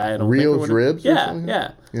music guy. I don't Rio's think. Or Ribs or Yeah, something?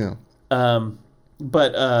 yeah. Yeah.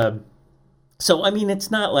 So I mean,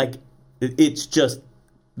 it's not like it's just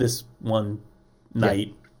this one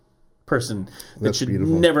night person that That's should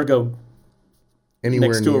beautiful. never go Anywhere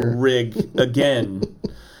next to near. a rig again.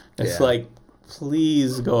 It's Yeah. like,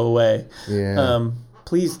 please go away. Yeah.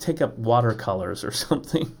 Please take up watercolors or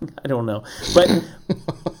something. I don't know, but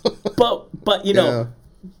Yeah.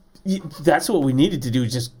 that's what we needed to do.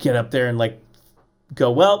 Just get up there and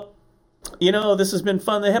go. Well, this has been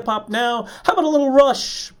fun. The hip hop now. How about a little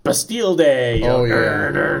Rush, Bastille Day? Oh,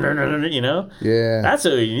 yeah. Yeah. That's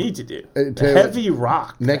what you need to do. tell you Heavy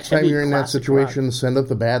rock. Next time heavy you're in that classic situation, rock. send up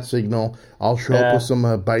the bat signal. I'll show up Yeah. with some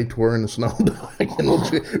Baitor and the snow dog,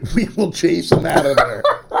 and we will chase him out of there.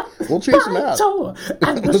 We'll chase him out. Baitor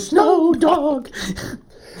and the Snow Dog.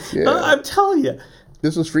 Yeah. I'm telling you,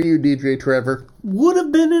 This is for you, DJ Trevor. would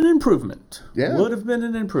have been an improvement. Yeah. Would have been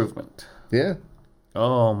an improvement. Yeah.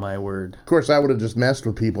 Oh my word. Of course, I would have just messed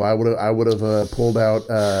with people. I would have pulled out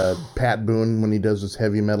Pat Boone when he does his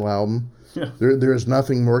heavy metal album. Yeah. There is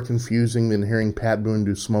nothing more confusing than hearing Pat Boone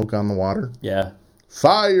do "Smoke on the Water." Yeah.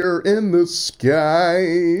 Fire in the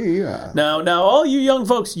sky. Now, all you young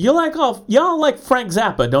folks, y'all like Frank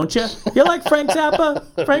Zappa, don't you? You like Frank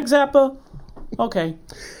Zappa? Frank Zappa? Okay.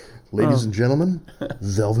 Ladies and gentlemen,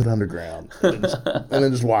 Velvet Underground. And then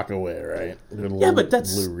just walk away, right? Yeah, but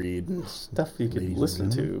that's- Lou Reed. and- Stuff you could Ladies listen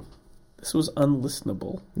and to. This was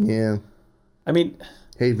unlistenable. Yeah. I mean,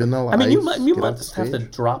 Hey, Vanilla you Ice, might get off the just have to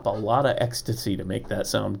stage. drop a lot of ecstasy to make that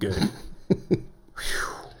sound good.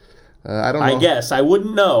 I don't know. I guess I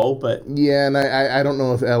wouldn't know, but Yeah, and I don't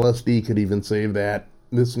know if LSD could even save that.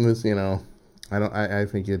 This, I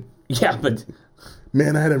think it. yeah. But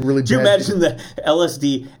Man, I had a really do you bad. imagine the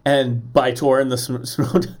LSD and Baitor and the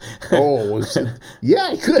smoke? Yeah,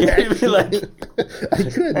 I could. It'd be like, I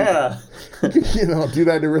could. yeah. Dude,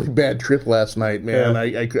 I had a really bad trip last night, man.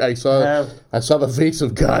 Yeah. I saw Yeah. I saw the face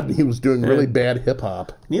of God, and he was doing really bad hip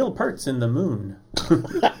hop. Neil Peart's in the moon.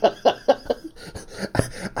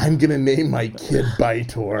 I'm gonna name my kid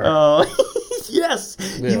Baitor. Oh, yes.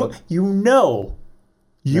 Yeah. You know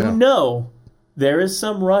Yeah. there is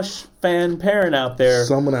some Rush fan parent out there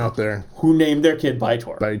Someone out there. who named their kid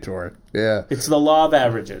Bytor. Bytor. Yeah. It's the law of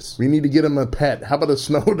averages. We need to get him a pet. How about a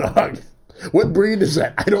snow dog? What breed is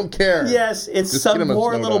that? I don't care. Yes, it's Just get some him a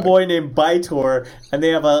poor snow little dog. boy named Bytor, and they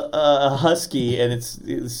have a husky, and it's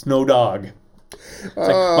Snow Dog. It's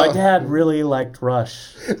like, my dad really liked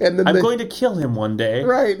Rush. And then I'm going to kill him one day.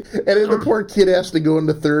 Right. And then the poor kid has to go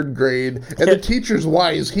into third grade. And the teacher's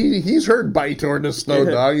wise. He's heard Bytor and the snow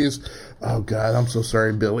dog. He's, oh, God, I'm so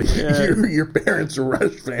sorry, Billy. Your parents are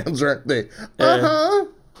Rush fans, aren't they? Uh-huh.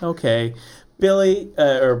 Okay. Billy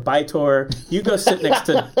or Bytor, you go sit next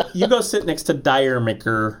to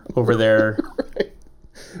Diremaker over there.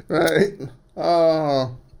 Right.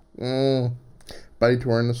 Oh.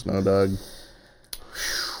 Bytor and the snow dog.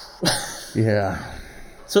 Yeah.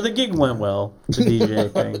 So the gig went well, the DJ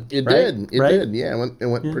thing. It right? did. It Right? did. Yeah, it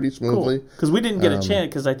went pretty smoothly. Because we didn't get a chance,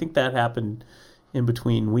 because I think that happened in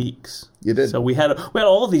between weeks. You did. So we had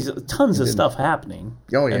all these tons of stuff happening.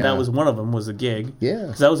 Oh, yeah. And that was one of them was a gig. Yeah.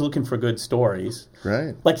 Because I was looking for good stories.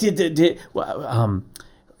 Right. Like I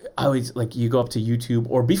always like you go up to YouTube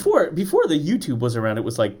or before the YouTube was around, it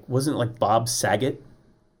was like wasn't it like Bob Saget,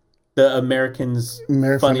 the Americans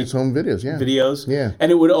funny Home Videos, yeah. videos, Yeah. and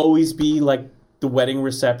it would always be like the wedding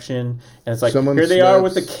reception, and it's like Someone here they are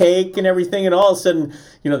with slips. the cake and everything, and all of a sudden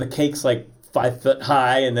the cake's like 5 foot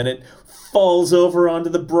high, and then it falls over onto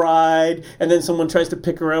the bride, and then someone tries to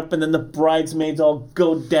pick her up, and then the bridesmaids all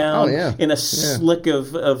go down in a slick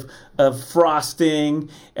of frosting,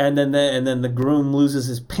 and then the groom loses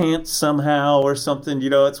his pants somehow or something.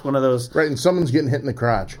 It's one of those. Right, and someone's getting hit in the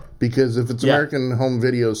crotch. Because if it's American Home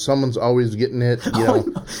Videos, someone's always getting hit. I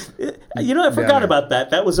forgot about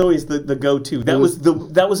that. That was always the go-to. That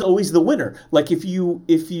was always the winner. Like if you,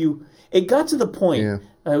 it got to the point. Yeah.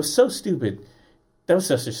 It was so stupid. That was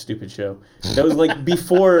such a stupid show. That was like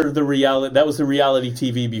before the reality. That was the reality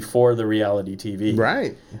TV before the reality TV.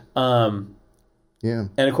 Right. Yeah.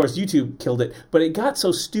 And of course, YouTube killed it. But it got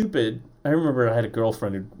so stupid. I remember I had a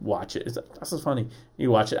girlfriend who'd watch it. It's like, this is funny.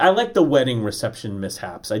 You watch it. I like the wedding reception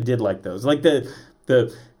mishaps. I did like those. Like it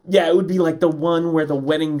would be like the one where the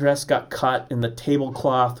wedding dress got cut in the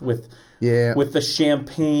tablecloth with the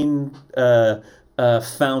champagne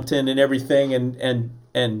fountain and everything,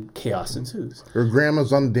 and chaos ensues. Or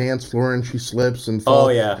grandma's on the dance floor and she slips and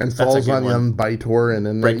falls falls on young Bytor, and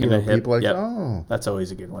then breaking a hip. People like, oh, that's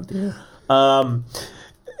always a good one. Yeah.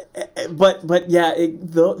 But yeah,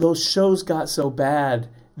 those shows got so bad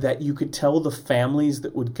that you could tell the families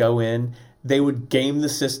that would go in, they would game the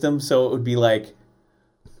system so it would be like,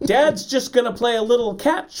 Dad's just going to play a little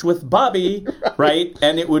catch with Bobby, right?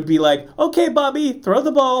 And it would be like, okay, Bobby, throw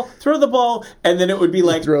the ball. And then it would be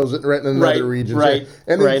like... He throws it right in another region. Right,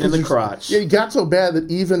 and right in the crotch. Yeah, it got so bad that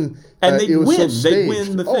even... And they'd win. So They'd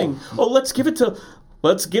win the thing. Let's give it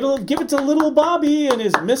to little Bobby and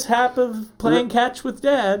his mishap of playing catch with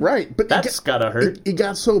Dad. Right, but that's gotta hurt. It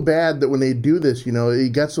got so bad that when they do this,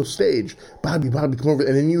 it got so staged. Bobby, come over,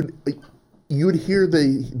 and then you'd hear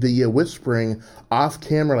the whispering off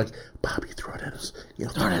camera, like, Bobby, throw it at us.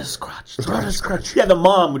 Throw it at his crotch. Yeah, the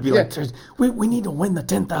mom would be like, we need to win the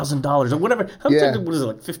 $10,000 or whatever. What is it,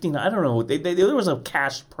 like 15? I don't know. There was a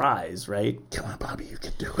cash prize, right? Come on, Bobby, you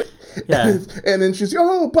can do it. Yeah. And then she's,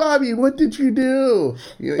 oh, Bobby, what did you do?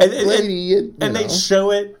 And they'd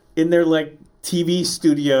show it in their, like, TV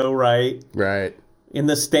studio, right? Right. In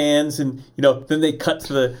the stands, and, then they cut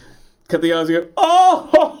the odds and go,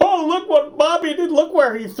 oh, look what Bobby did. Look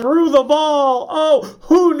where he threw the ball. Oh,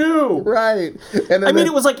 who knew? Right. And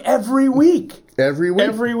it was like every week. Every week.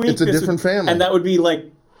 It's a different family. And that would be like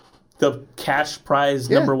the cash prize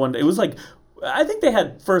number one. It was like, I think they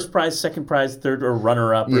had first prize, second prize, third, or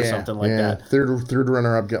runner-up or something like that. Third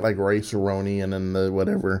runner-up got like Ray Cerrone and then the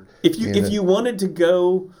whatever. If you wanted to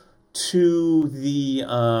go to the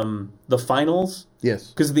finals... Yes.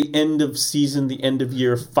 Because the end of season, the end of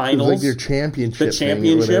year finals. It was like your championship. The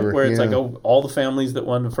championship, where it's like all the families that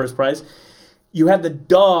won the first prize. You had the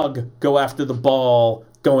dog go after the ball,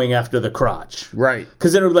 going after the crotch. Right.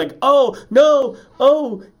 Because then it would be like, oh, no,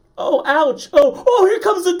 oh, ouch, oh, here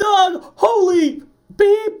comes the dog, holy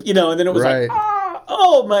beep, and then it was like,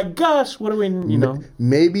 oh my gosh, what do we,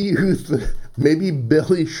 Maybe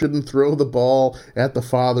Billy shouldn't throw the ball at the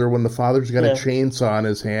father when the father's got a chainsaw in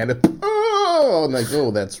his hand. And like,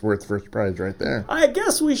 that's worth first prize right there. I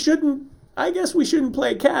guess we shouldn't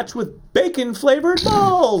play catch with bacon flavored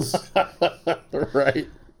balls. Right.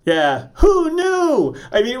 Yeah. Who knew?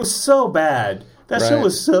 I mean, it was so bad. That show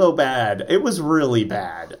was so bad. It was really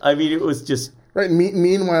bad. I mean, it was just Right.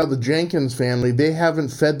 Meanwhile, the Jenkins family, they haven't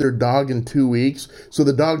fed their dog in 2 weeks, so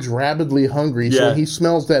the dog's rabidly hungry. So when he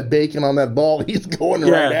smells that bacon on that ball, he's going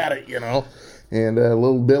right at it, And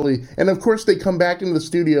little Billy, and of course they come back into the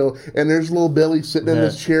studio, and there's little Billy sitting in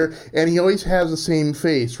this chair, and he always has the same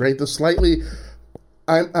face, right? The slightly,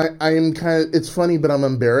 I'm kind of, it's funny, but I'm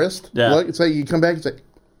embarrassed. Yeah. Look, it's like you come back, it's like,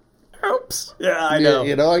 oops. Yeah, I know.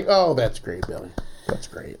 Like, oh, that's great, Billy. That's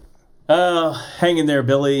great. Hang in there,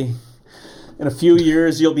 Billy. In a few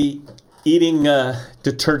years, you'll be eating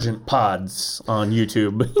detergent pods on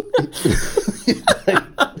YouTube.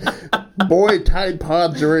 Boy, Tide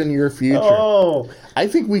Pods are in your future. Oh, I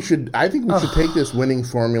think we should take this winning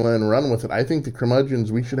formula and run with it. I think the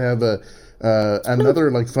Curmudgeons, we should have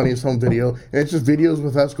another like funniest home video, and it's just videos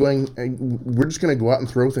with us going. We're just going to go out and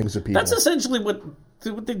throw things at people. that's essentially what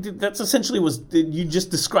they did. That's essentially you just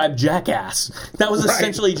described Jackass. That was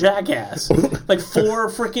essentially Jackass. Like 4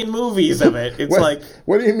 freaking movies of it. It's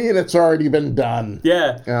what do you mean it's already been done?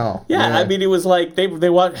 Yeah. Oh, yeah. I mean, it was like they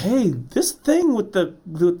want, hey, this thing with the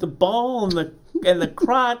ball and the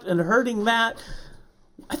crotch and hurting that.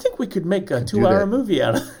 I think we could make a 2-hour movie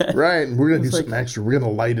out of that. Right, and we're going to do something extra. We're going to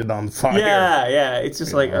light it on fire. Yeah. It's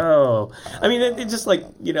just like, oh. I mean, it's just like,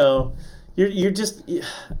 you're just...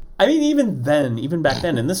 I mean, even back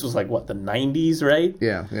then, and this was like, what, the 90s, right?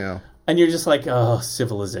 Yeah. And you're just like, oh,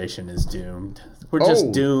 civilization is doomed. We're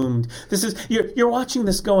just doomed. This is... You're watching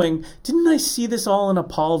this going, didn't I see this all in a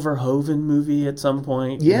Paul Verhoeven movie at some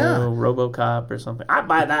point? Yeah. RoboCop or something. I'd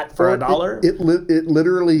buy that for $1. It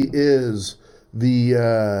literally is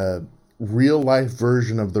the real-life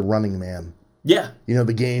version of The Running Man. Yeah.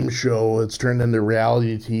 The game show, it's turned into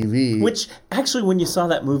reality TV. Which, actually, when you saw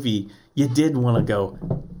that movie, you did want to go,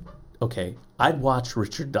 okay, I'd watch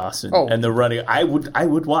Richard Dawson and The Running. I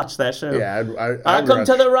would watch that show. Yeah, I'd come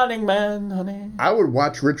to The Running Man, honey. I would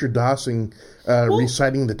watch Richard Dawson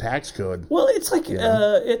reciting the tax code. Well, it's like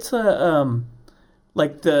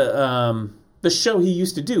like the show he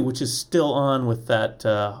used to do, which is still on with that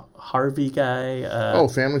Harvey guy.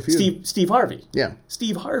 Family Feud. Steve Harvey. Yeah.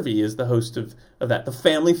 Steve Harvey is the host of that. The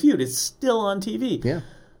Family Feud is still on TV. Yeah. Have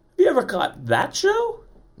you ever caught that show?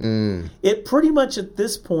 It pretty much at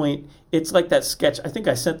this point, it's like that sketch. I think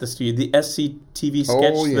I sent this to you. The SCTV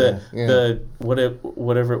sketch, the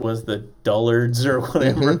whatever it was, the Dullards or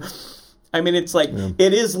whatever. Mm-hmm. I mean, it's like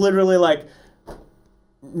it is literally like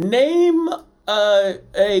name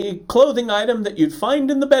a clothing item that you'd find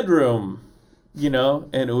in the bedroom,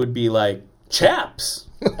 and it would be like chaps.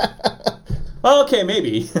 Okay,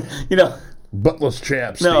 maybe, Buttless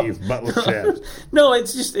chaps, Steve. Buttless chaps. No,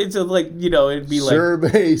 it's like, it'd be like...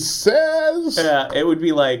 Survey says... Yeah, it would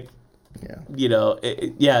be like,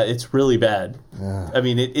 it's really bad. I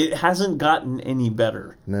mean, it hasn't gotten any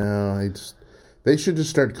better. No, they should just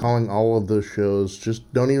start calling all of those shows,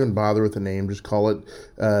 just don't even bother with the name, just call it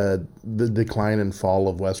The Decline and Fall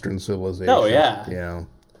of Western Civilization. Oh, yeah. Yeah.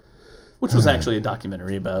 Which was actually a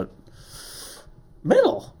documentary about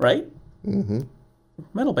metal, right? Mm-hmm.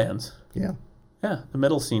 Metal bands. Yeah. Yeah, the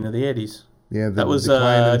metal scene of the 80s. Yeah, that was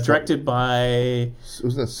directed by...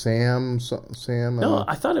 Wasn't it Sam? No,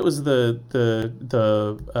 I thought it was the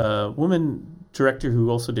woman director who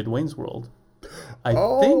also did Wayne's World. I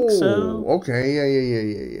think so. Okay,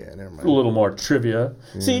 yeah. Never mind. A little more trivia.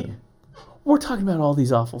 Yeah. See, we're talking about all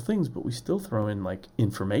these awful things, but we still throw in, like,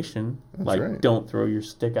 information. That's right. Don't throw your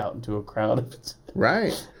stick out into a crowd.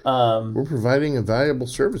 Right. We're providing a valuable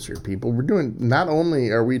service here, people. We're doing, not only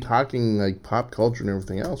are we talking, like, pop culture and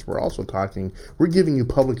everything else, we're also we're giving you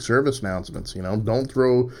public service announcements, Don't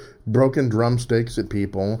throw broken drumsticks at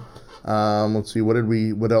people. Let's see,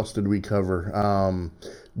 what else did we cover?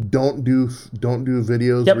 Don't do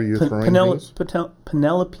videos where you're throwing things.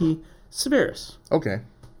 Penelope Severus. Okay.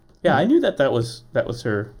 Yeah, I knew that was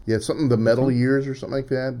her. Yeah, something the metal years or something like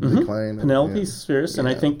that. Mm-hmm. Decline. Penelope Severus, and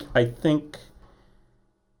I think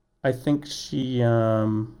she. I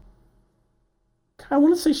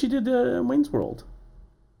want to say she did Wayne's World.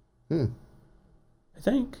 I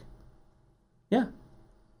think. Yeah.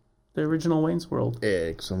 The original Wayne's World.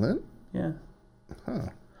 Excellent. Yeah. Huh.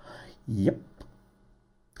 Yep.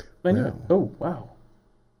 I knew it. Oh, wow.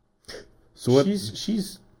 So what?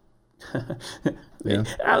 She's. Yeah.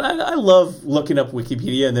 I love looking up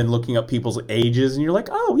Wikipedia and then looking up people's ages, and you're like,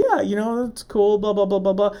 oh yeah, that's cool. Blah blah blah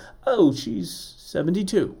blah blah. Oh, she's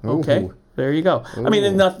 72. Okay, there you go. Ooh. I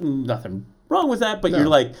mean, nothing wrong with that, but you're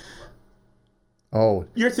like,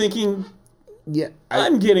 you're thinking, yeah,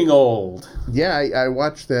 I'm getting old. Yeah, I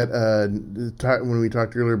watched that when we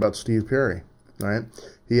talked earlier about Steve Perry. Right,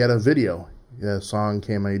 he had a video. A song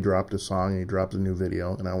came out. He dropped a song. And he dropped a new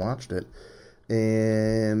video, and I watched it.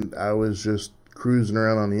 And I was just cruising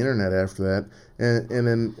around on the internet after that, and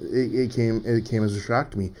then it came as a shock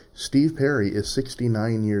to me. Steve Perry is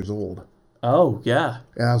 69 years old. Oh, yeah.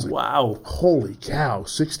 And I was like, wow. Holy cow,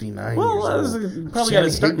 69 well, years old. Probably got to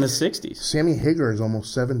start in the 60s. Sammy Hagar is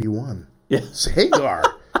almost 71. Yes. Hagar,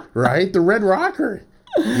 right? The Red Rocker.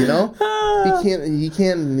 You know?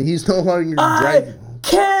 He's no longer I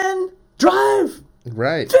can drive.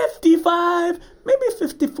 Right. 55, maybe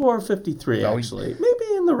 54 or 53, actually.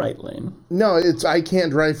 Maybe in the right lane. No, I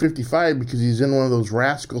can't drive 55 because he's in one of those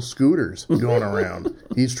rascal scooters going around.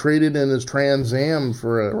 He's traded in his Trans Am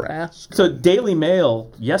for a rascal. So Daily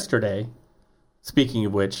Mail yesterday, speaking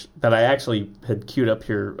of which, that I actually had queued up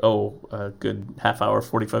here, a good half hour,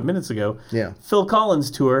 45 minutes ago. Yeah. Phil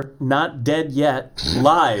Collins tour, Not Dead Yet,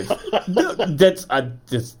 live. That's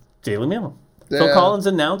Daily Mail. Yeah. Phil Collins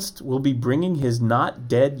announced will be bringing his Not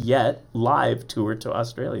Dead Yet live tour to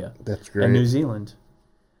Australia. That's great. And New Zealand.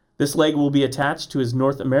 This leg will be attached to his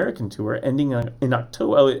North American tour ending in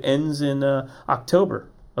October. Oh, it ends in October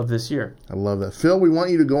of this year. I love that. Phil, we want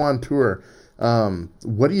you to go on tour.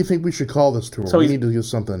 What do you think we should call this tour? We need to do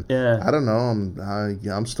something. Yeah. I don't know.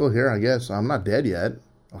 I'm still here, I guess. I'm not dead yet.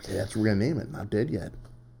 Okay, that's what we're going to name it. Not Dead Yet.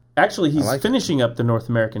 Actually, he's finishing up the North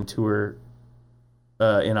American tour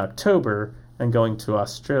in October and going to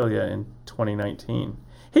Australia in 2019.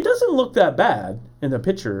 He doesn't look that bad in the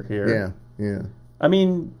picture here. Yeah. I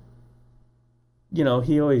mean,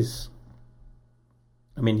 he always...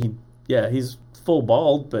 he's full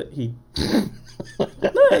bald, but he...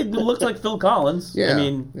 he looks like Phil Collins. Yeah.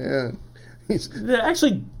 Yeah. It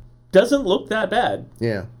actually doesn't look that bad.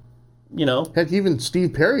 Yeah. Heck, even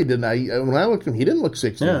Steve Perry didn't. When I looked at him, he didn't look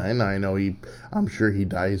 69. Yeah. I know I'm sure he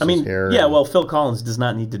dyes his hair. Yeah, well, Phil Collins does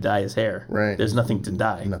not need to dye his hair. Right. There's nothing to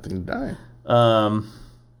dye. Nothing to dye.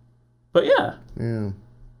 But yeah. Yeah.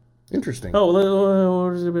 Interesting. Oh,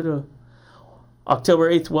 what is it?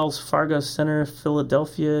 October 8th, Wells Fargo Center,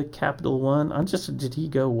 Philadelphia, Capital One. Did he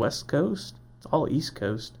go West Coast? It's all East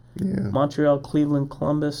Coast. Yeah. Montreal, Cleveland,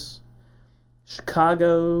 Columbus.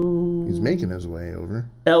 Chicago. He's making his way over.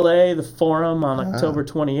 L.A., the Forum on October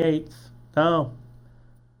 28th. Oh.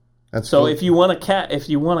 That's so cool. if you want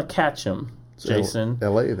to catch him, Jason.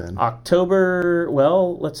 L.A. then. October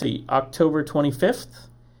 25th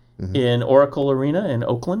in Oracle Arena in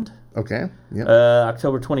Oakland. Okay. Yep.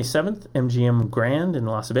 October 27th, MGM Grand in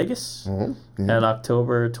Las Vegas. Yeah. And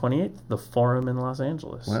October 28th, the Forum in Los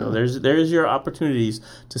Angeles. Wow. So there's your opportunities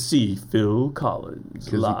to see Phil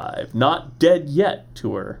Collins live. Not Dead Yet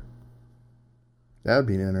tour. That would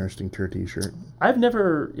be an interesting tour T-shirt. I've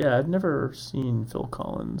never seen Phil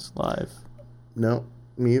Collins live. No,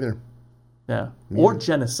 me either. Yeah. Or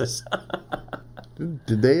Genesis.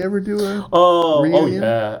 Did they ever do a Oh reunion?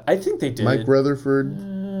 yeah. I think they did. Mike Rutherford.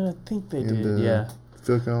 I think they did. Yeah.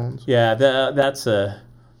 Phil Collins. Yeah, that's a.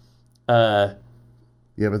 Yeah,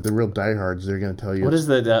 but the real diehards, they're going to tell you. What is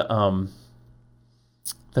the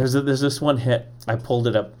There's this one hit. I pulled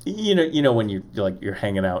it up. You know when you're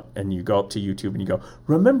hanging out and you go up to YouTube and you go,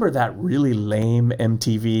 remember that really lame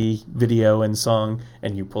MTV video and song,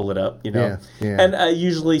 and you pull it up. Yeah. And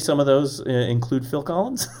usually some of those include Phil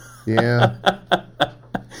Collins. Yeah.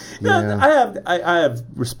 Yeah. I have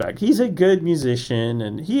respect. He's a good musician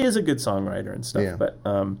and he is a good songwriter and stuff. Yeah. But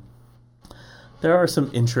there are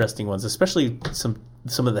some interesting ones, especially some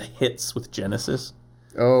of the hits with Genesis.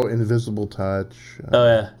 Oh, Invisible Touch.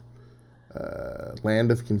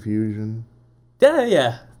 Land of Confusion.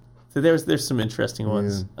 Yeah. So there's some interesting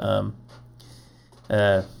ones.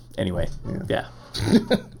 Anyway, yeah.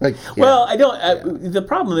 Well, I don't. The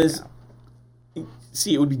problem is,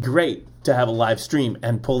 see, it would be great to have a live stream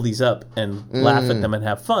and pull these up and laugh at them and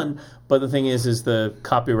have fun. But the thing is the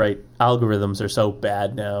copyright algorithms are so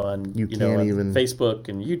bad now on Facebook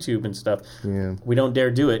and YouTube and stuff. Yeah. We don't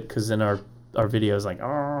dare do it because then our videos like,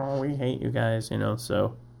 oh, we hate you guys,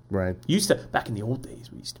 So right. Back in the old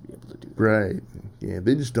days, we used to be able to do that. Right. Yeah,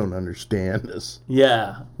 they just don't understand us.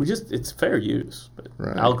 Yeah, it's fair use, but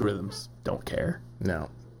algorithms don't care.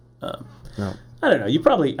 No. No. I don't know. I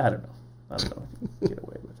don't know. Get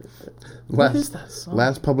away with it. What is that song?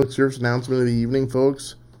 Last public service announcement of the evening,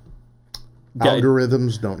 folks.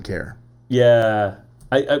 Algorithms don't care. Yeah.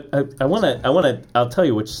 I want to. I'll tell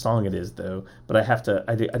you which song it is though, but I have to.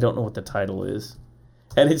 I don't know what the title is,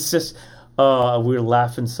 and it's just. We're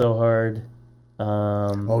laughing so hard. You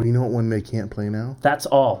know what one they can't play now? That's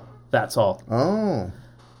all. Oh.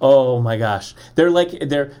 Oh my gosh,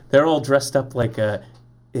 they're all dressed up like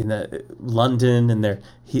in London, and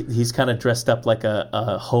he's kind of dressed up like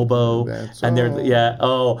a hobo, and they're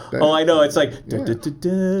I know it's like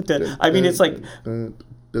I mean it's like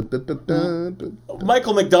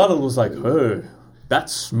Michael McDonald was like, hey,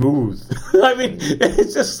 that's smooth. I mean,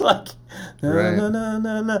 it's just like, Right.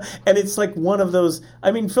 na. And it's like one of those,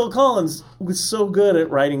 I mean, Phil Collins was so good at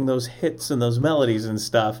writing those hits and those melodies and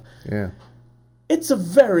stuff. Yeah. It's a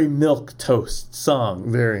very milquetoast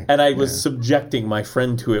song. Very, And I was subjecting my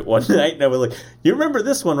friend to it one night, and I was like, you remember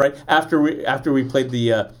this one, right? After we played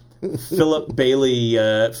the Philip Bailey,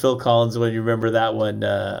 Phil Collins one, you remember that one?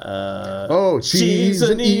 She's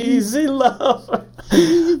an easy lover.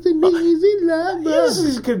 She's an easy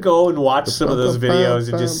lover. You could go and watch some of those videos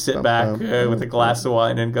and just sit back with a glass of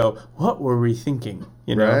wine and go, what were we thinking?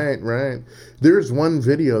 You know? Right. There's one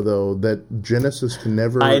video, though, that Genesis can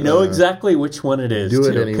never... I know exactly which one it is, do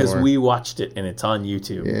it too, because anymore. we watched it, and it's on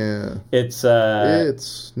YouTube. Yeah.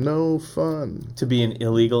 It's no fun. to be an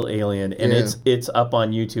illegal alien, and Yeah. it's up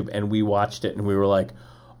on YouTube, and we watched it, and we were like,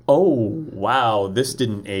 oh, wow, this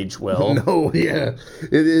didn't age well. No, yeah.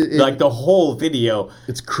 It, Like the whole video.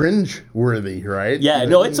 it's cringe-worthy, right? Yeah,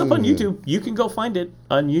 no, it's up on YouTube. You can go find it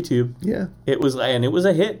on YouTube. Yeah. It was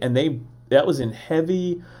a hit, and that was in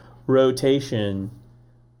heavy rotation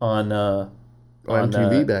on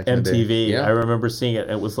MTV back in the day. MTV. Yeah. I remember seeing it.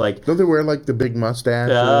 It was like, Don't they wear, like, the big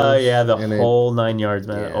mustaches? oh yeah, the and whole 9 yards,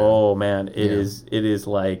 man. Yeah. Oh man, it Yeah. is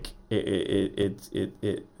like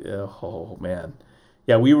oh man.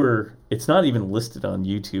 Yeah, it's not even listed on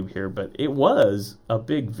YouTube here, but it was a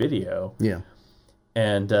big video. Yeah.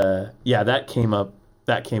 And that came up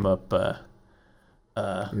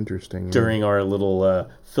Interesting. yeah. during our little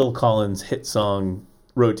Phil Collins hit song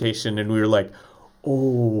rotation, and we were like,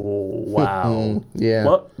 oh wow. Yeah.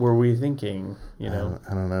 What were we thinking? You know?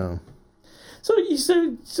 I don't know. So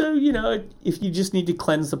you know, if you just need to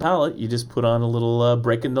cleanse the palate, you just put on a little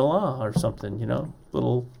Breaking the Law or something, you know,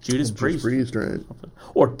 little Judas Priest Priest, right?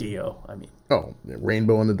 or Dio. I mean, Oh,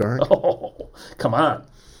 Rainbow in the Dark. oh, come on, Or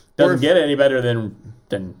doesn't if- get any better than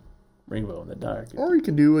Rainbow in the Dark. Or you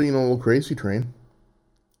can do, a little Crazy Train.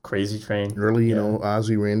 Crazy Train. Early,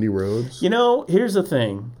 Ozzy, Randy Rhoads. You know, here's the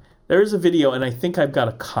thing. There's a video, and I think I've got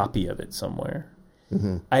a copy of it somewhere.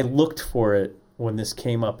 Mm-hmm. I looked for it when this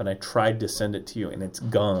came up, and I tried to send it to you, and it's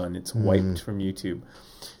gone. It's wiped from YouTube.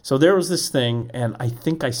 So there was this thing, and I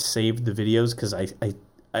think I saved the videos because I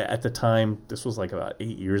at the time, this was like about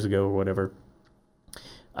 8 years ago or whatever,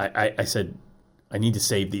 I said, I need to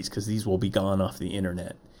save these because these will be gone off the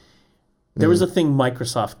internet. There was a thing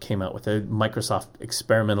Microsoft came out with, Microsoft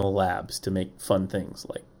Experimental Labs, to make fun things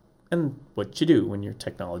like, and what you do when you're a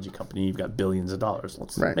technology company, you've got billions of dollars,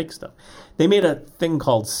 let's Right. make stuff. They made a thing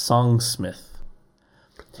called Songsmith.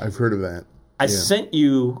 I've heard of that. I sent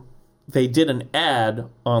you, they did an ad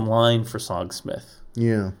online for Songsmith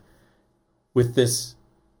Yeah. with this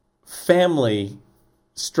family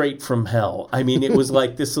straight from hell. I mean, it was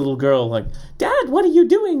like this little girl like, Dad, what are you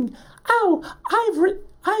doing? Oh,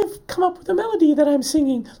 I've come up with a melody that I'm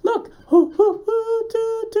singing. Look.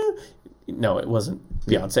 No, it wasn't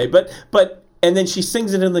Beyonce, but and then she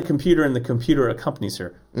sings it in the computer, and the computer accompanies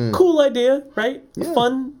her. Cool idea, right? Yeah.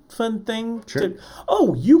 Fun thing. Sure.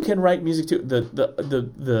 You can write music too.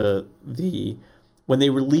 The when they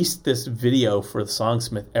released this video for the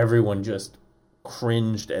Songsmith, everyone just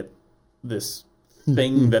cringed at this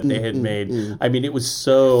thing that they had made. I mean, it was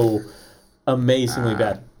so amazingly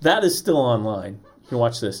bad. That is still online. You can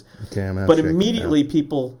watch this. Okay, I'm gonna But check that immediately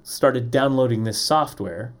people started downloading this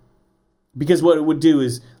software, because what it would do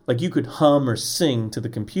is, like, you could hum or sing to the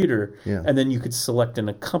computer, Yeah. and then you could select an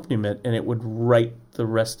accompaniment, and it would write the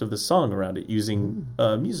rest of the song around it using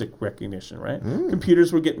music recognition, right?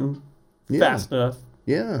 Computers were getting fast enough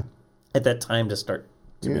Yeah. at that time to start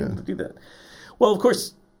to be Yeah. able to do that. Well, of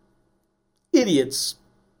course, idiots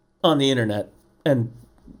on the internet, and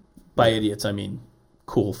by idiots I mean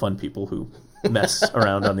cool, fun people who mess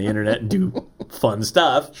around on the internet and do fun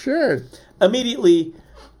stuff, Sure. immediately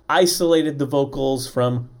isolated the vocals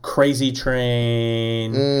from Crazy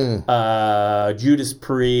Train, Judas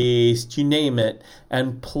Priest, you name it,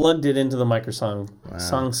 and plugged it into the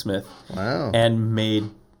Songsmith Wow. and made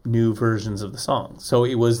new versions of the song. So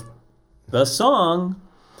it was the song,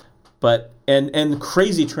 but and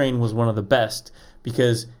Crazy Train was one of the best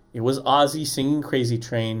because it was Ozzy singing Crazy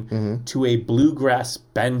Train to a bluegrass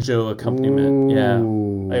banjo accompaniment. Ooh.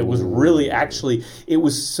 Yeah. It was really, actually, it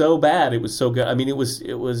was so bad, it was so good. I mean, it was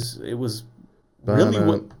really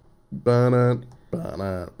what...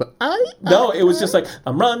 No, it was just like,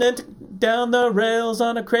 I'm running down the rails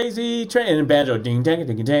on a crazy train, and banjo, ding dang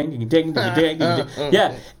ding dang ding ding ding ding ding.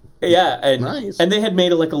 Yeah, yeah, and Nice. and they had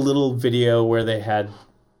made like a little video where they had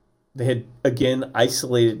again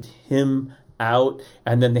isolated him out,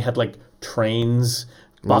 and then they had like trains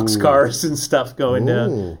boxcars and stuff going Ooh.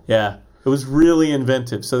 down. Yeah, it was really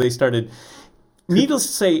inventive. So they started. Needless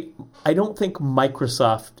to say, I don't think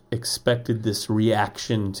Microsoft expected this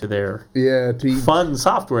reaction to their fun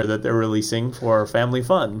software that they're releasing for family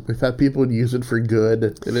fun. They thought people would use it for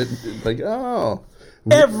good. And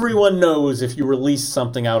Everyone knows if you release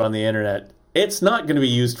something out on the internet, it's not going to be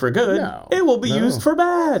used for good. No, it will be used for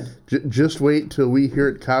bad. Just wait till we here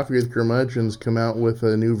at Coffee with Curmudgeons come out with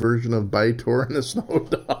a new version of Bytor and the Snow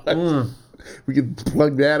Dogs. We could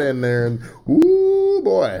plug that in there, and ooh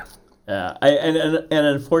boy. Yeah, and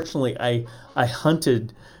unfortunately, I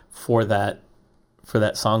hunted for that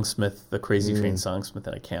Songsmith, the Crazy Train Songsmith,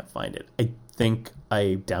 and I can't find it. I think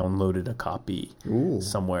I downloaded a copy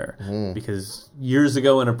somewhere because years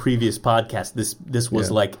ago in a previous podcast, this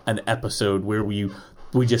was like an episode where we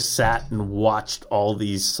just sat and watched all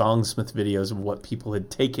these Songsmith videos of what people had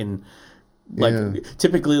taken,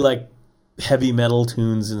 typically like heavy metal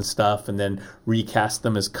tunes and stuff, and then recast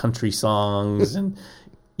them as country songs and.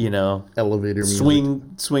 Elevator music.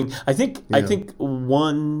 Swing. I think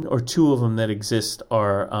one or two of them that exist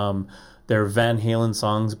are they're Van Halen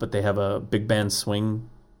songs, but they have a big band swing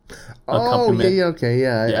accompaniment.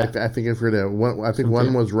 I think I've heard that.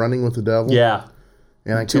 One was Running with the Devil. Yeah,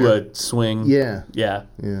 and a swing. Yeah.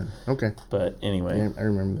 Okay. But anyway, I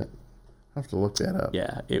remember that. I'll have to look that up.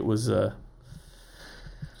 Yeah, it was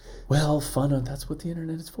fun. That's what the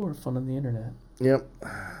internet is for. Fun on the internet. Yep.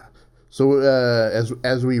 So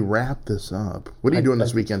as we wrap this up, what are you doing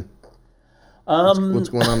this weekend? What's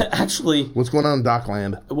going on? Actually, what's going on in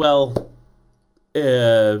Dockland? Well,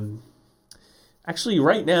 actually,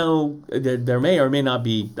 right now there may or may not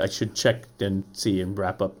be. I should check and see and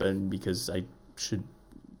wrap up, and because I should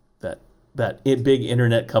that big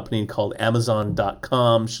internet company called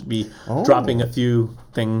Amazon.com should be dropping a few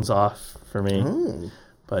things off for me. Oh.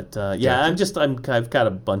 But I've got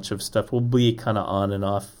a bunch of stuff. We'll be kind of on and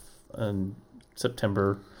off in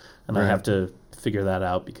September, and I have to figure that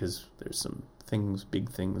out because there's some big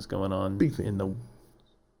things going on in the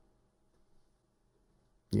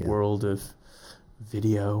world of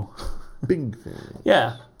video. Big thing.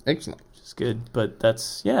 Yeah. Excellent. Which is good, but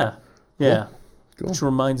that's yeah. Cool. Which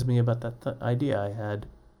reminds me about that idea I had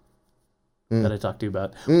that I talked to you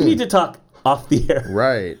about. We need to talk off the air.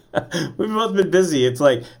 Right. We've both been busy. It's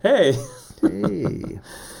like, hey.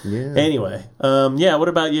 Yeah. Anyway, what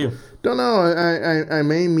about you? Don't know. I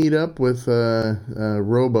may meet up with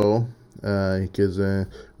Robo because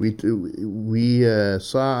we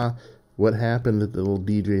saw what happened at the little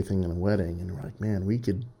DJ thing in a wedding, and we're like, man, we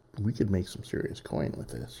could make some serious coin with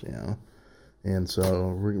this, And so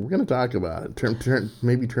we're going to talk about it.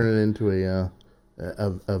 Maybe turn it into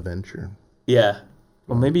a venture. Yeah.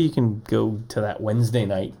 Well, maybe you can go to that Wednesday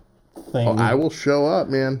night thing. Oh, I will show up,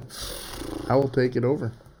 man. I will take it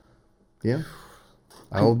over. Yeah.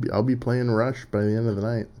 I'll be playing Rush by the end of the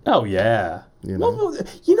night. Oh, yeah. Well,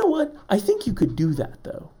 you know what? I think you could do that,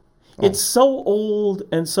 though. Oh. It's so old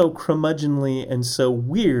and so curmudgeonly and so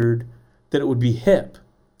weird that it would be hip.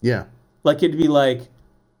 Yeah. Like, it'd be like,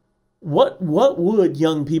 what would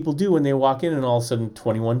young people do when they walk in and all of a sudden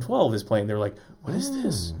 2112 is playing? They're like, what is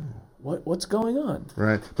this? What's going on?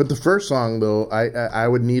 Right, but the first song though, I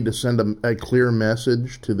would need to send a clear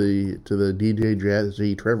message to the DJ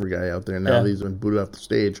Jazzy Trevor guy out there. Now that he's been booted off the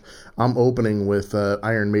stage, I'm opening with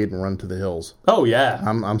Iron Maiden "Run to the Hills." Oh yeah,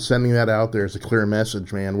 I'm sending that out there as a clear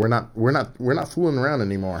message, man. We're not fooling around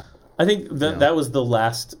anymore. I think that was the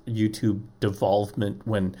last YouTube devolvement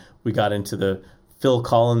when we got into the Phil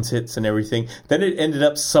Collins hits and everything. Then it ended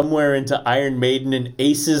up somewhere into Iron Maiden and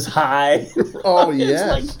Aces High. Oh,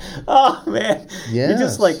 yes. It's like, oh, man. Yes. You're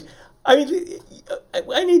just like, I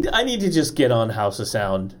mean, I need to just get on House of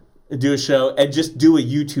Sound, do a show, and just do a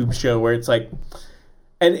YouTube show where it's like,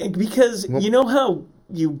 and because you know how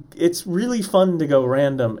it's really fun to go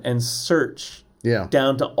random and search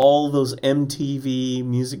down to all those MTV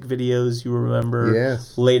music videos you remember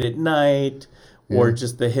late at night. Or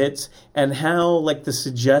just the hits, and how like the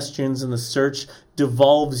suggestions and the search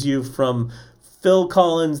devolves you from Phil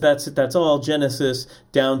Collins, that's all Genesis,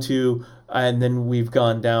 down to, and then we've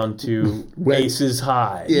gone down to Aces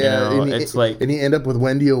High. Yeah, it's like, and you end up with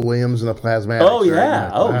Wendy O. Williams and the Plasmatics. Oh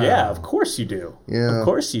yeah, yeah, of course you do. Yeah, of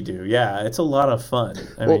course you do. Yeah, it's a lot of fun.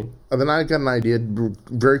 I mean, then I got an idea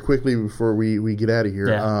very quickly before we get out of here.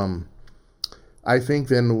 Yeah. I think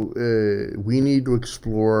then we need to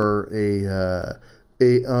explore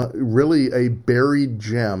really a buried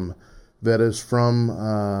gem that is from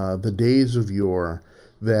the days of yore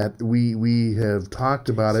that we have talked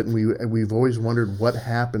about it, and we've always wondered what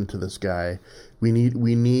happened to this guy. We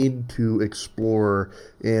need to explore,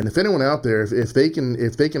 and if anyone out there, if they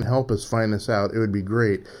can help us find this out, it would be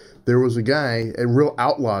great. There was a guy, a real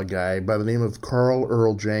outlaw guy by the name of Carl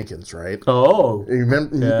Earl Jenkins, right? Oh, you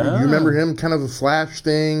remember him? Kind of a Flash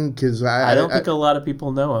thing, because I don't think a lot of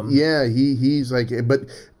people know him. Yeah, he's like, but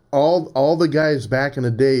all the guys back in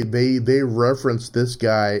the day, they referenced this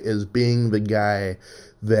guy as being the guy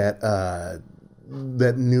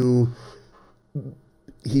that knew.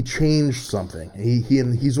 He changed something.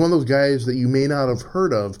 He's one of those guys that you may not have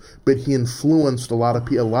heard of, but he influenced a lot of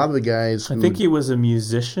people. A lot of the guys. I think he was a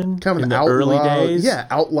musician kind of in the outlaw, early days. Yeah,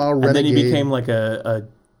 outlaw renegade. And then he became like a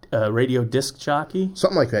radio disc jockey.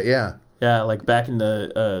 Something like that. Yeah. Yeah, like back in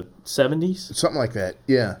the 70s. Something like that.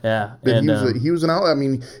 Yeah. Yeah. But and he was an outlaw. I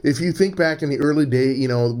mean, if you think back in the early day,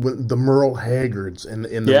 when the Merle Haggards and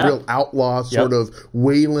the real outlaw sort of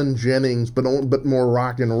Waylon Jennings, but more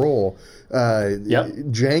rock and roll.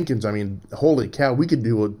 Jenkins, I mean, holy cow, we could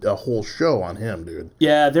do a whole show on him, dude.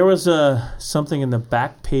 Yeah, there was something in the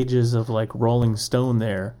back pages of like Rolling Stone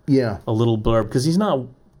there. Yeah. A little blurb, because he's not,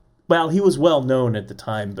 well, he was well known at the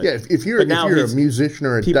time. But, yeah, if you're a musician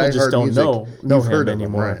or a people diehard just don't music, know you've him heard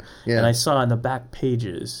anymore. Of him, right. Yeah. And I saw in the back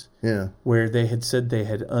pages where they had said they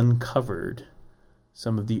had uncovered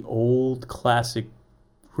some of the old classic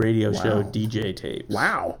radio show DJ tapes.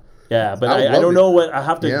 Wow. Yeah, but I don't know what. I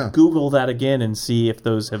have to Google that again and see if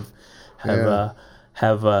those have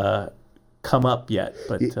come up yet.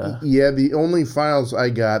 But the only files I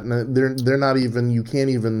got, they're not even. You can't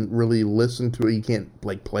even really listen to it. You can't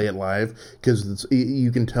like play it live because you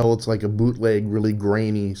can tell it's like a bootleg, really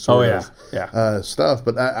grainy sort of stuff.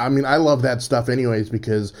 But I mean, I love that stuff anyways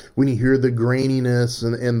because when you hear the graininess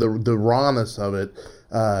and the rawness of it,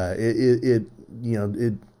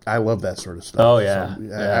 I love that sort of stuff. Oh yeah,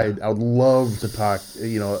 so, I would love to talk,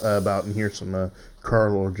 about and hear some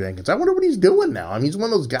Carl Earl Jenkins. I wonder what he's doing now. I mean, he's one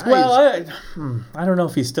of those guys. Well, I don't know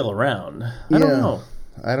if he's still around. I don't know.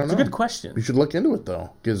 It's a good question. We should look into it though,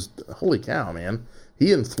 because holy cow, man,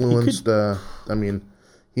 he influenced.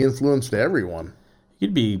 He influenced everyone.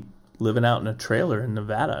 He'd be living out in a trailer in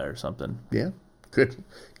Nevada or something. Yeah, could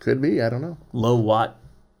be. I don't know. Low watt.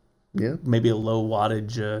 Yeah, maybe a low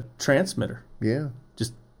wattage transmitter. Yeah.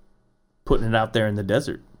 Putting it out there in the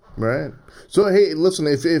desert. Right. So, hey, listen,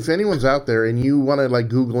 if anyone's out there and you want to, like,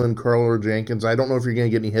 Google in Carl Earl Jenkins, I don't know if you're going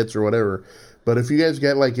to get any hits or whatever, but if you guys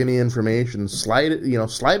get, like, any information, slide it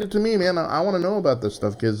to me, man. I want to know about this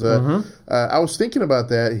stuff because I was thinking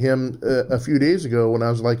about him a few days ago when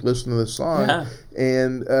I was, like, listening to this song,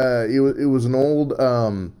 and it was an old,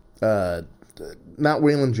 not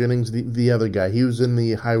Waylon Jennings, the other guy. He was in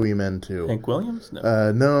the Highwaymen, too. Hank Williams?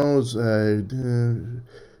 No. No, it was...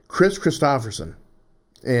 Chris Christopherson,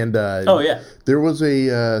 and there was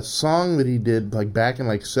a song that he did like back in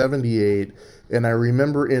like '78, and I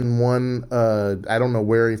remember in one I don't know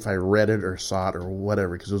where if I read it or saw it or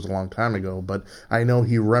whatever because it was a long time ago, but I know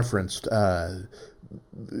he referenced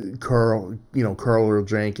Carl Earl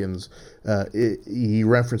Jenkins. He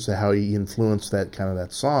referenced how he influenced that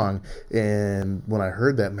song, and when I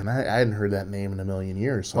heard that, man, I hadn't heard that name in a million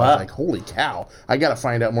years. So I was like, "Holy cow! I got to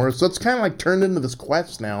find out more." So it's kind of like turned into this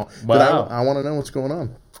quest now. Wow. But I want to know what's going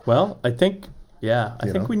on. Well, I think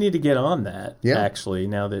we need to get on that. Yeah. Actually,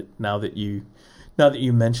 now that you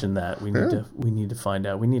mentioned that, we need to find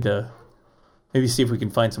out. We need to. Maybe see if we can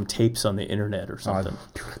find some tapes on the internet or something.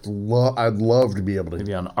 I'd love to be able to.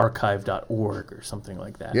 Maybe on archive.org or something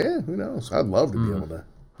like that. Yeah, who knows? I'd love to be able to.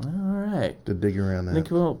 All right. To dig around that. I think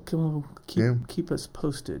we'll keep us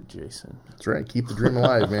posted, Jason. That's right. Keep the dream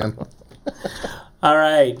alive, man. All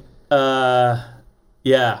right.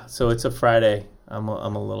 So it's a Friday. I'm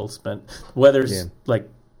a little spent. The weather's like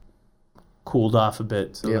cooled off a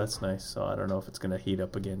bit, so that's nice. So I don't know if it's going to heat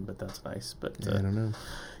up again, but that's nice. But I don't know.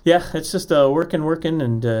 Yeah, it's just working,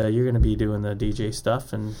 and you're going to be doing the DJ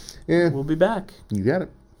stuff, and we'll be back. You got it.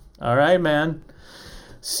 All right, man.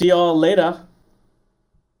 See y'all later.